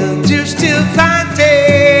 you're still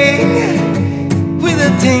fighting with the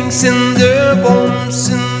tanks and their bombs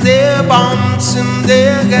and their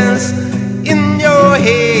guns in your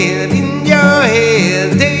head,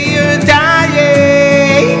 they are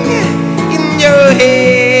dying in your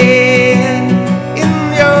head,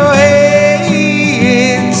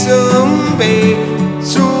 zombie.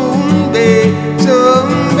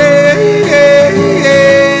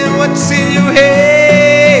 What's in your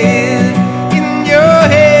head? In your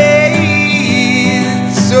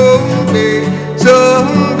head, zombie.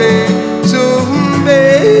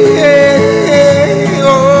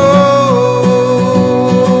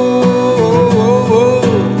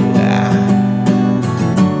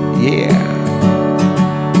 Yeah.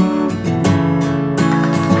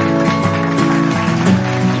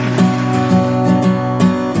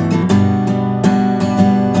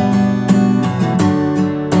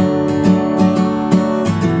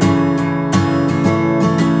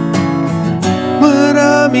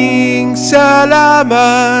 Maraming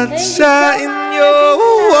salamat sa inyo. inyo.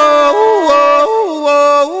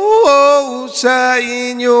 Sa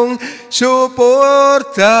inyong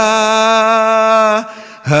suporta.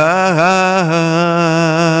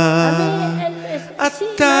 At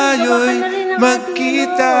tayo'y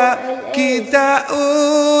magkita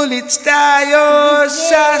ulit tayo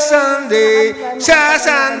sa Sunday, sa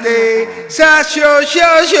show.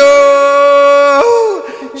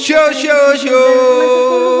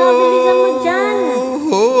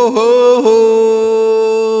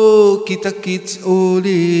 Kita-kits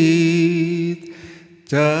ulit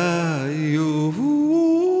tayo.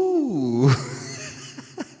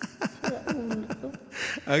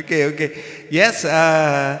 Okay. Yes,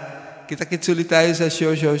 kita-kits ulit tayo sa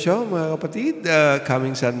show, mga kapatid.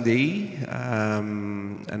 Coming Sunday,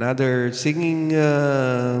 another singing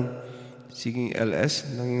LS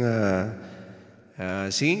ng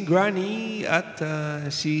Singing Granny at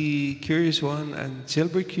si Curious One and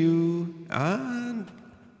Silver Q and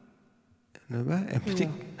ano ba?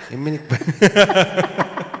 Eminik ba?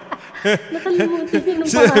 Nakalimutan yung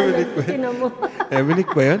pangalan. Tinan mo.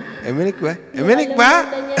 Eminik ba yun? Eminik ba? Eminik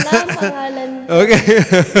ba? Niya lang pangalan. Okay.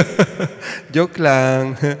 Joke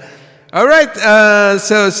lang. Alright,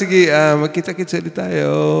 so sige, magkita-kita ulit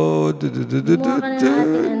tayo. Gumawa ka na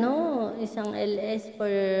natin isang LS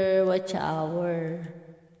per watch hour.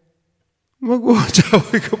 Mag-watch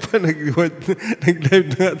hour ka pa, nag-live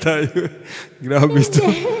na tayo. Grabe ito.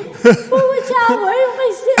 Per watch hour, yung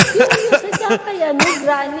kay Silvio, yung sa kaya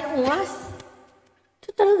Granny Ungas. Ito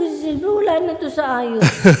talaga si Silvio, wala na ito sa ayos.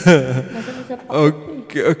 Nasa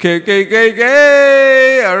Okay.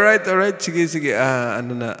 Alright. Sige.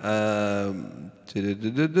 Ano na.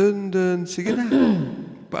 Sige na.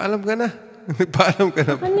 Paalam ka na. Nagpaalam ka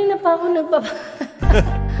na. Kanina pa ako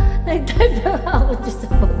nag-type na ako dyan sa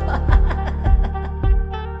baba.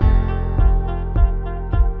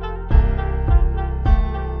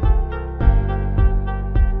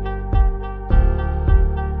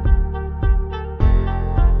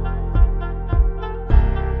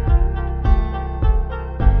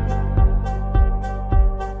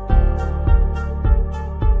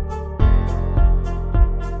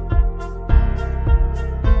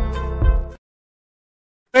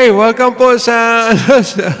 Hey, welcome po sa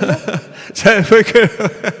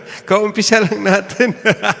kaumpisa lang natin.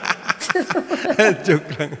 Joke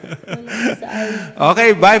lang.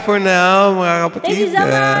 Okay, bye for now, mga kapatid. Thank you so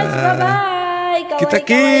much. Bye-bye.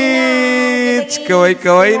 Kita-kits.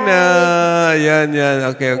 Kaway-kaway na. Yan.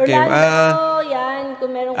 Okay. Orlando, yan. Kung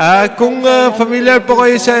meron kung familiar po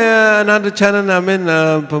kayo sa another channel namin,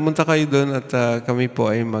 pumunta kayo doon at kami po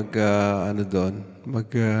ay magla-live.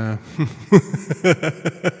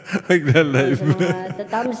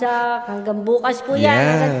 Tatamsak. Hanggang bukas po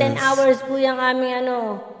yan. Hanggang 10 hours po yung aming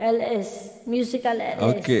LS. Musical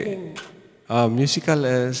LS din. Musical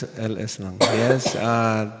LS lang. Yes.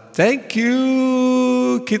 Thank you.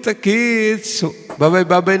 Kita-kits.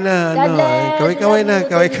 Bye-bye na. Kaway-kaway na.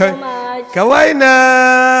 Kaway na.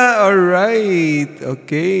 Alright.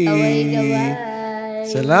 Okay. Kaway.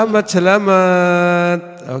 Salamat.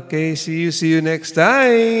 Okay, see you next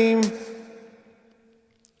time.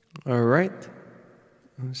 Alright.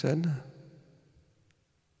 Saan na?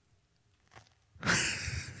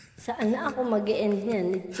 Saan na ako mag-e-end niyan?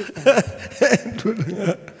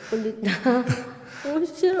 Ulit na.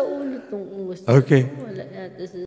 Sira ulit ng umus. Okay. Wala yata